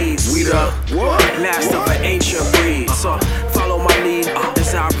plant seeds. We the last of an ancient breed. So follow my lead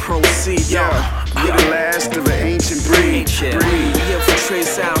as I proceed. Yo, we the last of an ancient breed. We infiltrate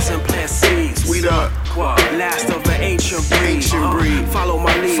sounds and plant seeds. We the last of an ancient breed. Follow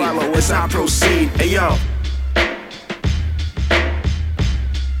my lead as I proceed. Hey yo.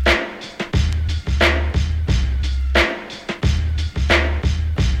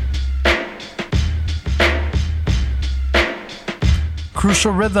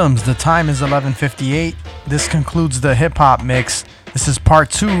 Crucial Rhythms, the time is 11:58. This concludes the hip hop mix. This is part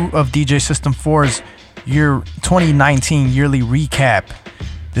 2 of DJ System 4's year 2019 yearly recap.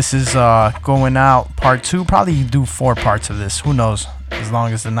 This is going out part 2. Probably do 4 parts of this. Who knows? As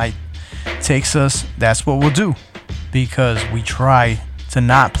long as the night takes us, that's what we'll do. Because we try to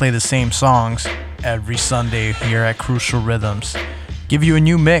not play the same songs every Sunday here at Crucial Rhythms. Give you a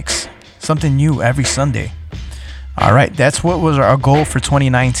new mix, something new every Sunday. All right, that's what was our goal for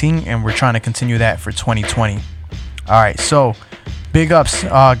 2019, and we're trying to continue that for 2020. All right, so big ups.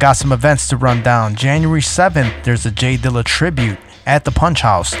 Got some events to run down. January 7th, there's a J Dilla tribute at the Punch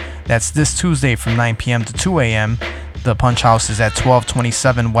House. That's this Tuesday from 9 p.m. to 2 a.m. The Punch House is at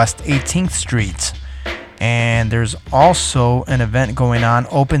 1227 West 18th Street. And there's also an event going on,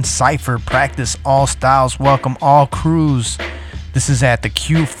 Open Cypher, Practice All Styles, Welcome All Crews. This is at the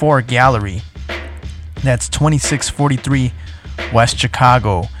Q4 Gallery. That's 2643 West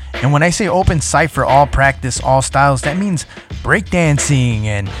Chicago. And when I say Open Cypher, all practice, all styles, that means breakdancing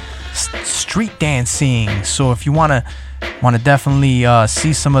and street dancing. So if you want to definitely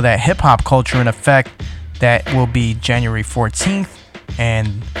see some of that hip hop culture in effect, that will be January 14th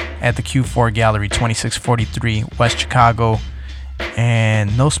and at the Q4 Gallery, 2643 West Chicago,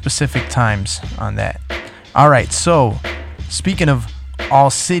 and no specific times on that. All right, so speaking of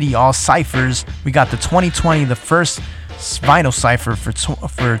all city, all ciphers, we got the 2020, the first vinyl cipher for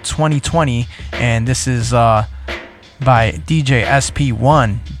 2020, and this is by DJ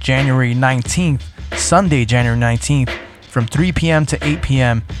SP1, January 19th, Sunday, January 19th, from 3 p.m. to 8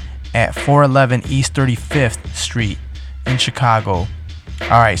 p.m. at 411 East 35th Street in Chicago.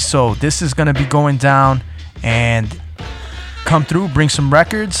 All right, so this is going to be going down, and come through, bring some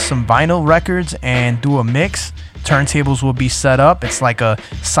records, some vinyl records, and do a mix. Turntables will be set up. It's like a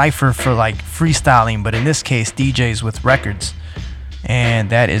cypher for like freestyling, but in this case, DJs with records.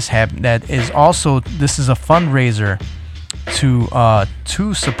 And that is also, this is a fundraiser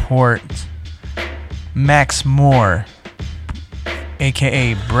to support Max Moore,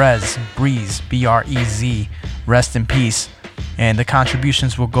 aka Breeze, Brez, rest in peace. And the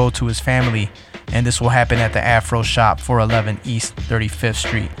contributions will go to his family, and this will happen at the Afro Shop, 411 East 35th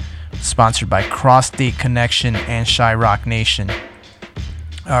Street. Sponsored by Cross State Connection and Shy Rock Nation.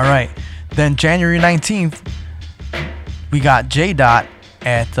 All right, then January 19th, we got J Dot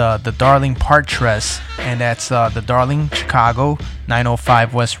at the Darling Park Tress, and that's the Darling, Chicago,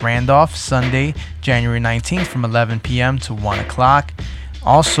 905 West Randolph, Sunday, January 19th from 11 p.m. to 1 o'clock.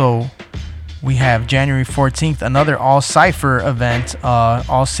 Also, we have January 14th, another all cypher event,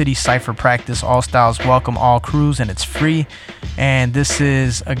 all city cypher practice, all styles welcome, all crews, and it's free. And this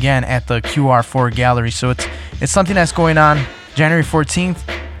is again at the QR4 gallery. So it's something that's going on January 14th,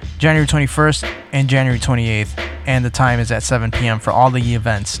 January 21st, and January 28th. And the time is at 7 p.m. for all the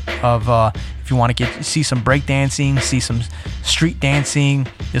events of if you want to see some break dancing, see some street dancing,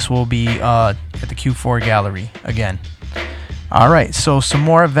 this will be at the Q4 gallery again. All right, so some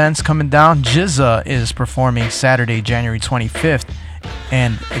more events coming down. GZA is performing Saturday, January 25th,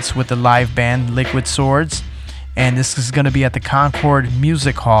 and it's with the live band Liquid Swords, and this is going to be at the Concord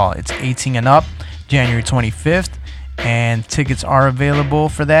Music Hall. It's 18 and up, January 25th, and tickets are available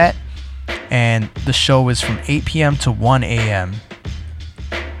for that, and the show is from 8 p.m. to 1 a.m.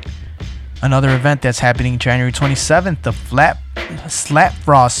 Another event that's happening January 27th, the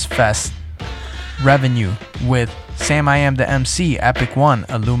Slapfrost Fest Revenue with Sam I Am the MC, Epic One,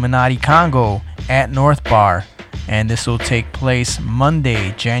 Illuminati Congo at North Bar. And this will take place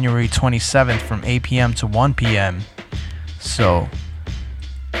Monday, January 27th from 8 p.m. to 1 p.m. So,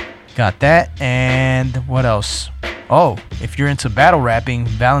 got that. And what else? Oh, if you're into battle rapping,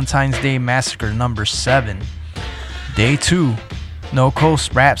 Valentine's Day Massacre number 7. Day 2, No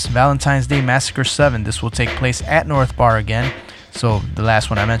Coast Raps Valentine's Day Massacre 7. This will take place at North Bar again. So the last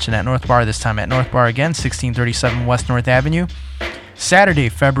one I mentioned at North Bar, this time at North Bar again, 1637 West North Avenue. Saturday,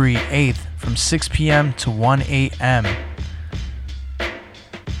 February 8th from 6 p.m. to 1 a.m.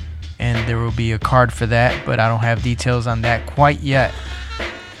 And there will be a card for that, but I don't have details on that quite yet.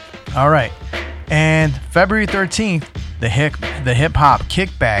 All right. And February 13th, the hip hop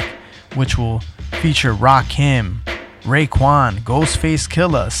kickback, which will feature Rakim, Raekwon, Ghostface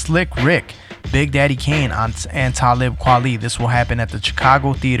Killah, Slick Rick, Big Daddy Kane, and Talib Kweli. This will happen at the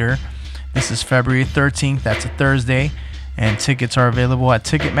Chicago Theater. This is February 13th. That's a Thursday. And tickets are available at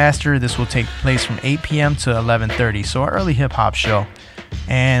Ticketmaster. This will take place from 8 p.m. to 11:30. So an early hip-hop show.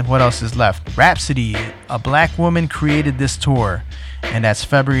 And what else is left? Rhapsody, a black woman created this tour. And that's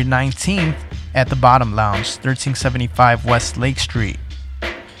February 19th at the Bottom Lounge, 1375 West Lake Street.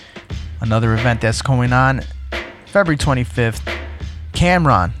 Another event that's going on February 25th,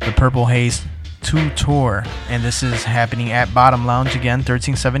 Cameron, the Purple Haze 2 tour, and this is happening at Bottom Lounge again,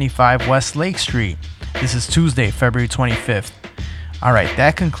 1375 West Lake Street. This is Tuesday, February 25th. All right,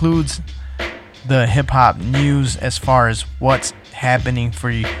 that concludes the hip-hop news as far as what's happening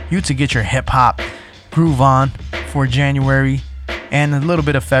for you to get your hip-hop groove on for January and a little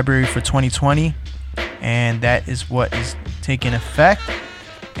bit of February for 2020, and that is what is taking effect.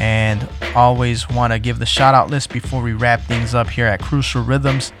 And always want to give the shout out list before we wrap things up here at Crucial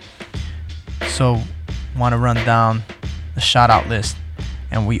Rhythms. So want to run down the shout out list,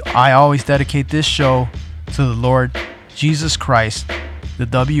 and I always dedicate this show to the Lord Jesus Christ, the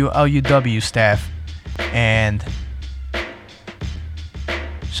WLUW staff, and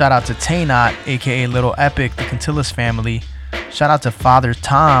shout out to Taynot, aka Little Epic, the Cantillas family. Shout out to Father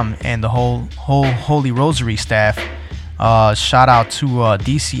Tom and the whole Holy Rosary staff. Shout out to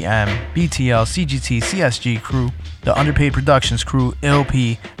DCM, BTL, CGT, CSG crew, the Underpaid Productions crew,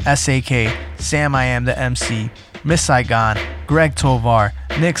 LP, SAK, Sam I Am the MC, Miss Saigon, Greg Tovar,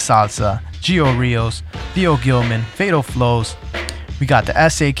 Nick Salsa, Gio Rios, Theo Gilman, Fatal Flows. We got the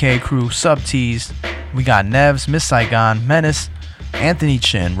SAK crew, Sub Tees. We got Nevs, Miss Saigon, Menace, Anthony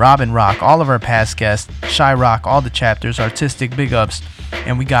Chin, Robin Rock, all of our past guests, Shy Rock, all the chapters, Artistic Big Ups.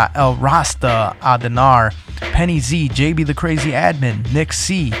 And we got El Rasta, Adenar, Penny Z, JB the Crazy Admin, Nick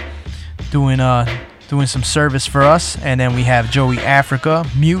C doing some service for us. And then we have Joey Africa,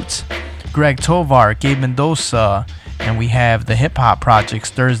 Mute, Greg Tovar, Gabe Mendoza, and we have the Hip Hop Projects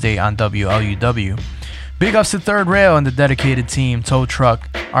Thursday on WLUW. Big ups to Third Rail and the dedicated team, Tow Truck,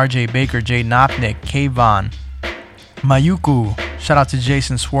 RJ Baker, Jay Nopnik, Kayvon, Mayuku. Shout out to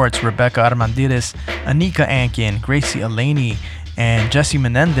Jason Swartz, Rebecca Armandides, Anika Ankin, Gracie Elaney, and Jesse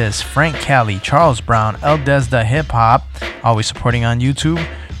Menendez, Frank Cali, Charles Brown, El Desda Hip Hop, always supporting on YouTube,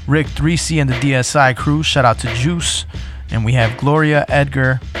 Rick 3C and the DSI crew. Shout out to Juice. And we have Gloria,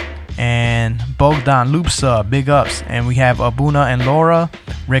 Edgar, and Bogdan Lupsa, big ups. And we have Abuna and Laura,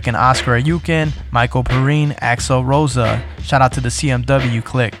 Rick and Oscar Ayukin, Michael Perrine, Axel Rosa. Shout out to the CMW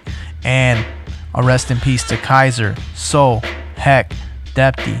clique. And a rest in peace to Kaiser, Soul, Heck,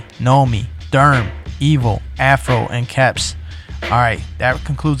 Depty, Nomi, Derm, Evil, Afro, and Keps. Alright, that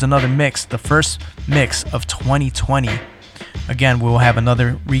concludes another mix, the first mix of 2020. Again, we will have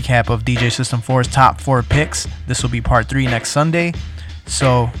another recap of DJ System 4's top 4 picks. This will be part 3 next Sunday.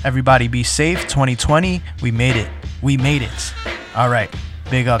 So everybody be safe. 2020, we made it. We made it. Alright,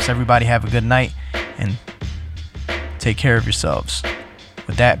 big ups. Everybody have a good night and take care of yourselves.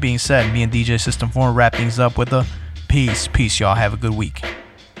 With that being said, me and DJ System 4 wrap things up with a peace. Peace, y'all. Have a good week.